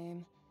that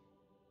name.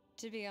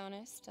 To be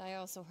honest, I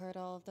also heard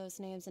all of those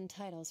names and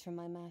titles from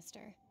my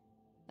master.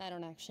 I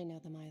don't actually know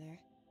them either.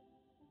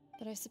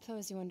 But I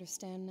suppose you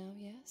understand now,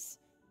 yes?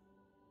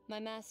 My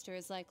master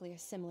is likely a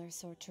similar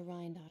sort to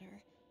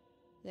Rhindaughter.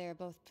 They are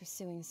both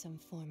pursuing some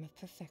form of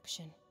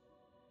perfection.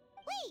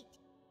 Wait!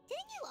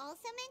 Didn't you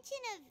also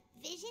mention a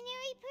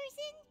visionary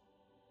person?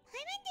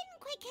 Paimon didn't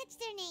quite catch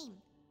their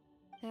name.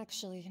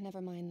 Actually,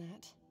 never mind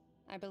that.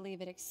 I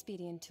believe it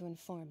expedient to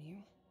inform you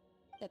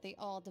that the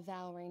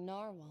all-devouring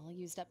narwhal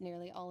used up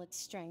nearly all its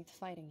strength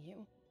fighting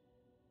you.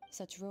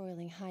 Such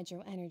roiling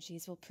hydro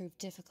energies will prove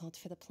difficult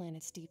for the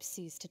planet's deep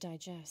seas to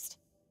digest.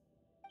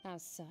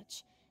 As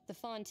such, the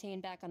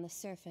fontaine back on the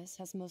surface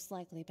has most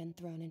likely been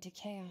thrown into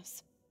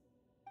chaos.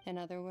 In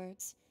other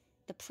words,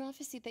 the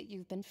prophecy that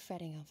you've been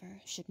fretting over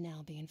should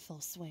now be in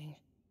full swing.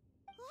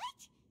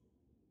 What?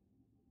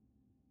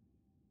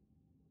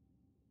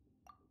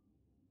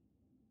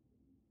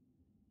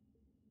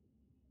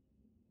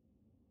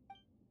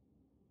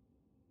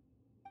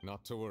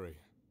 Not to worry.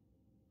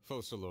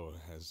 Focalor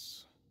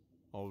has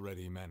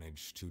already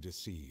managed to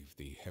deceive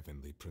the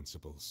heavenly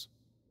principles.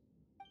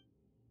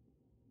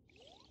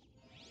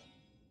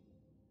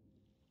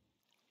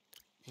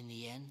 In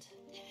the end,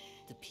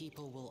 the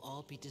people will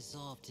all be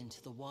dissolved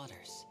into the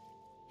waters,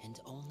 and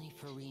only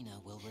Farina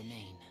will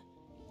remain,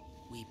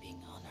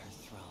 weeping on her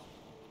throne.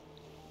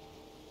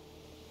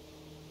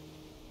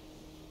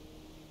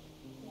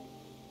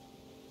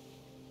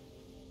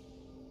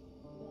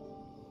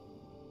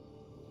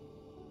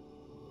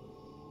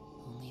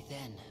 Only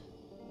then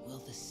will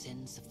the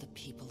sins of the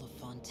people of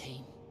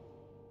Fontaine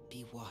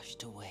be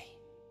washed away.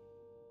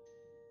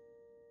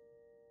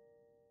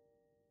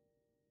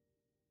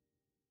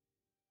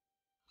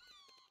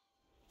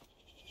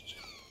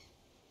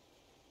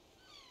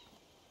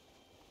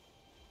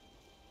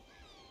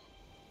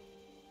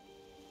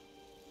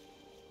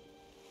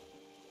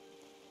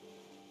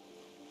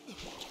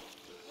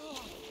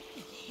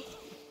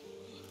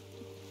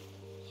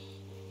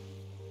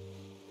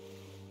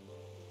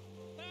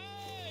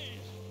 Hey!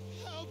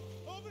 Help!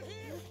 Over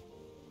here!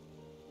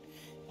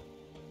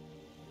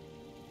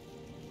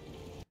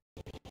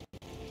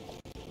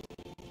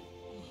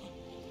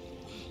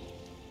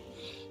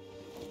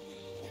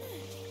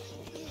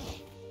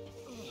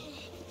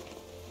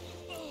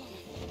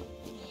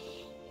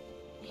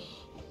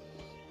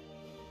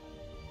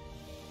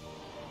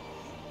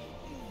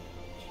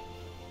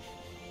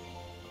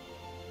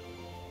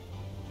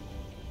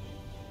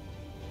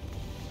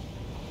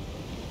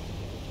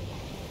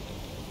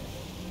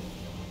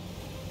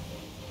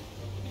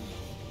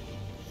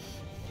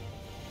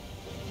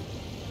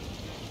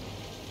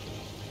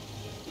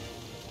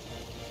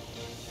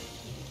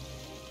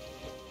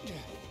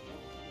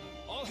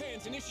 All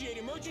hands, initiate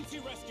emergency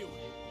rescue!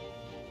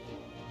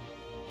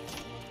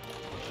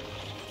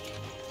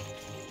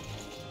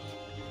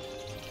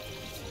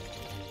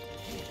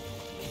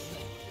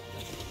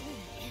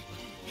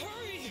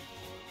 Hurry!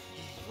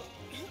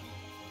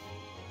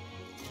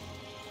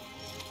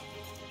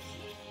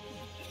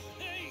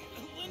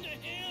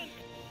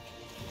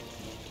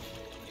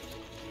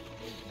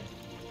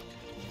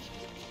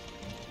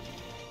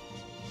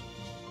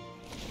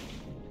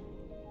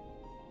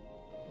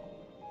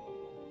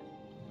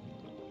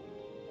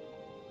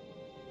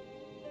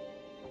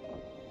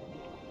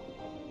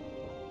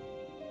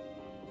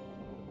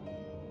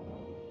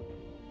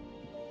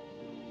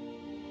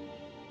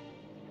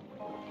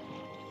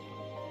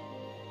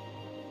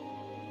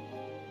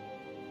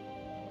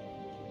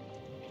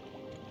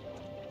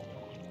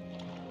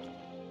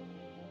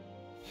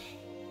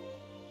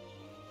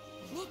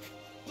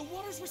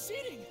 water's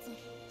receding!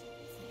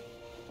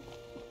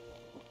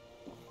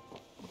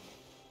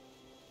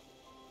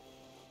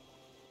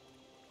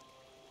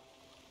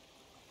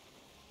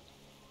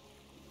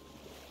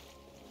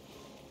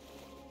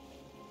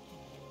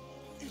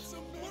 It's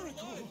a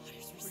miracle!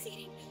 Water's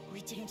receding.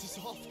 We didn't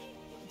dissolve.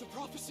 The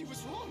prophecy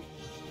was wrong.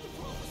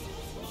 The prophecy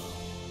was wrong.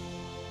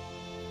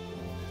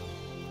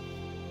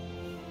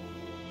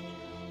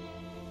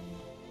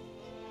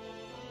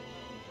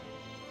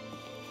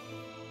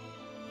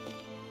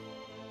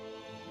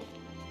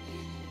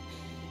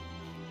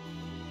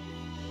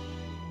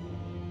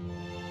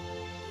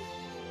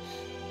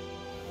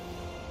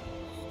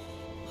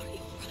 Are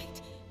you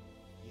alright?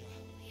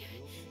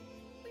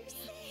 We're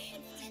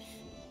saved.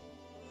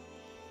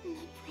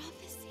 The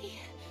prophecy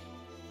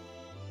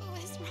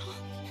was wrong.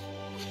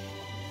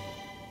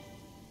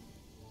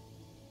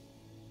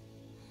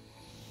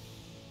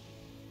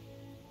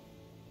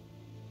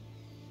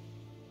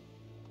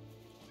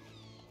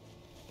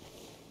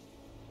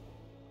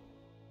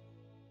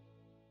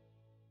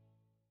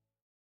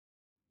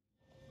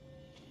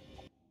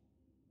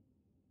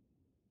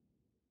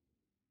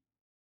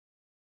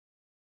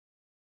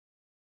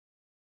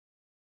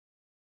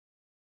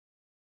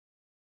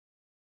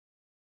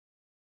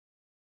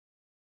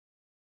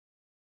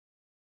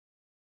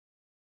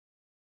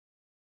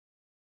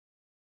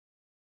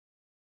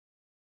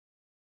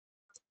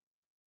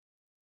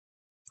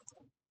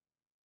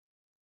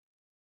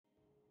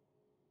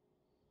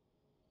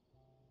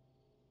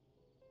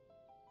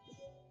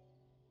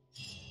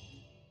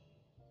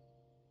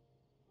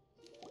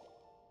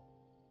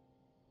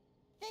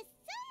 The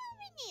soil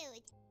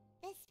renewed.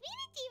 The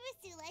Spirit di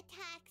Rasula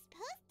talks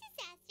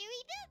post-disaster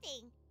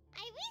rebuilding.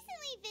 I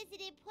recently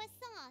visited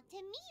Poisson to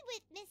meet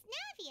with Miss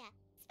Navia,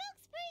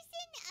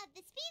 spokesperson of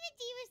the Spirit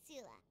di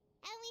Rasula,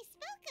 and we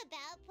spoke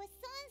about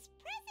Poisson's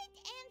present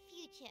and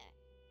future.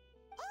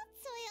 Old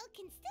soil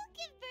can still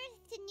give birth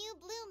to new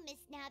bloom,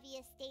 Miss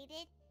Navia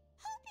stated.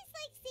 Hope is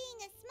like seeing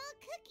a small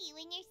cookie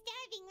when you're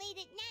starving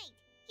late at night.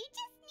 You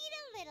just need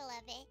a little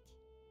of it.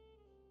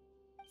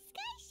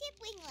 Skyship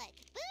Winglet,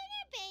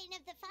 lunar brain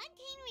of the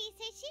Fontaine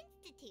Research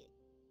Institute.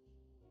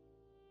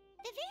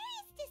 The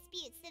various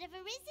disputes that have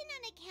arisen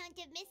on account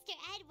of Mr.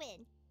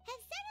 Edwin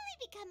have suddenly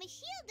become a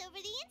shield over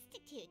the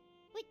Institute,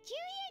 with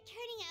Jurier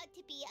turning out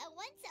to be a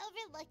once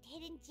overlooked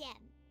hidden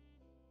gem.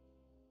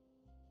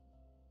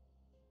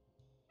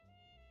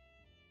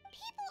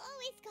 People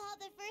always call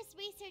the first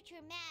researcher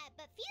mad,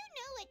 but few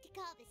know what to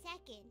call the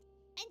second.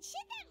 And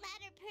should that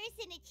latter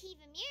person achieve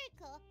a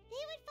miracle,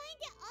 they would find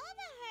it all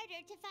the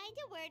harder to find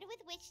a word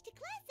with which to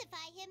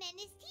classify him and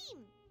his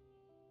team.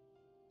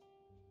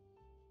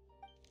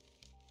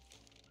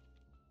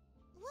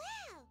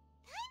 Wow!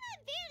 Paimon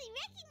barely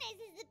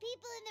recognizes the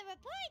people in the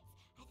reports.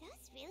 Are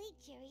those really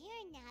Jurier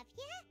and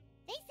Navia?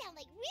 They sound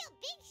like real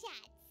big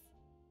shots.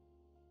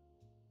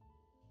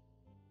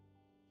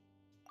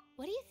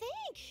 What do you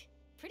think?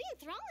 Pretty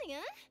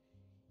enthralling, huh?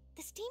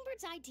 The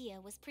Steambird's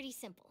idea was pretty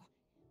simple.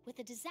 With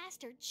the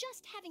disaster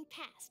just having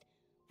passed,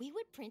 we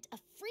would print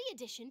a free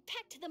edition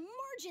packed to the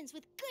margins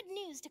with good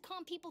news to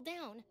calm people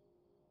down.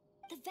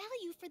 The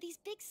value for these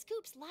big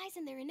scoops lies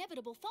in their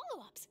inevitable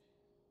follow-ups.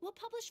 We'll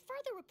publish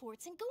further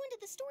reports and go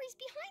into the stories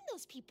behind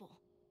those people.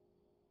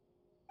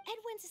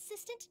 Edwin's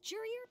assistant,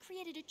 Jurier,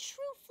 created a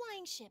true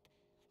flying ship,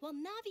 while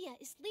Navia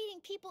is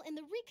leading people in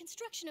the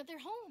reconstruction of their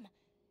home.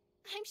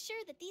 I'm sure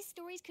that these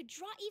stories could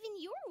draw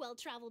even your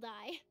well-traveled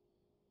eye.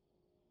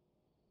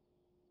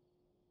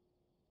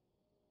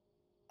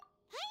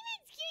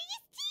 Paimon's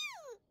curious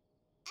too!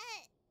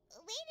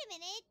 Wait a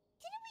minute.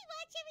 Didn't we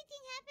watch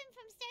everything happen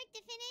from start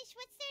to finish?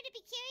 What's there to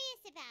be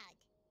curious about?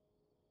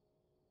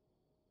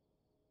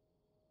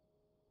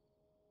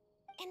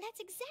 And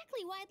that's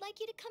exactly why I'd like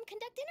you to come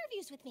conduct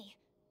interviews with me.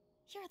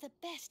 You're the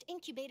best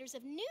incubators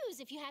of news,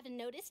 if you haven't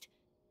noticed.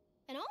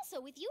 And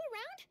also, with you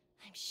around,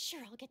 I'm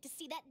sure I'll get to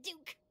see that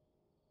Duke.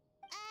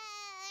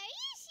 Are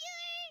you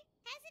sure?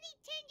 Hasn't he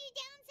turned you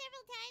down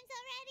several times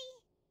already?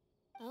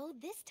 Oh,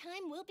 this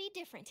time will be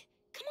different.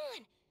 Come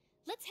on,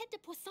 let's head to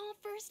Poisson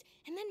first,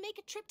 and then make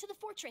a trip to the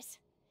fortress.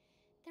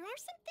 There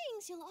are some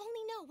things you'll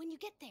only know when you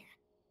get there.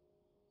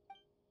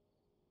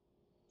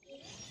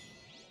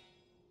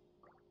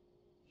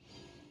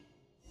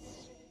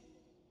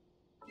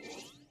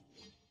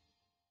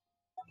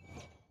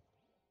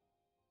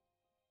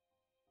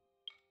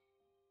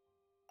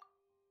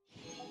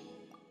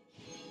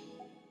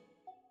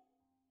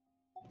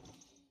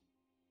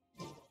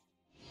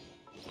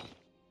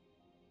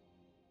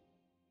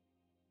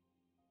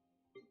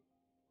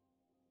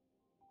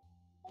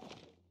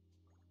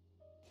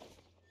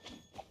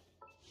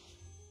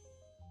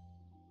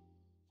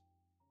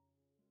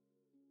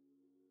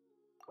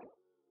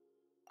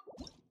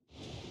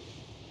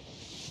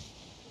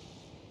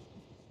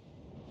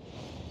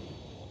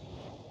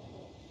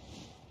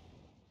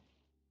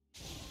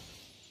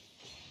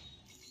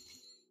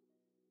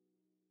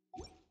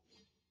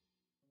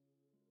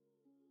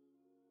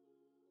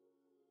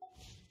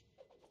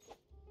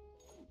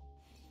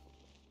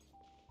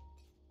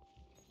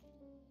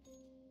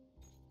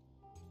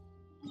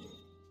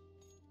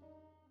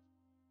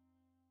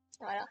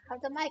 No, I don't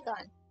have the mic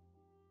on.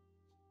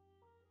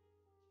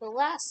 The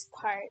last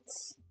part.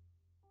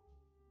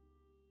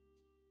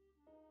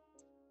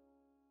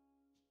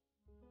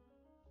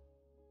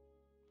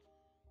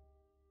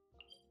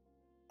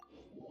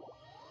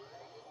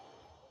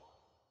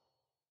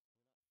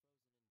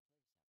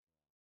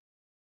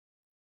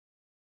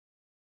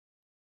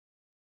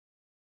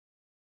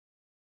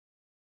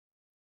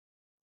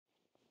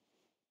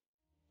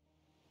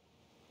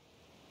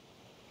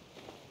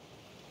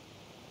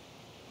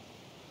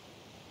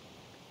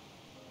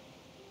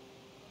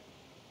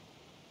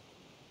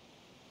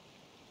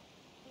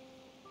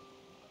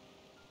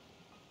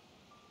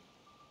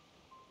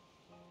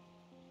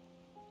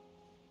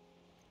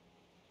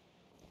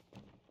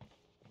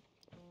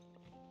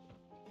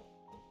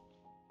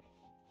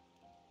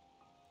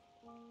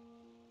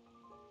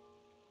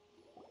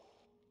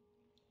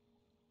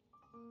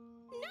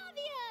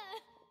 Navia!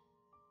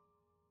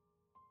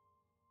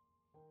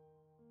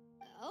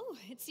 Oh,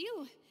 it's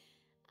you.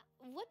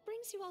 What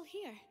brings you all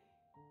here?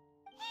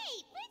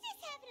 Hey, we're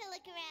just having a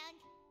look around.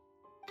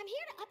 I'm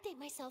here to update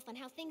myself on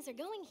how things are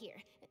going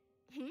here.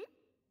 Hmm?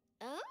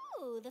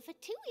 Oh, the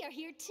Fatui are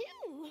here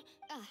too.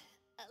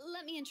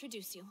 Let me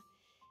introduce you.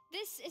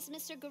 This is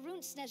Mr.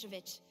 Garunt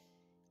Snezhevich.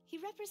 He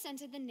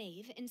represented the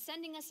Knave in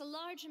sending us a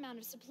large amount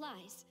of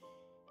supplies,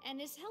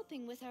 and is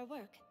helping with our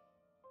work.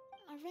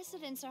 Our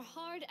residents are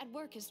hard at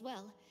work as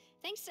well.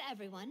 Thanks to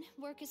everyone,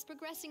 work is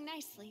progressing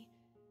nicely.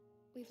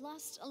 We've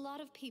lost a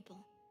lot of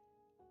people,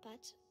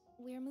 but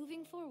we're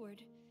moving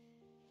forward.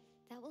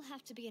 That will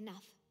have to be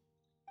enough.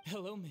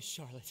 Hello, Miss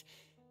Charlotte.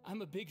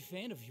 I'm a big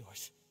fan of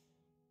yours.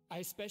 I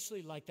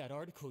especially like that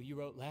article you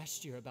wrote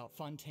last year about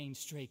Fontaine's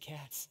stray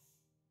cats.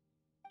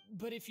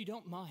 But if you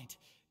don't mind,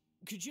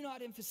 could you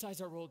not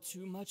emphasize our role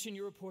too much in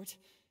your report?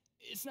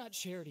 It's not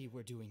charity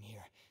we're doing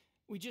here.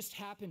 We just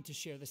happen to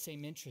share the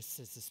same interests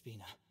as the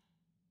Spina.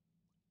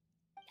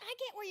 I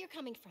get where you're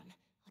coming from.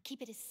 I'll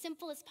keep it as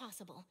simple as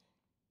possible.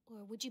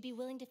 Or would you be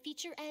willing to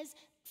feature as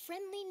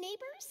friendly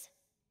neighbors?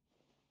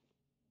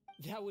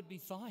 That would be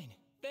fine.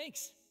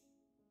 Thanks.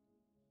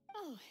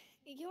 Oh,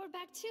 you're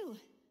back too.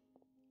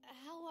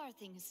 How are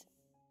things?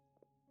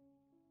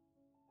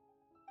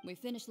 We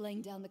finished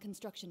laying down the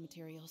construction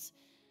materials.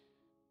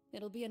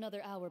 It'll be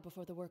another hour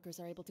before the workers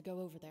are able to go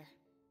over there.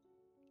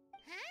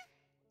 Huh?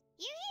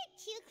 You're here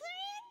too, Clarant?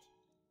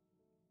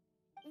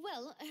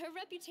 Well, her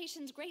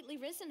reputation's greatly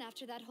risen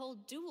after that whole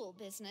duel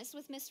business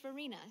with Miss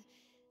Farina.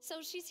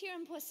 So she's here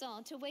in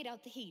Poisson to wait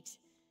out the heat.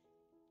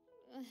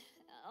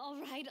 All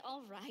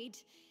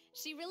right.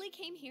 She really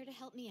came here to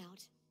help me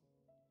out.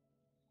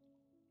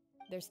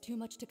 There's too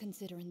much to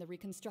consider in the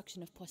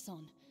reconstruction of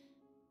Poisson.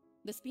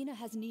 The Spina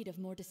has need of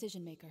more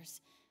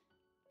decision-makers.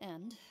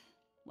 And,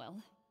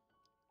 well,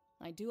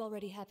 I do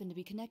already happen to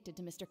be connected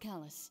to Mr.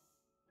 Callis.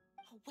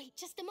 Oh, wait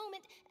just a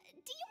moment.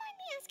 Do you mind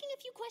me asking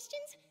a few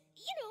questions?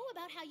 You know,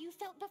 about how you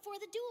felt before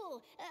the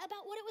duel,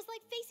 about what it was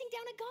like facing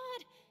down a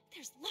god.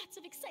 There's lots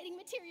of exciting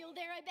material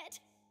there, I bet.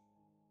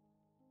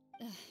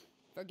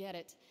 Forget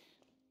it.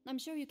 I'm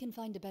sure you can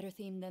find a better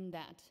theme than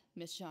that,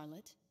 Miss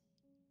Charlotte.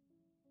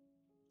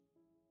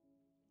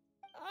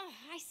 Oh,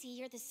 I see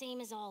you're the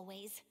same as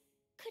always.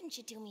 Couldn't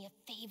you do me a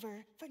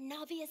favor, for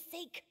Navia's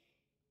sake?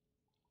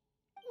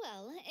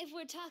 Well, if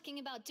we're talking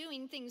about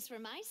doing things for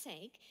my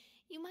sake,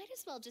 you might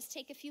as well just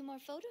take a few more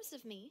photos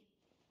of me.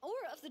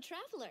 Or of the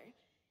Traveler.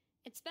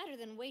 It's better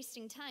than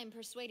wasting time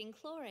persuading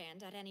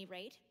Chlorand, at any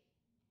rate.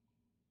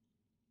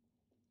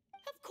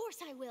 Of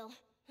course I will.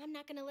 I'm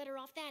not gonna let her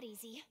off that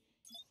easy.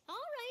 All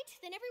right,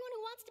 then everyone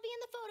who wants to be in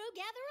the photo,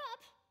 gather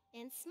up.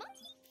 And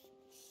smile.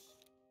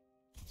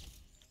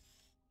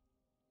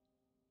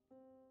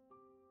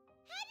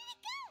 How did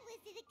it go?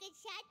 Was it a good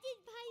shot?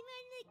 Did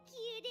Paimon look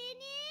cute in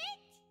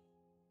it?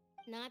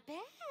 Not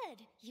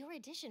bad. Your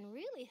addition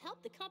really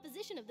helped the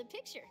composition of the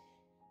picture.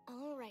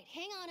 All right,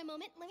 hang on a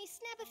moment. Let me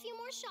snap a few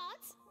more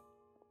shots.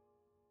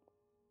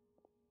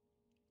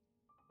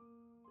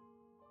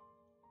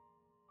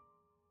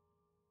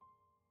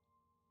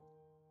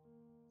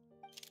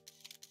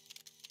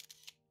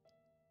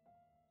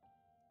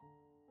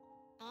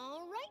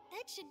 All right,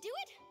 that should do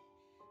it.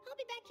 I'll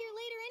be back here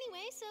later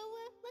anyway, so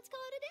let's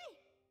call it a day.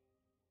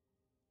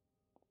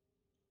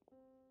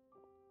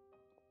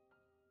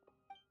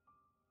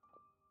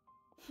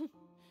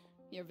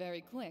 You're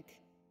very quick.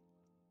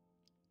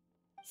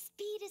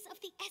 Speed is of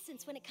the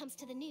essence when it comes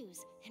to the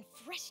news, and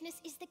freshness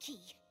is the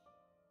key.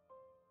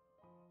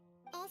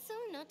 Also,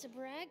 not to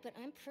brag, but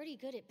I'm pretty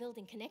good at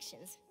building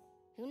connections.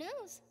 Who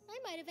knows? I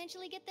might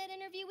eventually get that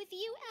interview with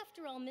you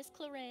after all, Miss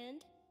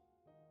Chlorand.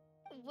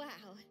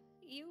 Wow,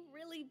 you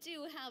really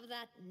do have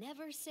that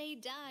never say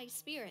die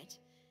spirit.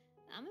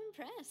 I'm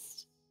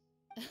impressed.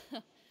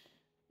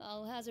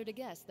 I'll hazard a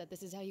guess that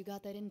this is how you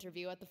got that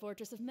interview at the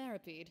Fortress of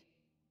Maripede.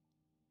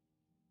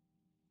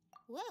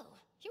 Whoa,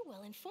 you're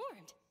well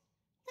informed.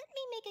 Let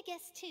me make a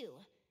guess too.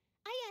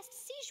 I asked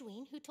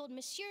Sijuin, who told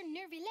Monsieur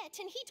Nervillette,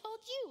 and he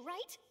told you,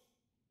 right?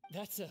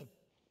 That's a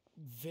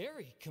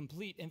very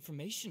complete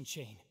information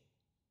chain.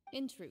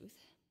 In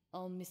truth,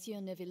 all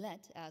Monsieur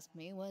Neuvillette asked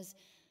me was,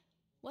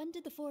 When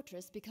did the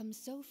fortress become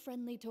so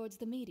friendly towards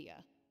the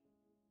media?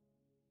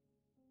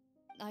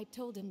 I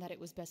told him that it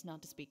was best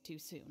not to speak too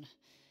soon.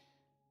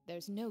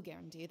 There's no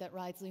guarantee that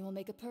Wriothesley will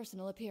make a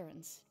personal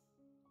appearance.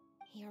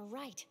 You're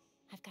right.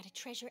 I've got to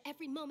treasure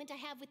every moment I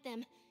have with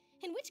them.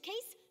 In which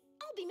case,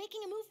 I'll be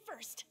making a move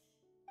first.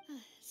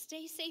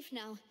 Stay safe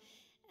now.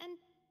 And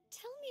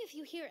tell me if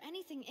you hear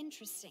anything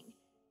interesting.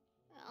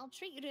 I'll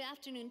treat you to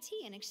afternoon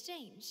tea in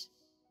exchange.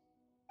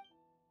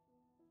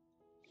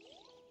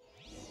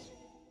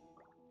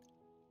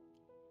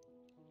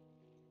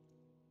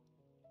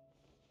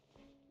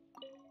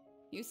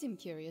 You seem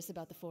curious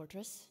about the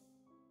fortress.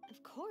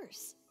 Of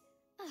course.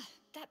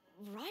 That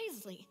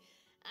Wriothesley.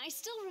 I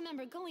still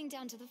remember going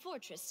down to the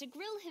fortress to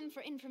grill him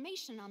for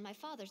information on my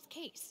father's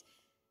case.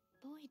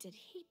 Boy, did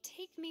he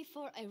take me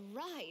for a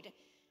ride.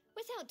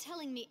 Without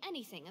telling me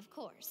anything, of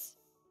course.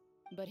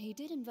 But he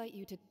did invite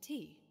you to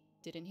tea,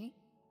 didn't he?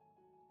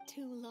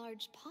 2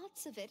 large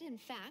pots of it, in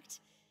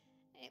fact.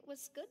 It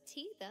was good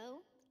tea,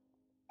 though.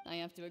 I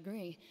have to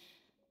agree.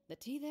 The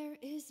tea there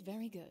is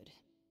very good.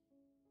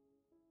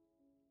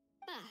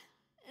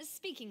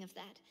 Speaking of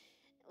that,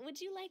 would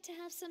you like to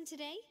have some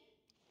today?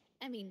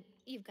 I mean,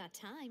 you've got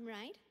time,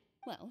 right?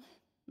 Well,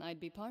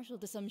 I'd be partial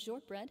to some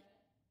shortbread.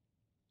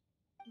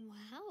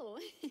 Wow,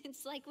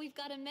 it's like we've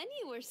got a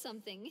menu or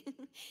something.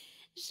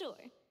 Sure.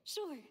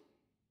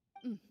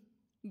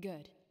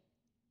 Good.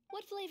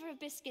 What flavor of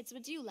biscuits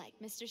would you like,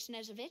 Mr.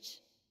 Snezhevich?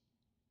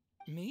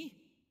 Me?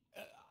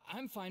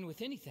 I'm fine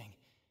with anything.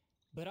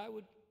 But I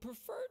would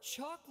prefer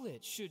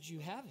chocolate, should you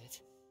have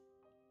it.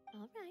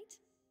 All right.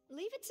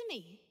 Leave it to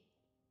me.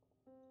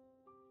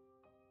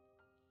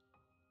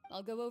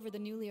 I'll go over the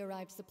newly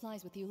arrived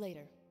supplies with you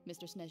later,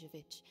 Mr.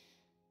 Snezhevich.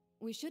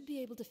 We should be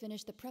able to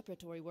finish the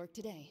preparatory work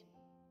today.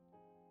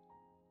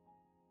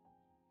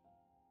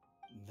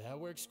 That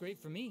works great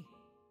for me.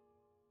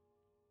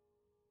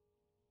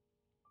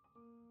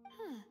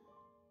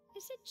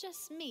 Is it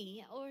just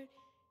me, or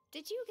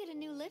did you get a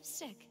new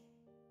lipstick?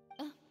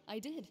 I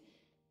did.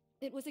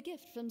 It was a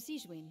gift from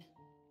Sijuin.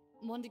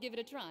 Want to give it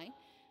a try?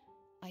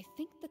 I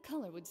think the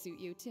color would suit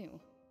you, too.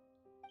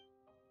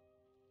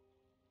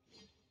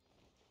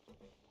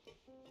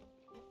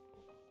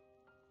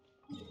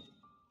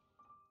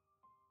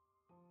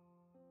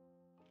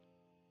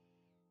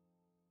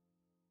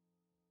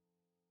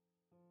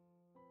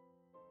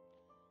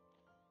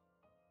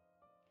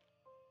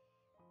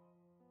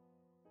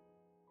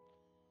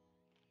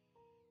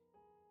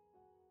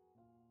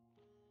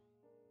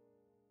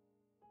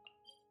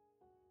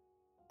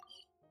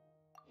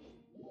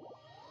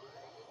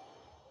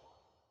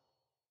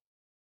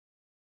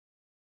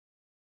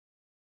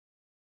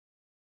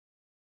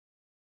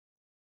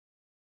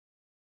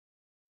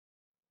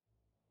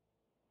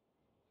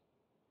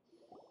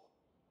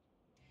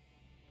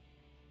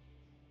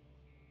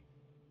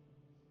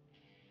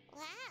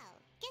 Wow,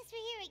 guess we're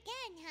here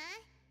again, huh?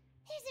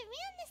 There's a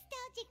real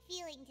nostalgic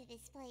feeling to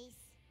this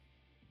place.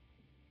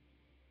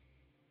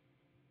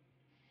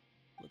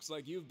 Looks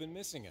like you've been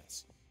missing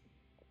us.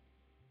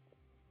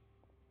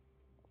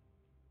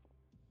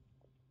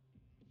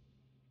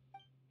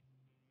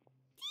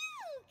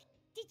 Duke!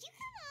 Did you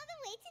come all the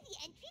way to the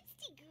entrance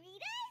to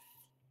greet us?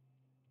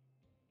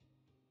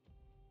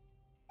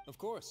 Of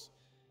course.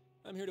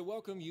 I'm here to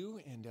welcome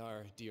you and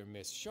our dear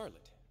Miss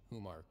Charlotte,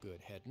 whom our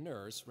good head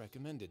nurse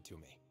recommended to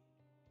me.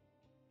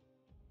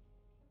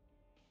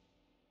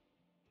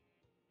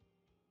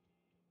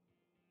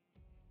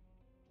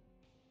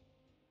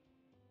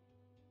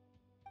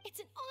 It's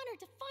an honor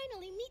to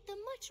finally meet the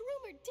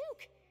much-rumored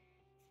Duke.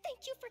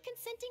 Thank you for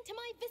consenting to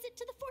my visit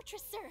to the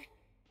fortress, sir.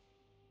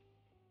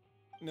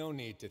 No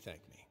need to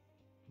thank me.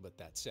 But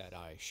that said,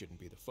 I shouldn't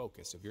be the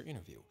focus of your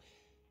interview.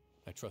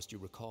 I trust you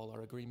recall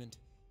our agreement?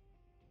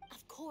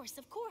 Of course,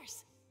 of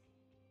course.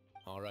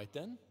 All right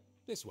then,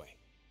 this way.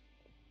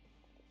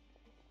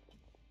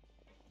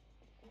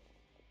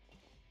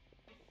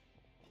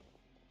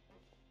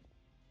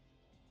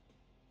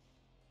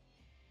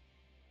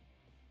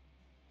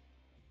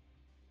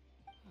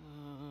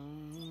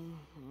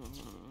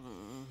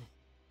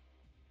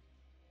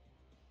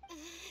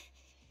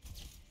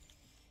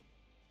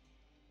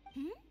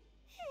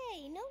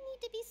 Hey, no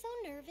need to be so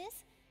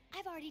nervous.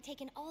 I've already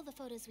taken all the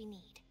photos we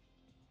need.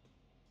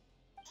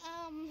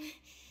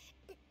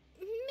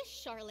 Miss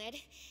Charlotte,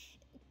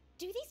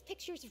 do these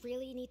pictures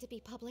really need to be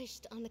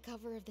published on the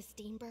cover of the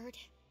Steambird?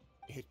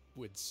 It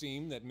would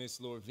seem that Miss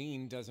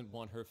Lorvine doesn't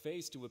want her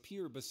face to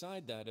appear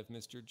beside that of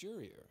Mr.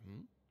 Jurier,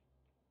 hmm?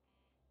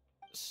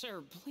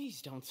 Sir,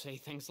 please don't say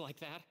things like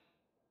that.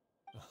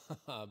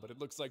 But it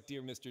looks like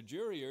dear Mr.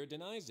 Jurier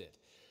denies it.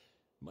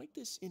 Might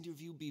this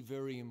interview be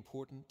very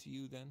important to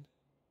you, then?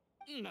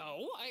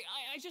 No,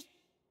 I just...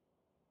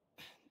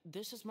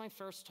 This is my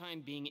first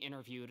time being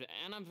interviewed,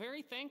 and I'm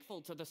very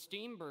thankful to the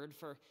Steambird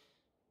for...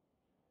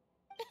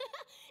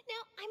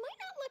 Now, I might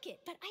not look it,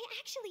 but I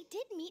actually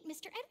did meet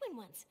Mr. Edwin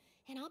once.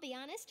 And I'll be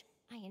honest,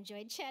 I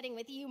enjoyed chatting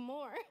with you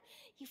more.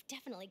 You've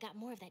definitely got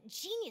more of that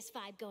genius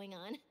vibe going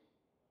on.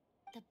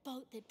 The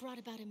boat that brought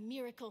about a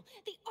miracle,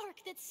 the ark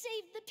that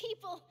saved the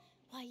people.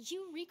 Why,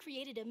 you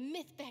recreated a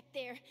myth back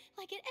there,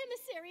 like an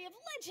emissary of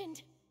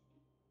legend.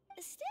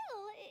 Still,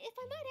 if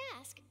I might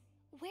ask,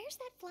 where's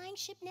that flying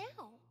ship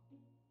now?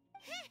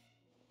 Huh.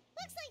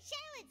 Looks like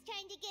Charlotte's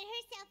trying to get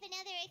herself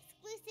another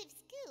exclusive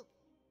scoop.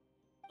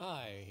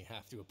 I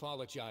have to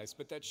apologize,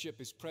 but that ship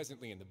is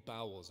presently in the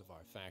bowels of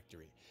our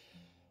factory.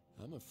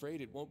 I'm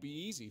afraid it won't be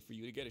easy for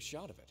you to get a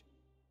shot of it.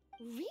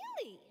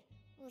 Really?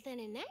 Well, then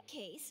in that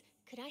case,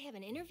 could I have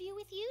an interview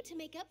with you to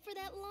make up for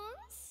that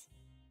loss?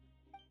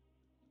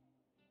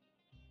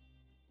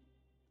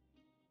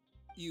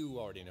 You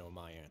already know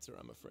my answer,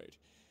 I'm afraid.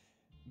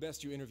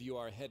 Best you interview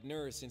our head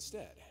nurse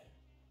instead.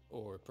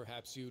 Or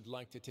perhaps you'd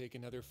like to take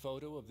another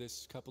photo of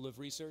this couple of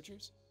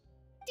researchers?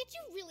 Did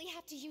you really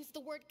have to use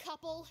the word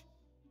couple?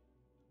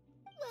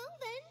 Well,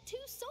 then, 2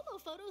 solo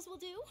photos will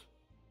do.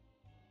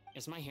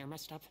 Is my hair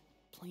messed up?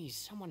 Please,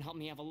 someone help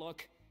me have a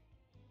look.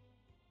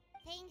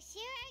 Things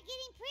sure are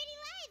getting pretty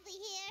lively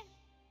here.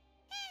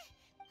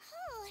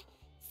 Oh,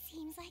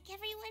 seems like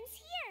everyone's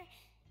here.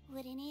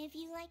 Would any of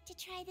you like to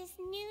try this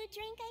new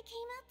drink I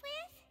came up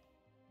with?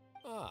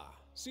 Ah,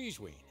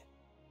 Siegeween.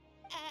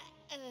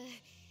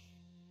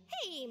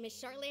 Hey, Miss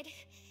Charlotte.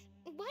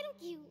 Why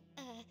don't you,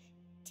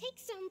 take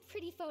some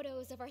pretty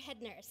photos of our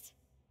head nurse?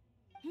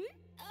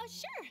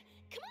 Sure.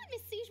 Come on,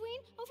 Miss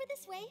Siegeween, over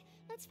this way.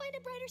 Let's find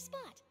a brighter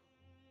spot.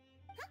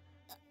 Huh?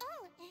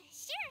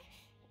 Sure.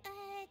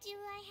 Do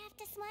I have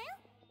to smile?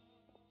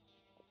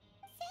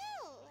 So,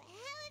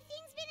 how have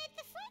things been at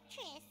the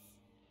fortress?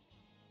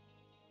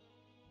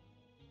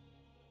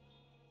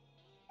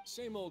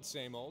 Same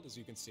old, as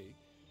you can see.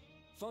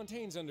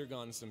 Fontaine's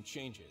undergone some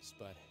changes,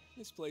 but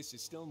this place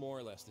is still more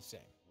or less the same.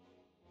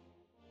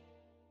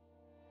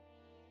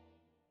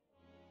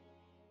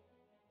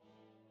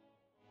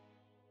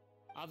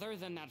 Other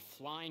than that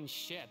flying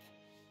ship,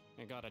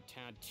 it got a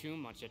tad too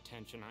much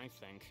attention, I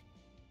think.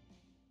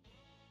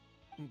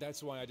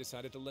 That's why I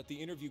decided to let the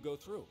interview go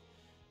through.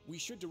 We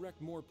should direct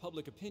more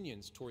public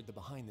opinions toward the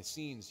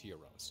behind-the-scenes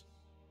heroes.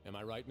 Am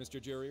I right, Mr.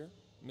 Jurrier?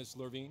 Miss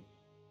Lurvine?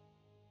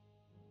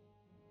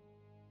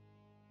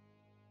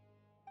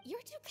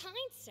 You're too kind,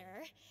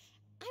 sir.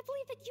 I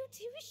believe that you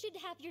too should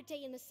have your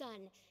day in the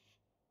sun.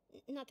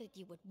 Not that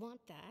you would want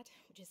that,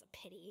 which is a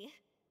pity.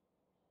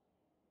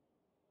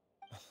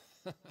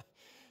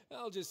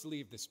 I'll just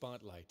leave the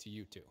spotlight to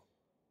you two.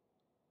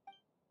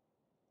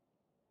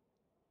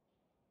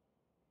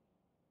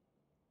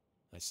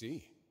 I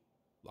see.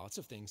 Lots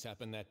of things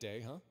happened that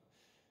day, huh?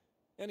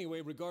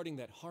 Anyway, regarding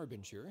that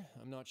Harbinger,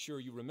 I'm not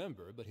sure you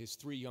remember, but his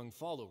 3 young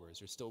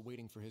followers are still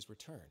waiting for his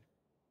return.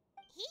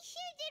 He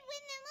sure did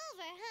win them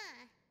over,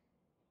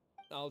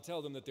 huh? I'll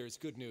tell them that there's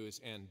good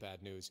news and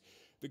bad news.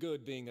 The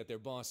good being that their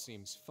boss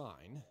seems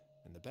fine,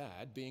 and the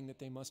bad being that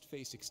they must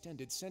face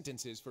extended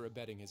sentences for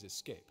abetting his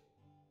escape.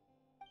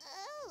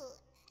 Oh,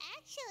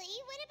 actually,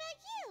 what about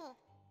you?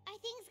 Are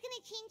things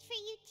gonna change for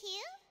you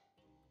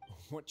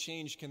too? What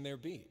change can there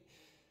be?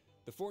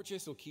 The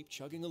fortress will keep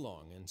chugging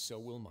along, and so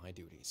will my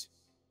duties.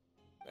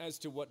 As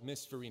to what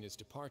Miss Farina's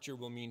departure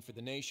will mean for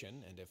the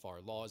nation, and if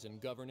our laws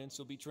and governance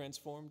will be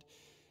transformed,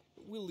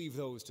 we'll leave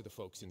those to the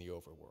folks in the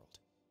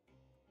overworld.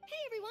 Hey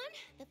everyone,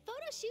 the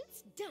photo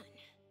shoot's done.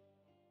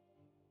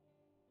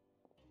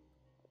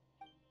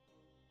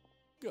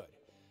 Good.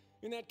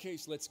 In that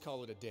case, let's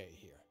call it a day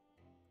here.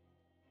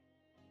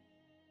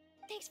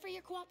 Thanks for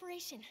your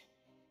cooperation.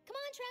 Come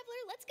on,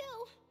 Traveler, let's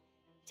go.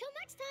 Till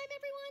next time,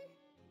 everyone.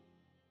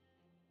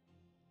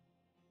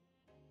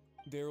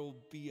 There'll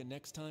be a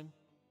next time?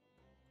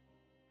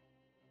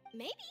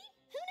 Maybe.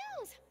 Who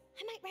knows?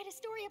 I might write a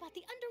story about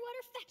the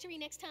underwater factory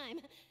next time.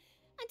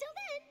 Until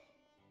then.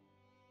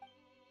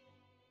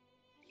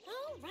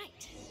 All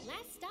right.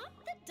 Last stop,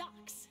 the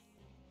docks.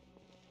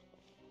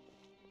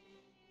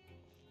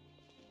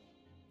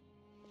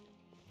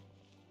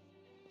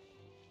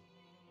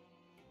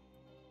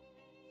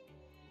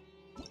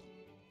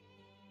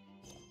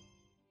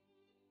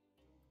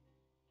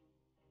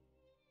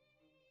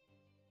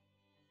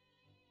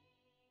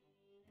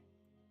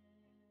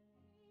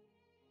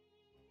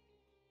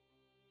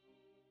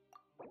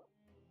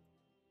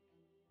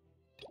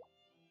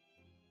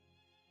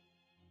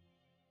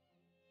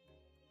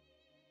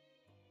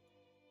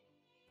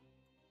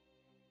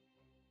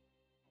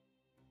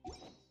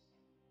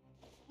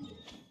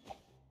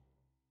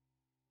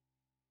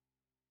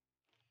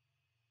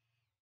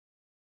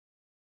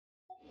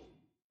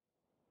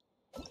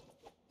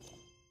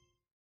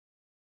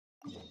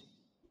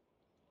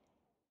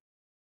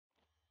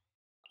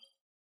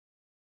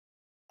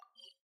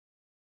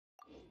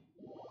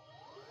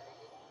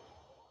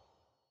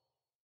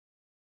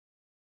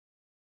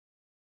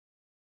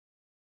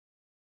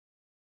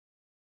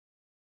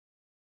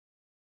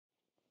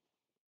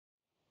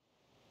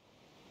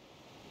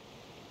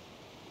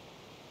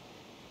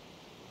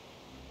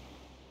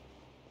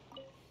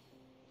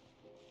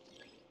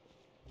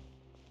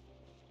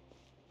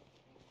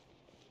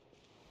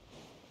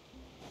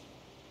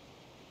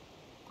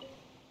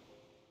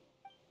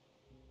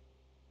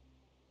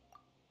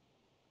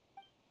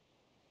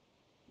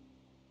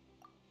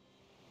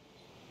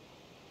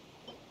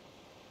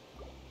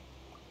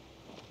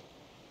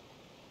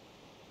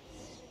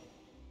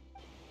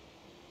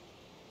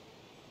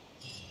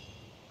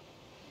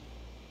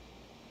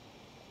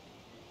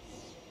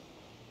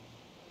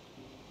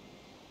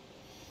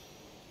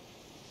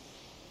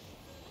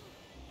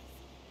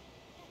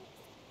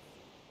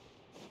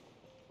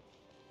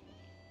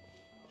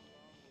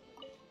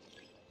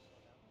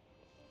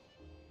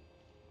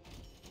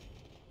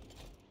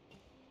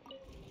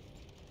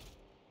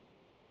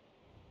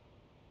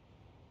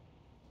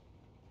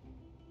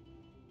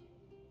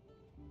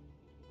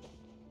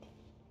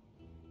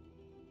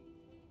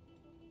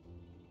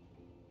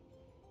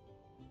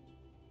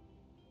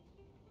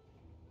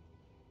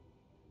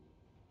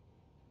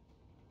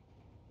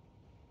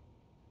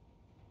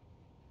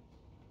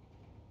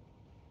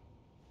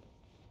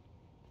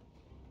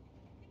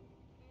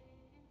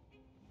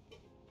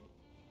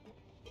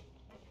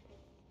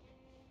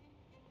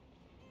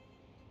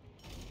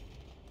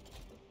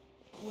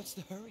 What's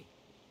the hurry?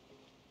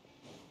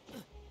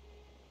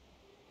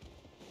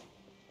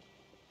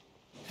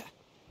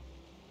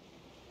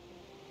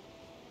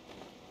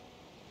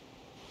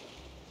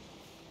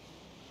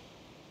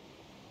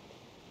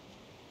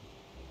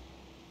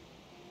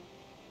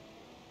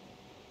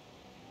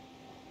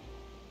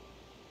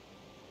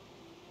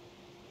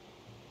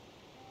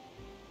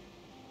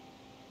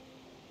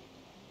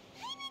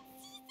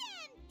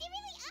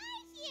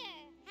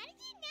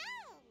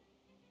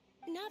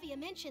 Navia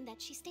mentioned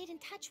that she stayed in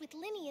touch with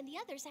Linny and the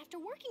others after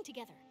working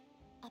together.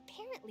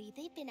 Apparently,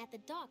 they've been at the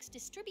docks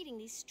distributing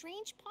these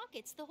strange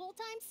pockets the whole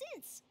time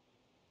since.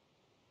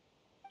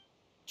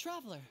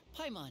 Traveler,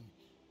 Paimon.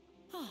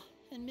 Ah,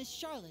 and Miss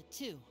Charlotte,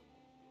 too.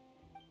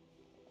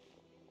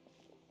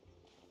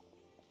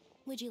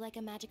 Would you like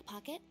a magic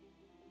pocket?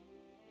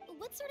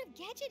 What sort of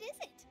gadget is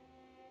it?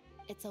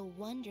 It's a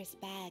wondrous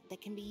bag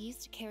that can be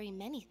used to carry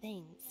many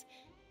things.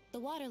 The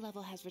water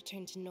level has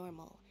returned to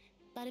normal,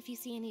 but if you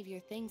see any of your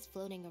things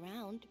floating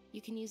around,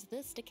 you can use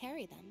this to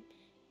carry them.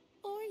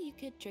 Or you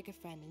could trick a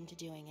friend into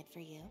doing it for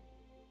you.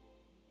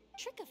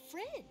 Trick a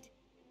friend?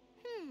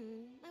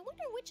 I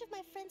wonder which of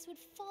my friends would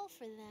fall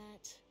for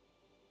that.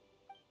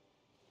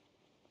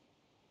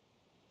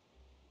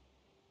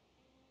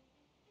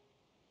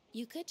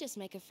 You could just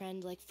make a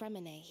friend like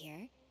Fremine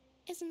here.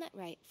 Isn't that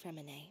right,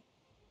 Fremine?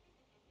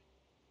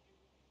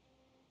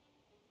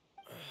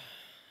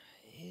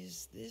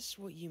 Is this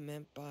what you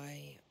meant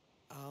by,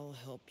 I'll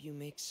help you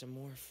make some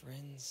more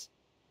friends?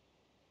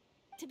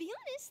 To be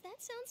honest, that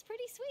sounds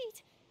pretty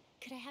sweet.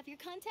 Could I have your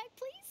contact,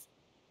 please?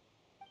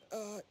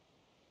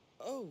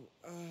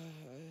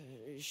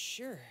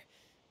 Sure.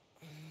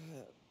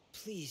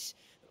 Please,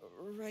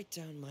 write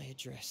down my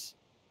address.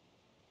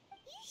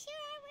 You sure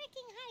are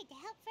working hard to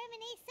help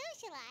Fremine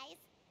socialize.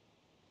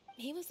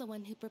 He was the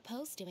one who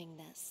proposed doing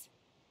this.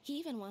 He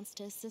even wants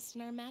to assist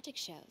in our magic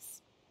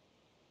shows.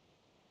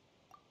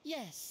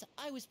 Yes,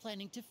 I was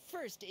planning to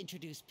first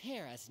introduce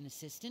Pear as an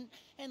assistant,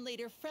 and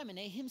later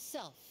Fremine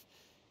himself.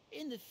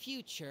 In the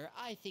future,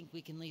 I think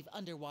we can leave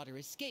underwater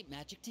escape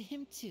magic to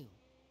him too.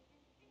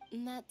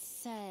 That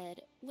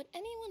said, would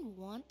anyone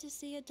want to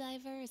see a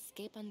diver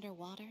escape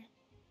underwater?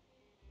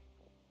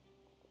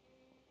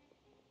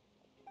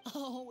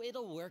 Oh,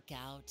 it'll work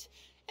out.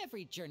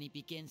 Every journey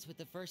begins with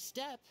the first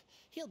step.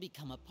 He'll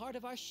become a part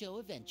of our show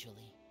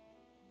eventually.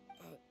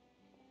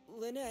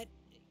 Lynette,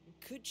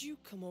 could you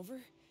come over?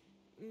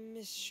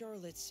 Miss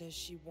Charlotte says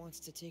she wants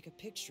to take a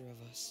picture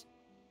of us.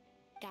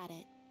 Got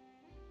it.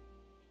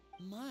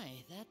 My,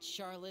 that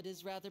Charlotte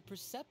is rather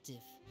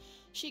perceptive.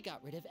 She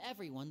got rid of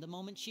everyone the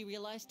moment she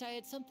realized I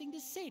had something to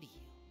say to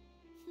you.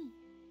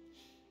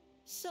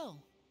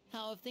 So,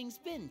 how have things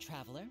been,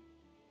 Traveler?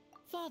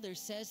 Father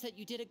says that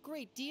you did a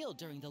great deal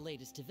during the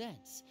latest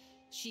events.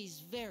 She's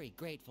very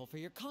grateful for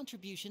your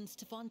contributions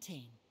to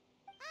Fontaine.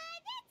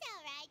 That's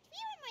all right. We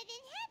were more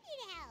than happy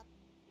to help.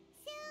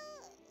 So,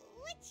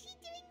 what's she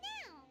doing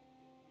now?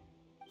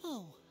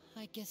 Oh,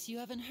 I guess you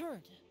haven't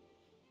heard.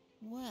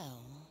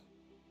 Well,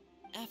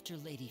 after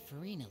Lady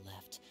Farina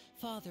left,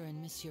 Father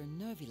and Monsieur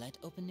Neuvillette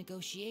opened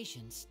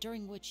negotiations,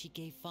 during which he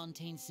gave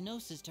Fontaine's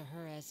gnosis to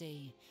her as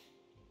a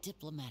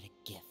diplomatic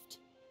gift.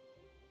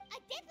 A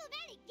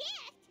diplomatic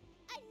gift?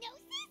 A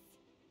gnosis?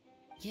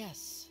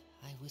 Yes,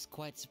 I was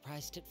quite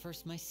surprised at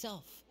first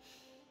myself.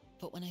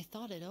 But when I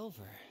thought it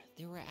over,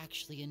 there were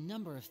actually a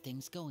number of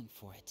things going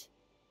for it.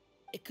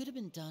 It could have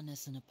been done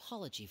as an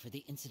apology for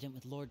the incident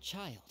with Lord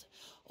Child,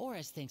 or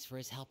as thanks for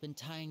his help in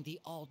tying the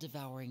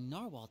all-devouring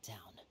narwhal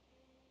down.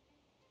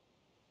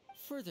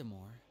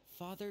 Furthermore,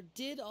 Father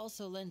did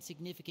also lend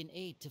significant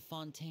aid to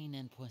Fontaine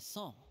and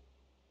Poisson.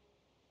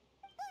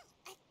 Well,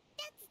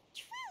 that's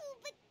true,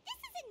 but this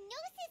is a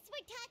gnosis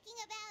we're talking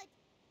about.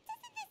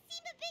 Doesn't this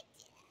seem a bit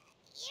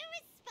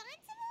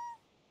irresponsible?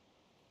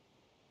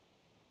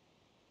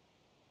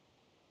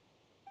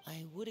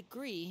 I would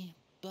agree,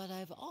 but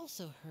I've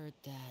also heard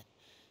that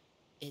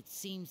it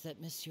seems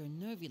that Monsieur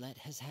Neuvillette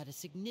has had a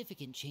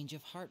significant change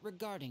of heart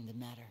regarding the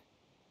matter.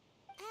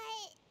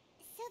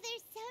 So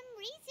there's some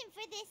reason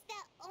for this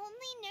that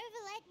only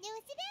Neuvillette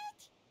knows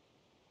about?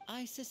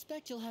 I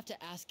suspect you'll have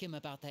to ask him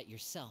about that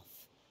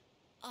yourself.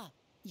 Ah,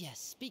 yes,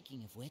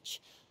 speaking of which,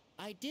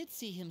 I did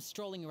see him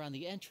strolling around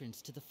the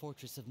entrance to the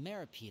Fortress of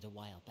Meripede a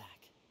while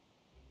back.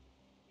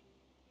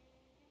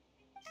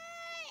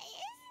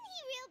 Isn't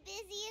he real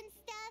busy and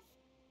stuff?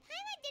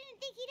 Paimon didn't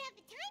think he'd have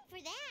the time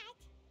for that.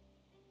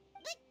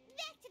 But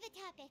back to the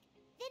topic.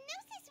 The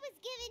gnosis was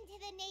given to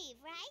the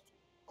knave, right?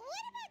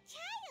 What about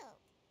Child?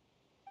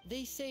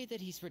 They say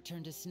that he's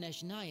returned to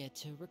Snezhnaya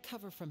to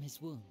recover from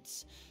his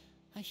wounds.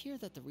 I hear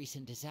that the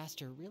recent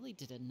disaster really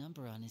did a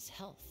number on his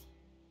health.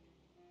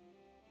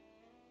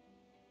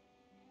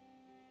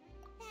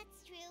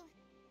 That's true.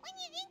 When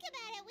you think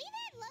about it, we've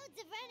had loads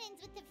of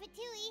run-ins with the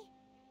Fatui.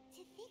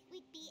 To think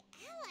we'd be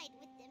allied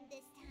with them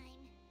this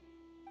time.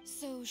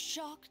 So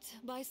shocked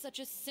by such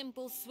a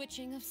simple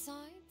switching of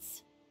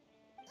sides?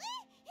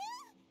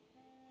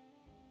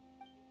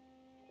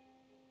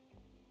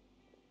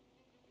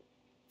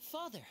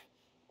 Father!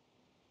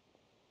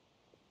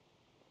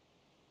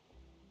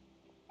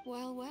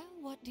 Well, well,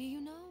 what do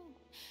you know?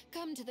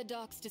 Come to the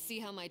docks to see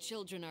how my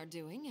children are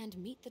doing and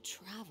meet the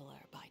Traveler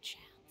by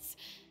chance.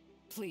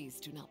 Please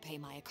do not pay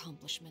my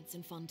accomplishments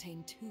in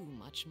Fontaine too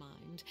much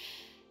mind.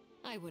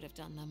 I would have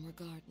done them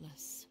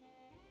regardless.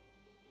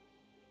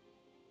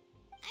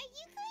 Are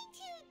you going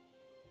to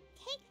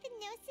take the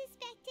Gnosis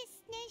back to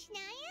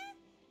Snezhnaya?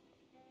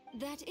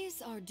 That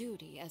is our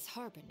duty as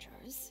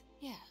Harbingers,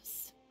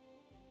 yes.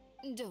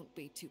 Don't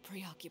be too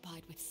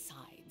preoccupied with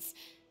sides.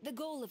 The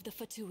goal of the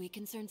Fatui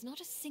concerns not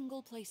a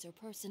single place or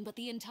person, but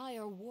the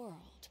entire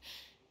world.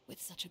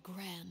 With such a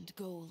grand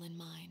goal in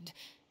mind,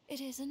 it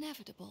is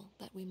inevitable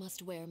that we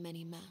must wear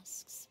many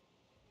masks.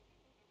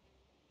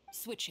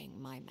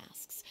 Switching my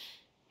masks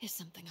is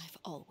something I've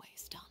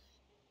always done.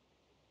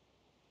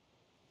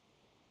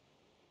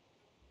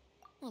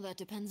 Well, that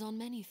depends on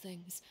many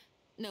things.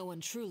 No one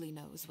truly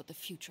knows what the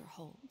future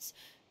holds.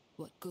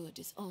 What good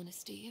is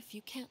honesty if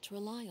you can't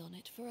rely on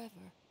it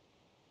forever?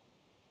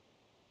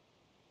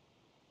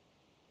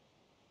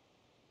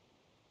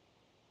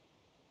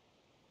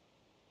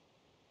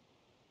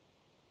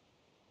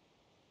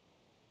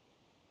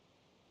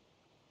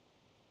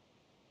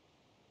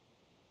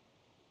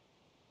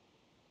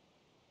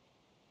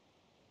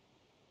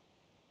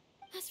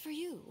 As for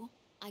you,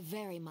 I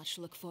very much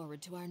look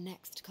forward to our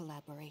next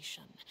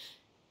collaboration.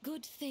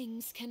 Good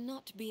things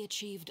cannot be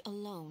achieved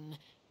alone,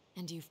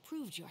 and you've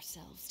proved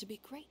yourselves to be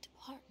great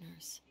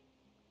partners.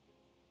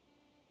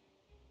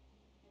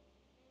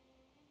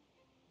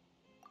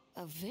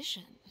 A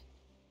vision?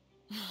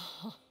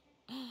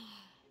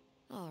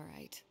 All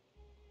right.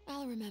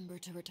 I'll remember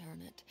to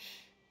return it.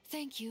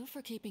 Thank you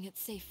for keeping it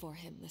safe for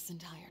him this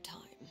entire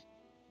time.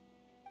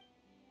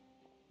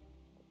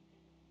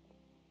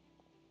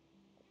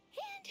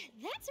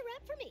 And that's a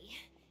wrap for me.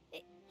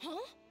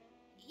 Huh?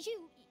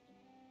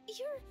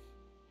 You're...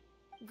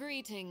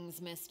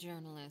 Greetings, Miss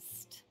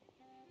Journalist.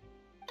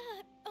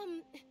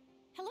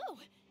 Hello.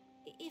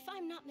 If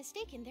I'm not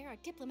mistaken, there are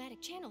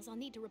diplomatic channels I'll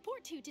need to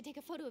report to take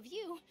a photo of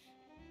you.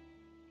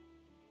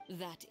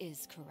 That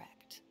is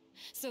correct.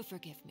 So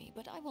forgive me,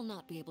 but I will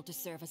not be able to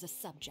serve as a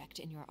subject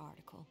in your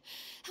article.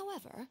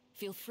 However,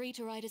 feel free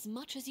to write as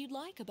much as you'd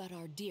like about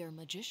our dear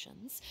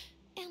magicians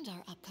and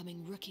our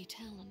upcoming rookie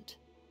talent.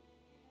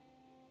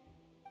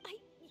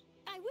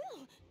 I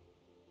will.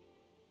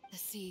 The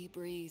sea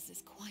breeze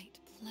is quite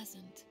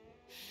pleasant.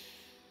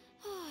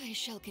 I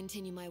shall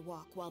continue my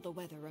walk while the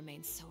weather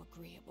remains so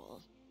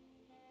agreeable.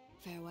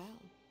 Farewell.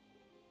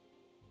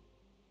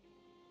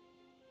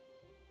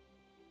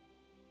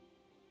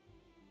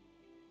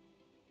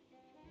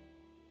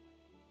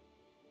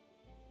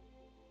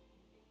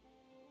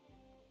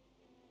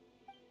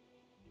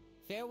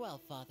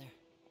 Farewell, Father.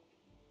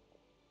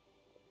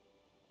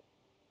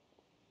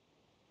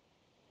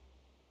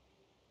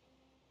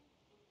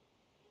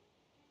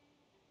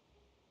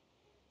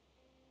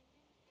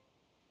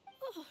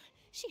 Oh,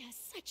 she has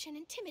such an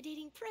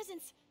intimidating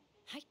presence.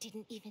 I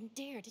didn't even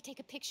dare to take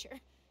a picture.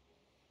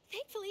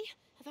 Thankfully,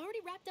 I've already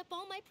wrapped up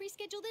all my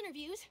pre-scheduled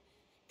interviews.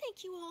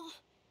 Thank you all.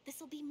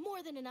 This'll be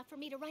more than enough for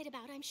me to write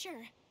about, I'm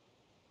sure.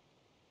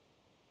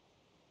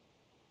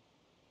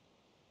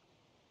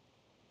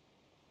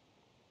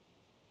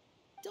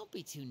 Don't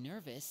be too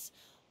nervous.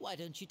 Why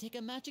don't you take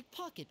a magic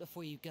pocket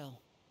before you go?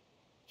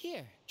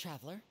 Here,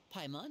 Traveler,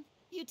 Paimon,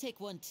 you take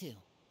one too.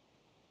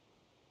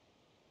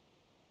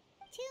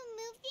 To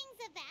move things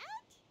about?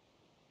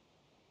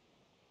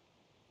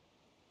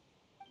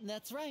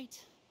 That's right.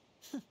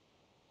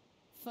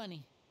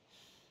 Funny.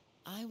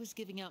 I was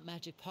giving out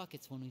magic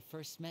pockets when we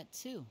first met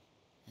too.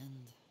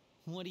 And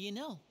what do you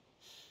know?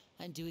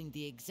 I'm doing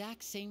the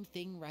exact same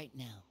thing right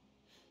now.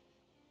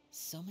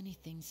 So many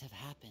things have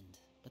happened,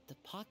 but the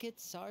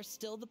pockets are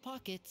still the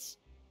pockets.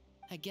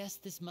 I guess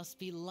this must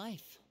be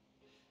life.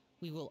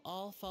 We will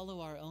all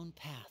follow our own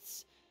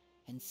paths,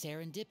 and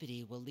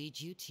serendipity will lead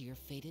you to your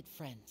fated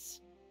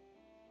friends.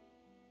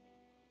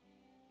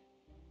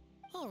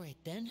 All right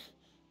then.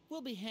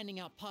 We'll be handing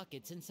out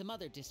pockets in some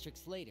other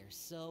districts later,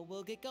 so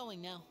we'll get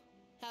going now.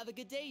 Have a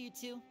good day, you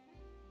two.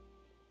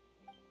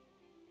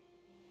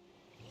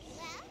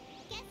 Well,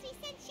 guess we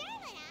sent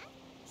Charlotte off.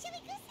 Shall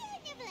we go see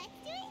what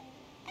Neverlette's doing?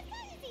 As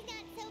long as he's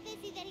not so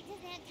busy that he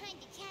doesn't have time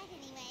to chat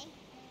anyway.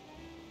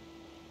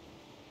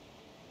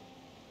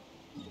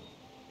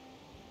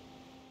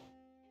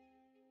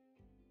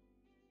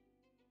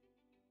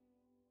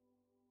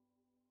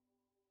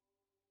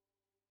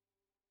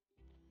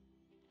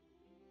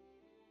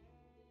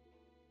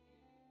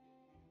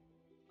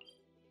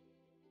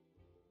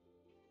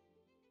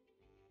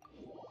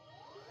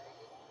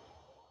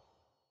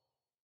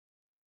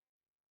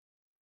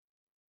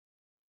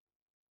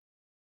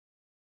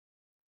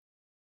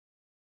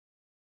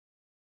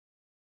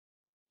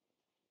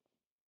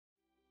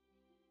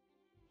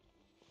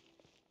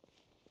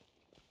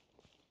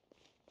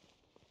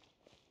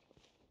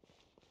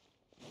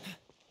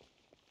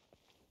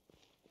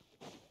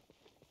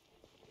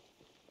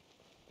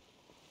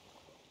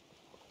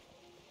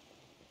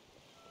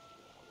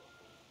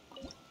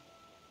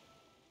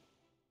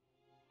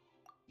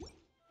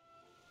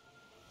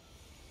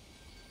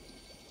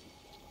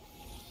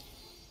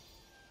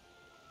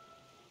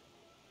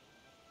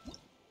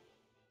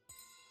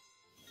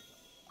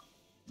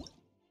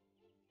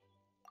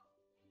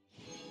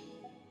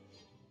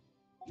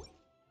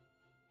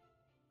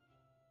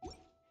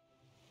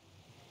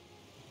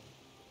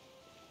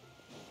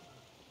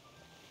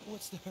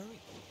 What's the hurry?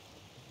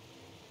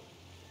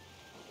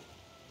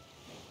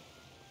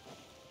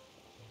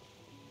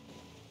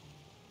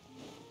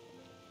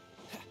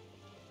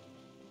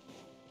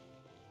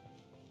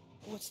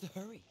 What's the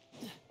hurry?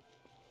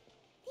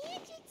 The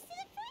entrance to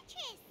the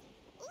fortress!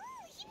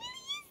 Ooh, he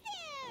really is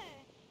there!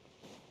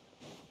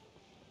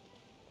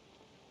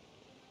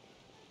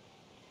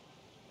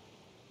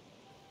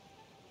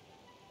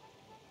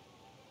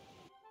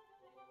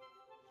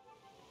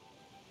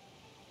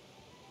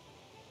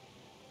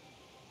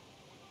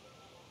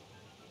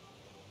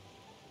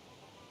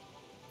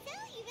 So,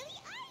 you really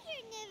are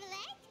here,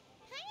 Neuvillette!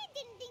 Paimon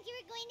didn't think you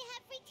were going to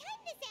have free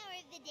time this hour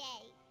of the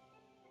day!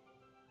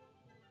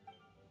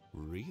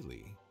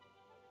 Really?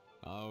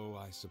 Oh,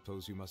 I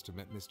suppose you must have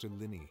met Mr.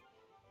 Linney.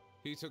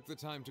 He took the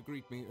time to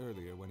greet me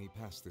earlier when he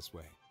passed this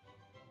way.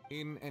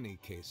 In any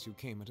case, you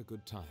came at a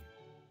good time.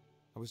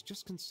 I was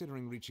just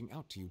considering reaching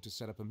out to you to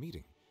set up a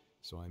meeting,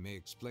 so I may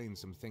explain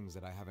some things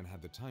that I haven't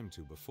had the time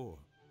to before.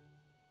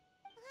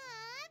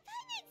 Aw,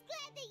 Paimon's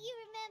glad that you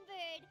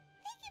remembered!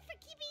 Thank you for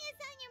keeping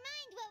us on your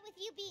mind, what with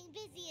you being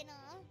busy and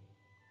all.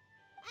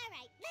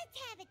 Alright, let's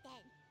have it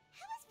then.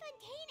 How was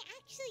Fontaine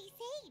actually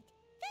saved?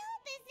 The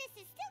whole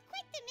business is still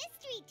quite the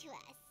mystery to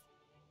us.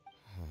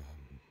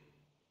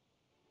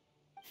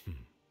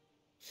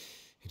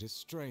 It is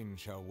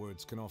strange how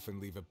words can often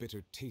leave a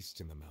bitter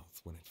taste in the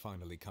mouth when it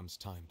finally comes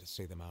time to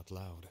say them out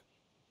loud.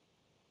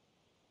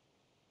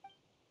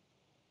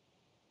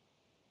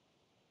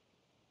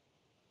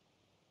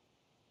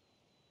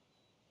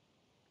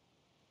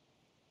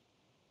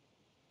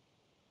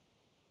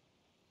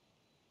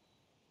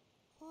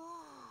 Whoa.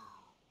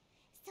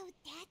 So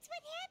that's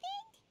what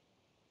happened?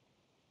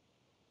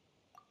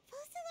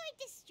 Fusillor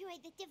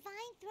destroyed the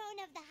divine throne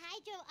of the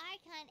Hydro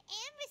Archon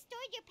and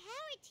restored your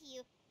power to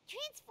you,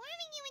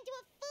 transforming you into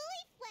a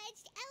fully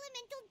fledged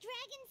elemental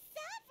dragon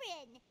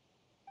sovereign.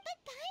 But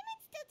Paimon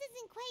still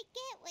doesn't quite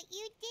get what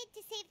you did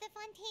to save the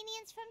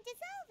Fontainians from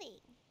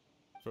dissolving.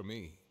 For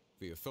me,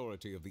 the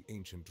authority of the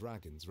ancient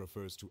dragons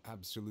refers to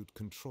absolute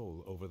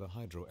control over the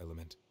hydro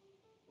element.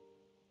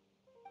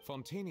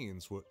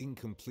 Fontainians were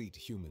incomplete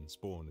humans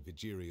born of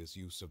Egeria's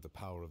use of the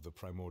power of the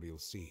primordial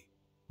sea,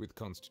 with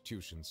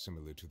constitutions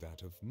similar to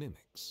that of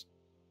mimics.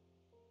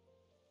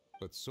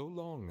 But so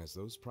long as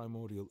those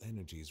primordial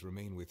energies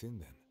remain within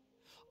them,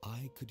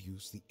 I could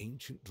use the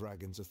ancient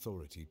dragon's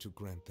authority to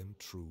grant them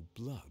true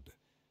blood,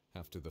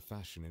 after the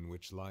fashion in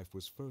which life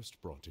was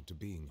first brought into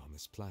being on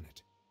this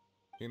planet.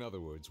 In other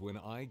words, when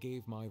I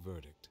gave my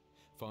verdict,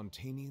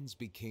 Fontainians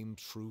became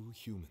true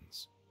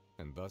humans,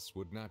 and thus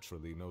would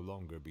naturally no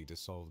longer be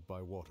dissolved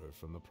by water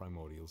from the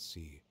primordial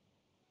sea.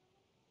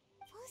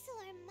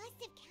 Fusillor must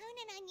have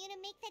counted on you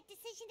to make that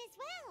decision as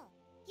well.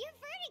 Your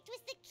verdict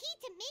was the key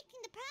to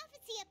making the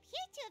prophecy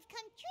appear to have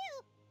come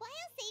true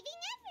while saving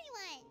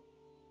everyone.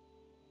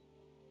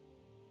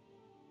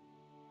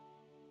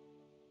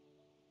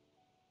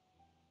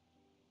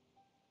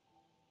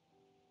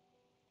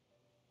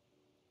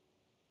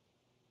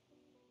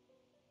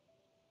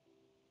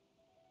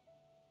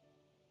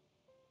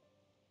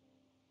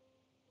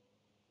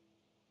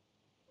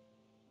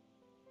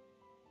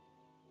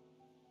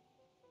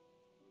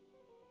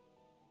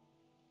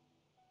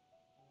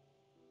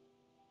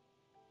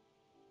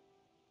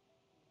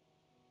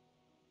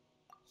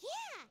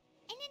 Yeah,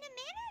 and in a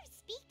manner of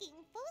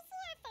speaking,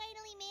 Fusillor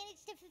finally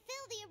managed to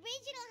fulfill the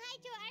original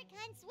Hydro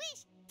Archon's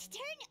wish to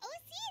turn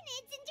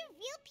Oceanids into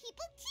real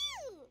people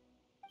too!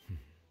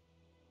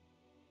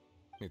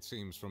 It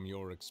seems from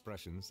your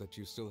expressions that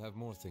you still have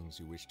more things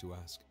you wish to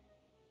ask.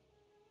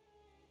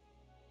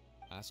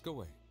 Ask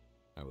away.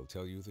 I will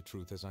tell you the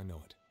truth as I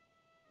know it.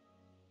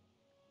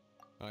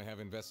 I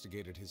have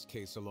investigated his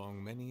case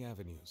along many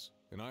avenues,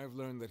 and I have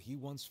learned that he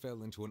once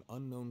fell into an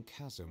unknown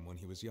chasm when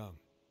he was young.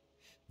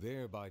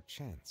 There, by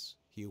chance,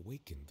 he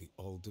awakened the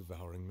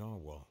all-devouring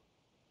narwhal.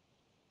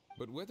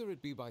 But whether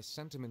it be by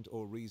sentiment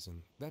or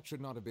reason, that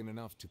should not have been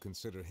enough to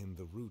consider him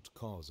the root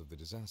cause of the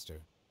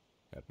disaster.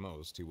 At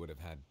most, he would have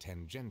had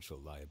tangential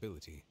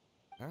liability.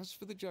 As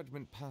for the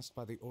judgment passed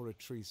by the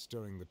Oratrice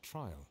during the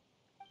trial,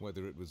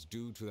 whether it was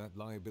due to that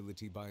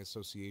liability by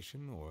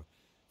association, or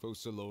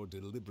Fusillor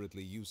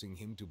deliberately using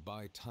him to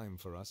buy time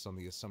for us on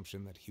the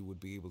assumption that he would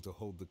be able to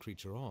hold the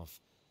creature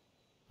off,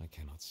 I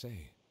cannot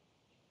say.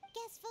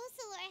 Guess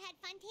Fusillor had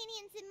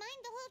Fontainians in mind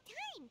the whole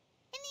time.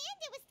 In the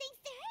end, it was thanks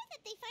to her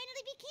that they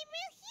finally became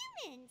real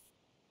humans.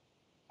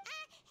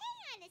 Hang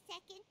on a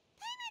second.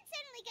 Paimon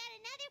suddenly got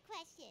another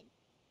question.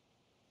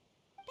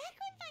 Back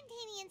when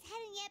Fontainians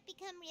hadn't yet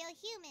become real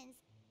humans,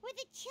 were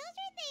the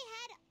children they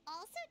had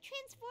also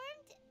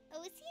transformed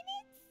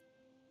Oceanids?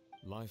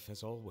 Life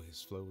has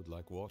always flowed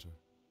like water.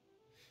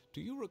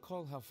 Do you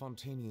recall how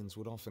Fontainians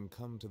would often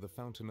come to the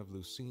Fountain of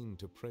Lucine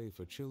to pray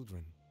for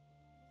children?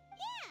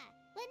 Yeah,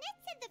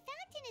 Lynette said the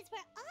fountain is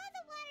where all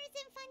the waters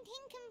in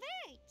Fontaine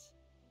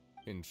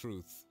converge. In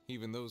truth,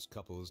 even those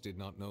couples did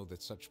not know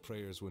that such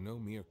prayers were no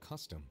mere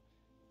custom,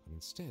 but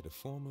instead a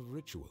form of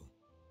ritual.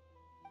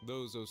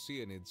 Those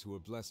Oceanids who were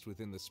blessed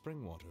within the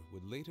spring water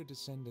would later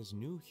descend as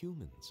new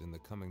humans in the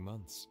coming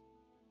months.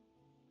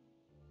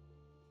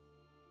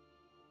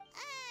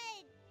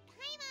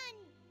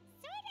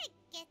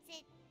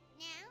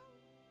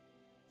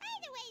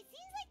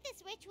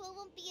 this ritual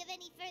won't be of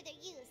any further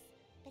use,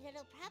 but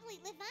it'll probably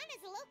live on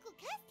as a local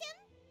custom.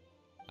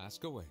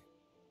 Ask away.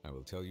 I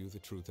will tell you the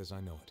truth as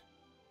I know it.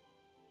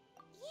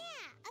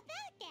 Yeah,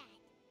 about that.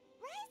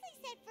 Risley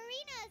said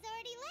Farina has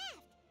already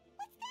left.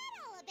 What's that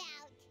all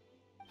about?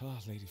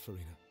 Ah, Lady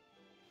Farina.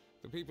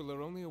 The people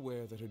are only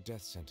aware that her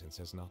death sentence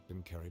has not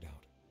been carried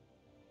out.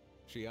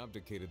 She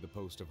abdicated the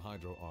post of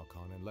Hydro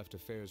Archon and left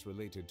affairs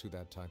related to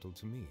that title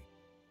to me,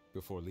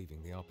 before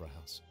leaving the Opera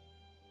House.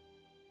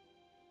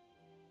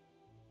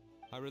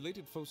 I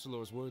related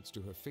Focalor's words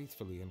to her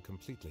faithfully and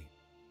completely.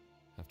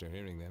 After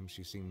hearing them,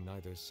 she seemed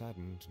neither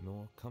saddened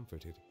nor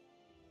comforted.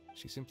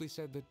 She simply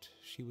said that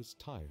she was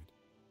tired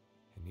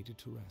and needed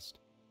to rest.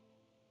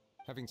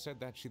 Having said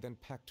that, she then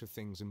packed her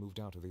things and moved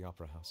out of the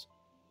Opera House,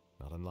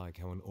 not unlike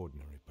how an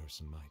ordinary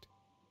person might.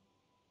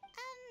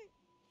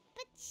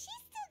 But she's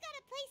still got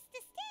a place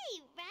to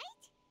stay,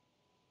 right?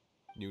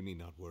 You need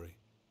not worry.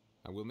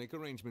 I will make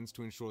arrangements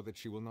to ensure that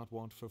she will not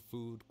want for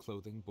food,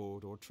 clothing,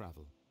 board, or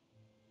travel.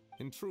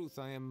 In truth,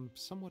 I am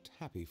somewhat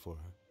happy for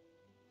her.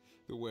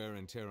 The wear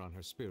and tear on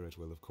her spirit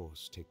will, of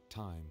course, take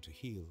time to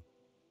heal.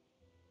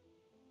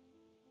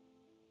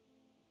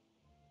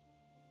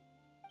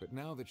 But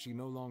now that she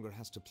no longer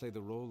has to play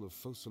the role of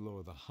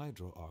Focalor the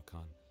Hydro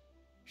Archon,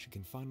 she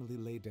can finally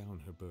lay down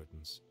her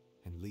burdens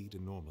and lead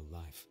a normal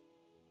life.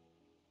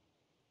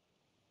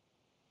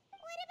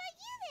 What about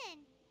you then?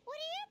 What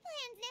are your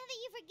plans now that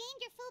you've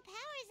regained your full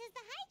powers as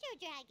the Hydro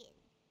Dragon?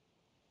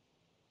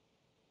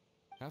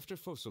 After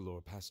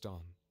Focalor passed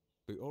on,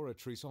 the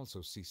Oratrice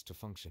also ceased to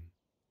function.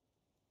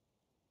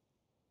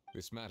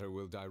 This matter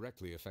will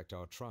directly affect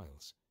our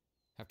trials.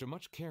 After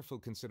much careful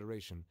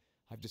consideration,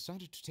 I've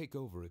decided to take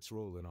over its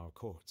role in our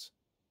courts.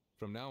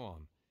 From now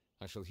on,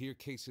 I shall hear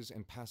cases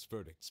and pass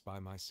verdicts by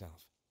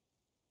myself.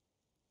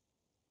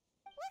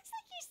 Looks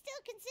like you're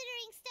still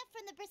considering stuff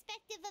from the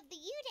perspective of the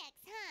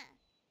Udex, huh?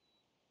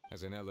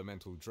 As an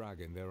elemental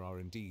dragon, there are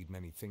indeed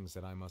many things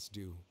that I must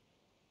do.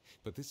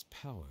 But this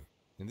power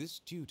and this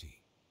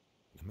duty,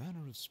 in a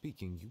manner of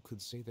speaking, you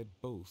could say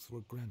that both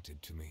were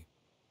granted to me.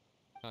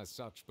 As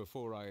such,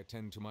 before I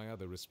attend to my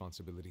other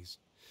responsibilities,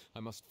 I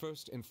must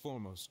first and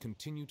foremost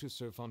continue to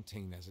serve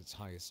Fontaine as its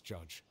highest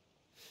judge.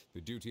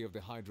 The duty of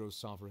the Hydro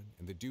Sovereign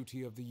and the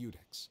duty of the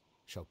Udex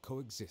shall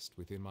coexist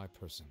within my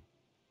person.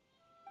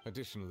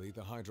 Additionally,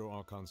 the Hydro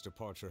Archon's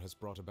departure has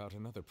brought about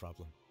another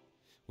problem,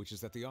 which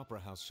is that the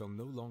Opera House shall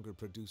no longer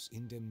produce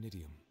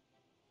indemnitium.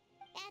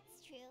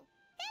 That's true.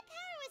 That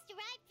power was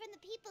derived from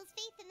the people's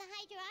faith in the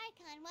Hydro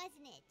Archon,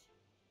 wasn't it?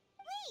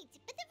 Wait,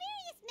 but the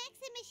various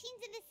mechs and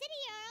machines in the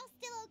city are all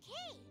still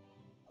okay.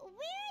 Where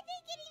are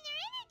they getting their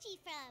energy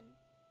from?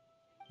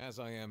 As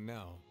I am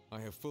now, I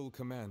have full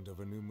command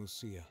over New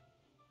Musia,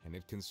 and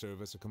it can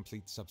serve as a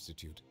complete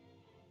substitute.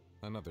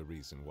 Another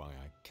reason why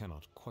I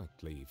cannot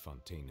quite leave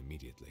Fontaine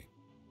immediately.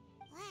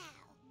 Wow.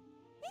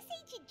 This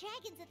ancient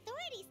dragon's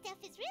authority stuff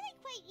is really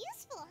quite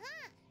useful,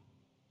 huh?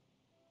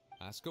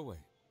 Ask away.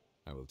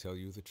 I will tell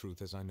you the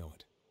truth as I know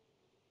it.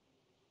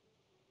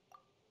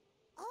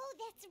 Oh,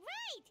 that's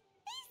right!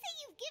 They say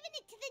you've given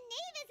it to the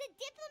knave as a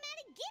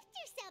diplomatic gift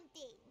or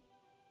something!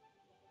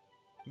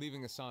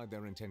 Leaving aside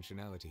their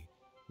intentionality,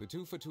 the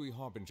two Fatui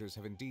Harbingers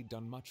have indeed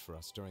done much for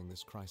us during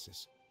this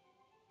crisis.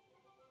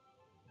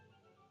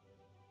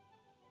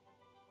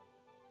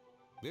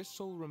 Their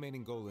sole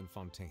remaining goal in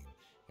Fontaine,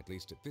 at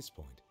least at this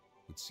point,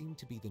 would seem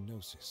to be the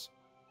Gnosis.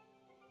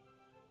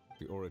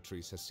 The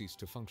Oratrice has ceased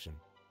to function.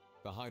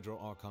 The Hydro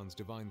Archon's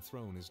divine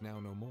throne is now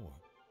no more,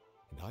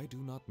 and I do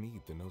not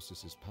need the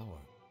Gnosis's power.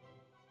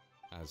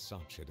 As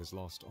such, it has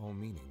lost all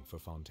meaning for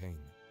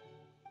Fontaine.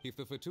 If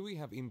the Fatui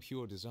have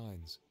impure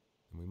designs,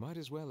 then we might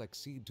as well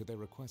accede to their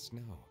request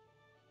now,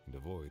 and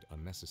avoid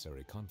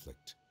unnecessary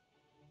conflict.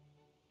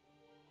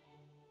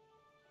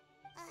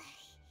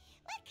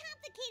 What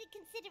complicated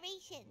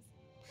considerations?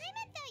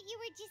 Paimon thought you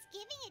were just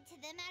giving it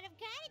to them out of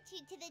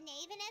gratitude to the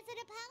knave and as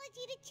an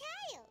apology to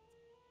Child.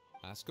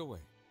 Ask away.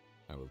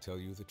 I will tell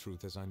you the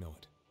truth as I know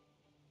it.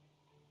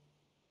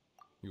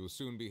 You will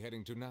soon be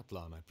heading to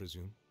Natlan, I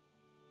presume?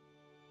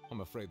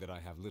 I'm afraid that I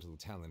have little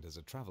talent as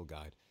a travel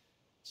guide,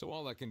 so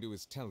all I can do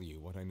is tell you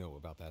what I know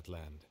about that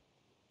land.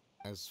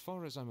 As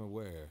far as I'm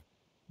aware,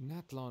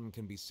 Natlan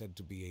can be said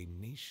to be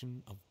a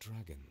nation of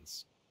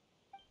dragons.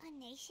 A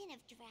nation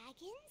of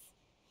dragons?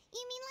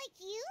 You mean like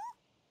you?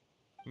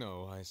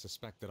 No, I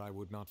suspect that I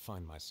would not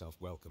find myself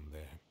welcome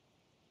there.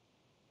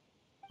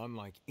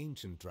 Unlike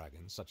ancient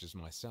dragons such as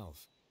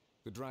myself,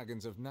 the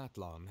dragons of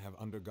Natlan have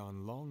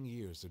undergone long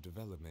years of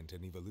development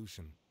and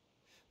evolution.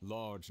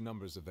 Large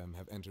numbers of them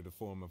have entered a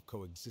form of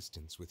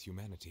coexistence with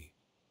humanity.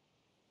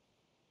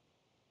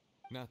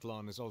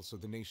 Natlan is also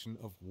the nation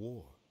of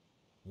war.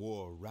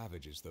 War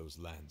ravages those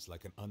lands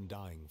like an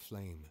undying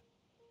flame.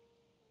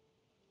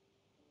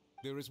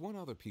 There is one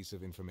other piece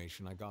of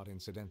information I got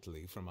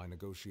incidentally from my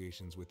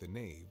negotiations with the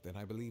knave that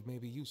I believe may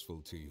be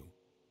useful to you.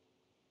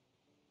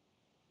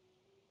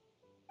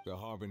 The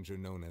Harbinger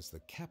known as the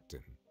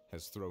Captain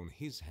has thrown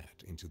his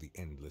hat into the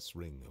endless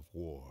ring of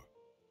war.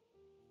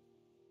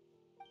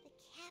 The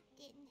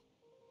Captain.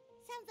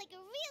 Sounds like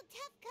a real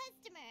tough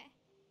customer.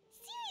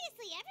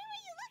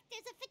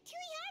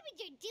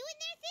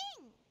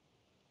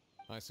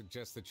 I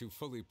suggest that you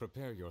fully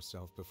prepare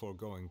yourself before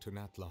going to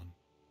Natlan.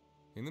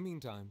 In the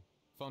meantime,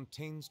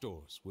 Fontaine's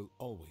doors will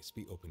always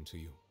be open to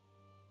you.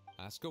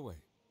 Ask away.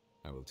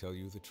 I will tell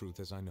you the truth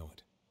as I know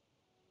it.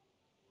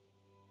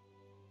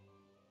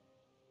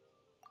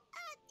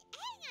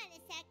 Hang on a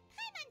sec.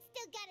 Paimon's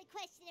still got a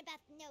question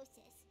about the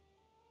Gnosis.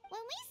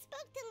 When we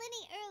spoke to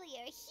Linny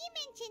earlier, he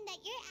mentioned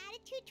that your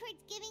attitude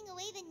towards giving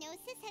away the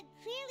Gnosis had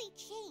clearly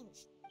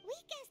changed. We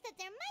guessed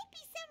that there might be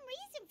some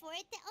reason for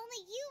it that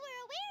only you were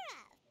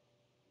aware of.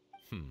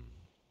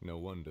 No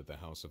wonder the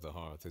House of the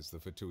Hearth is the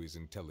Fatui's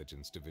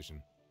intelligence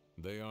division.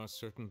 They are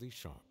certainly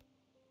sharp.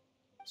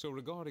 So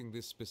regarding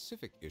this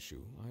specific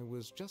issue, I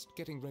was just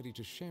getting ready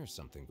to share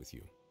something with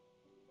you.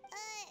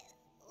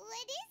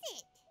 What is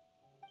it?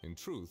 In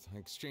truth, I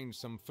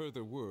exchanged some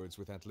further words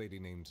with that lady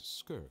named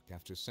Skirk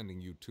after sending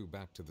you two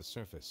back to the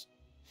surface.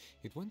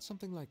 It went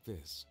something like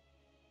this.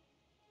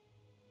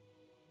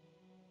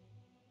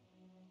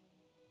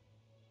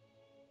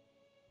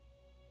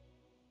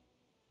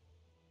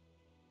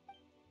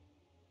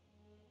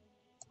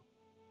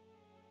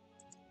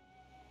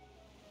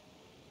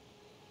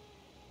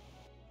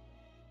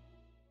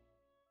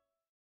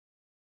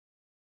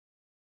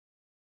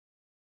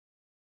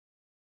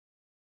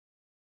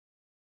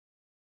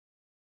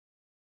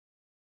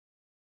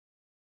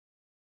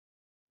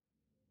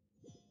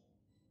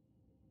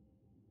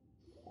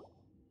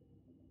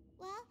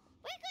 Well,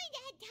 we're going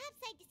to head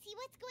topside to see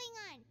what's going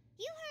on.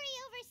 You hurry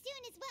over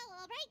soon as well,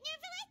 all right,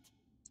 Nervalet?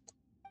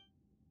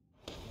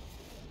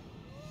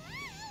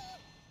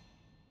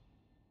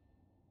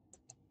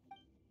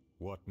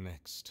 What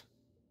next?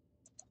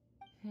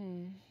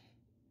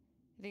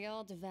 The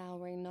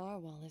all-devouring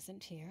narwhal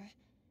isn't here,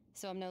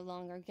 so I'm no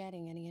longer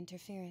getting any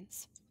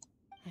interference.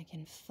 I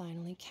can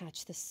finally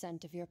catch the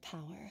scent of your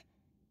power,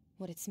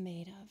 what it's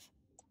made of.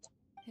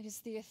 It is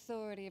the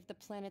authority of the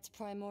planet's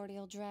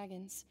primordial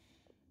dragons,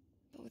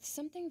 but with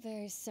something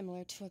very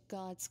similar to a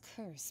god's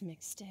curse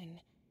mixed in.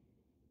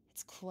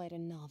 It's quite a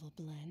novel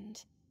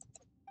blend.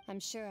 I'm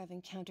sure I've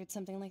encountered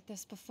something like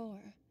this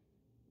before.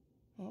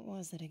 What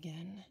was it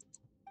again?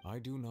 I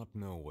do not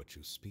know what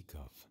you speak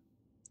of.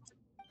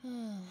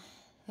 Ah,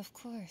 of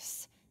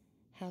course.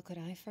 How could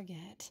I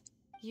forget?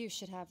 You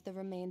should have the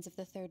remains of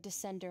the third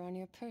descender on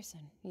your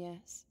person,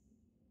 yes?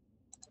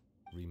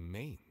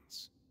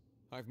 Remains?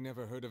 I've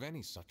never heard of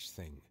any such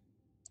thing.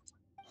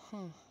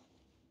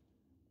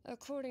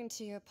 According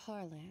to your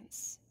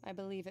parlance, I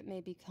believe it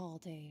may be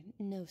called a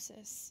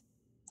gnosis.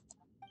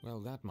 Well,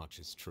 that much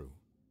is true.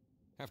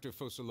 After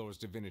Focalor's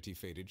divinity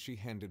faded, she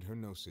handed her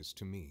gnosis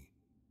to me.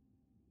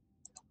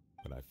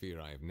 But I fear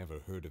I have never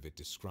heard of it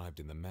described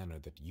in the manner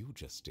that you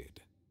just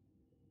did.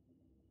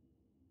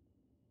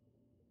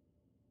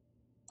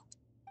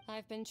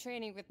 I've been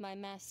training with my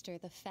master,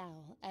 the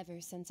Fowl, ever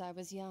since I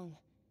was young,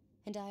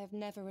 and I have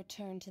never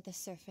returned to the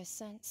surface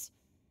since.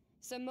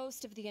 So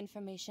most of the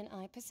information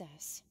I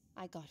possess,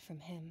 I got from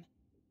him.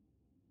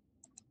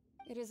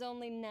 It is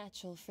only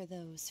natural for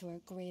those who are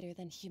greater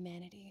than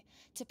humanity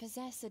to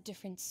possess a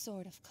different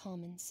sort of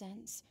common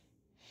sense,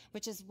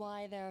 which is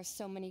why there are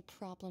so many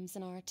problems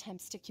in our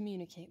attempts to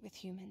communicate with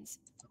humans.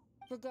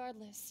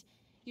 Regardless,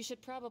 you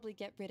should probably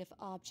get rid of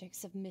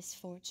objects of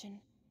misfortune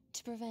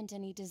to prevent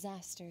any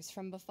disasters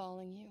from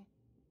befalling you.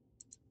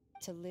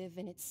 To live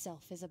in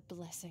itself is a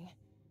blessing,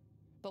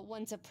 but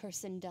once a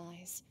person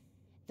dies,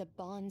 the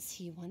bonds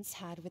he once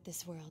had with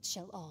this world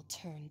shall all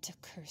turn to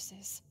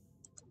curses.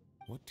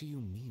 What do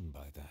you mean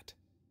by that?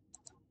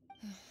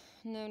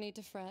 No need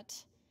to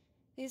fret.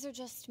 These are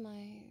just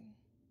my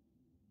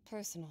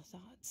personal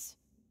thoughts,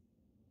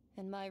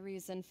 and my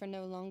reason for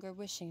no longer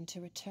wishing to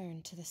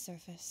return to the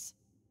surface.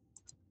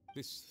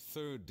 This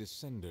third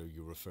descender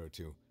you refer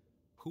to,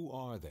 who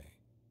are they?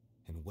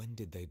 And when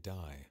did they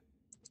die?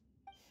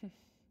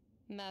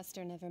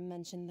 Master never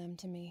mentioned them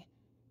to me.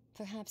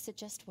 Perhaps it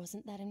just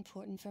wasn't that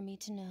important for me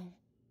to know.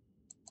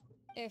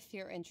 If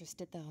you're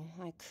interested, though,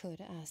 I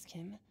could ask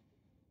him.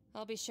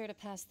 I'll be sure to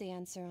pass the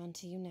answer on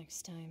to you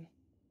next time.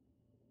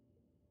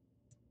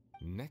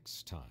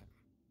 Next time?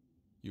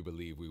 You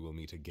believe we will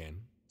meet again?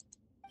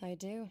 I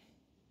do.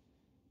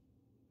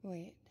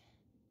 Wait.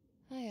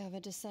 I have a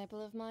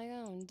disciple of my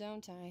own,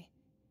 don't I?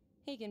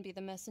 He can be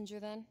the messenger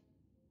then.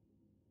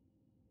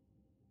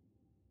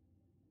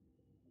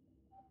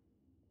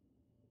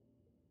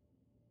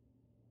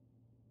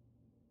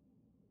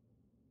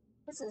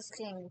 This is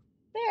getting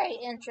very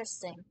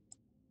interesting.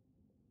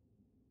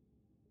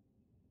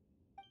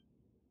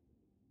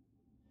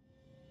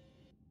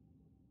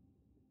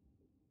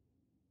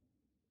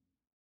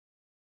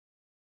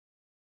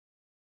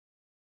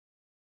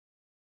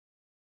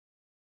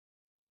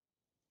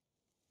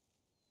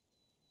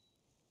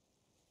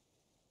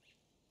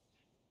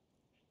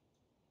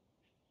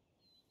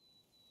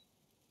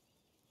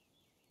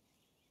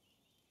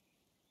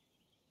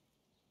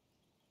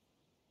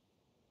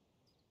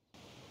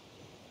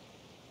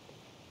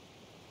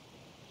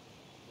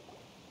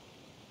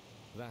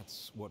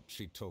 That's what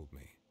she told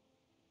me.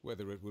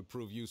 Whether it would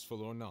prove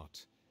useful or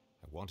not,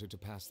 I wanted to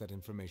pass that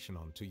information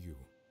on to you.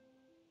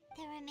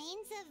 The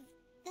remains of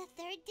The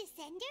third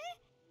descender?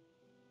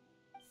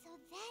 So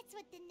that's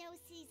what the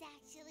no-sees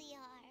actually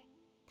are.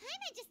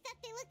 Paimon just thought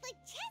they looked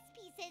like chess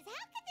pieces.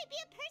 How could they be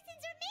a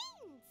person's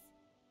remains?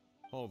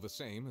 All the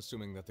same,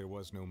 assuming that there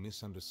was no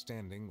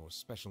misunderstanding or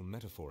special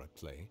metaphor at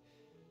play,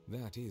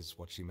 that is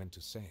what she meant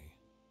to say.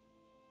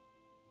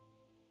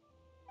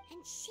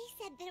 And she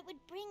said that it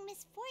would bring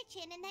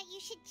misfortune and that you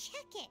should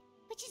check it,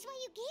 which is why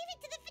you gave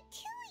it to the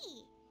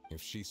Fatui.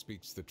 If she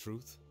speaks the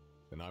truth,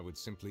 then I would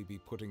simply be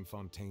putting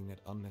Fontaine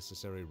at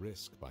unnecessary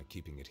risk by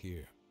keeping it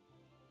here.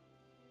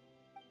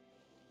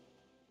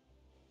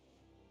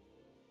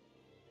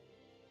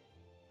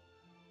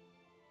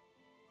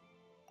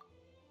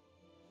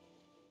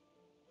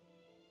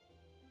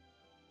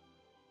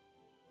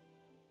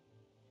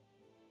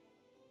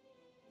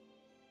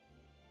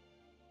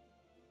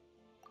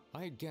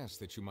 I had guessed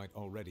that you might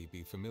already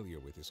be familiar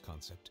with this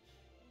concept,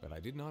 but I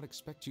did not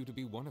expect you to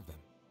be one of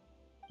them.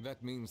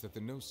 That means that the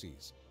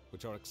Gnosis,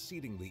 which are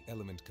exceedingly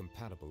element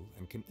compatible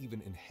and can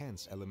even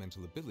enhance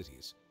elemental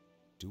abilities,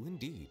 do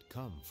indeed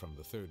come from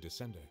the third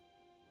descender.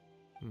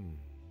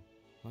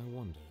 I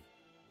wonder,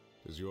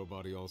 does your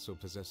body also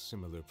possess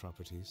similar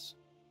properties?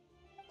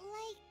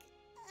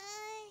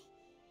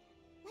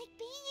 Like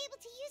being able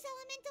to use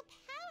elemental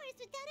powers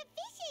without a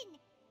vision.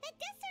 That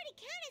does sort of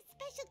count as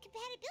special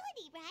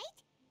compatibility, right?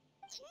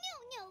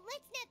 No,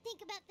 let's not think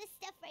about this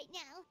stuff right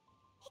now.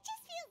 It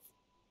just feels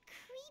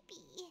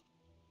creepy.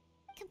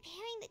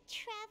 Comparing the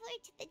Traveler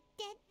to the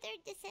dead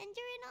third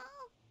descender and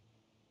all.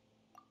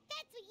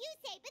 That's what you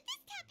say, but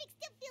this topic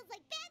still feels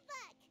like bad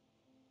luck.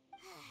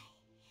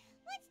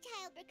 Once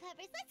Child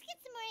recovers, let's get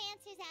some more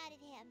answers out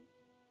of him.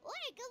 Or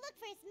go look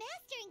for his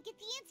master and get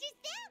the answers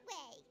that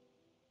way.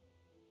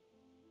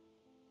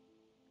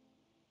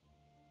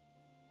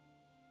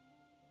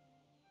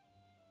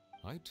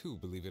 I too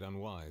believe it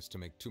unwise to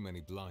make too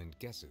many blind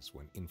guesses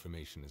when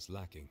information is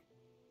lacking.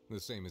 The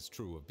same is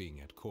true of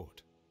being at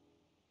court.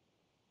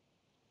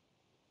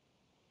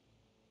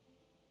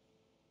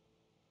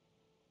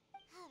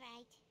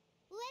 Alright.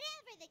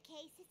 Whatever the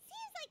case, it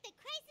seems like the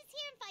crisis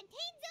here in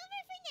Fontaine's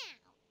over for now.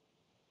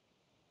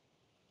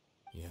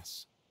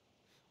 Yes.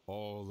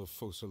 All of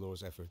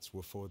Focalor's efforts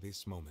were for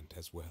this moment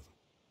as well.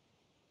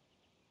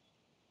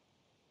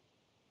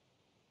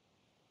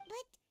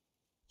 But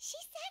she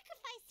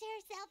sacrificed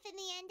herself in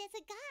the end as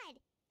a god,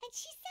 and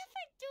she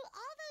suffered through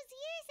all those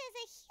years as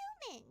a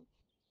human.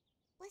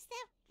 Was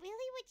that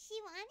really what she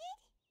wanted?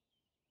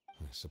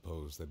 I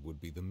suppose that would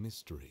be the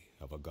mystery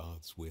of a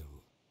god's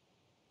will.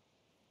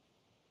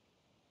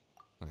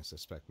 I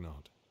suspect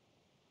not.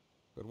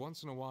 But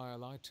once in a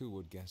while I too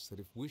would guess that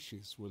if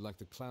wishes were like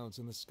the clouds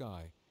in the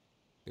sky,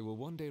 they will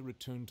one day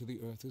return to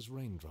the earth as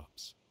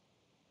raindrops.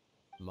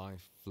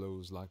 Life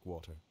flows like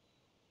water,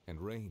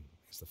 and rain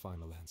is the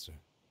final answer.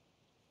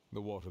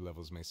 The water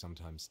levels may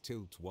sometimes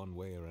tilt one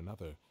way or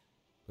another,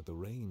 but the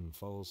rain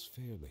falls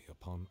fairly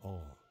upon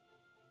all.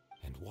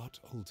 And what,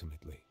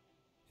 ultimately,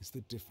 is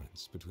the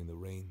difference between the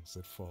rains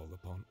that fall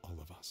upon all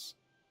of us?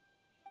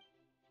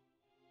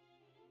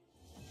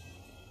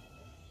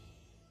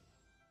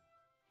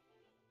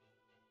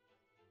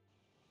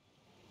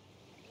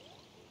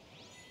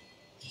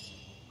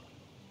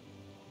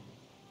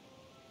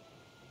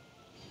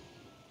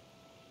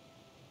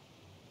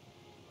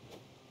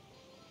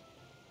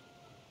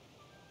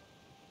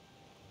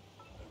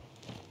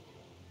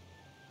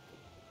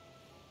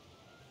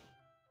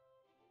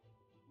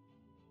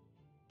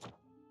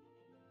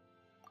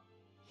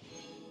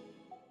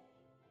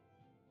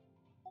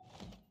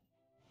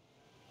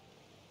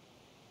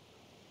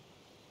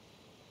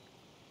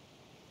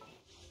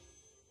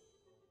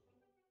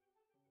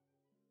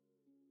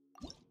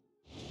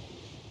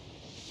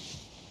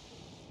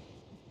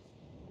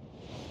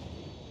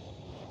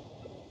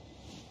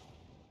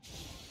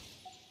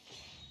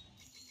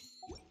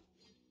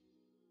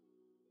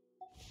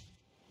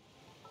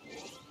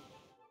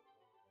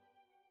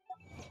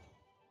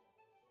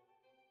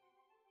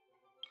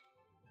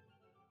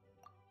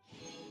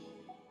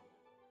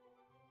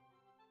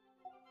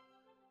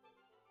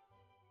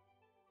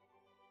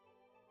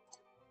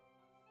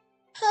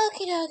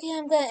 Okie dokie,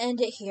 I'm gonna end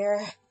it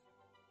here.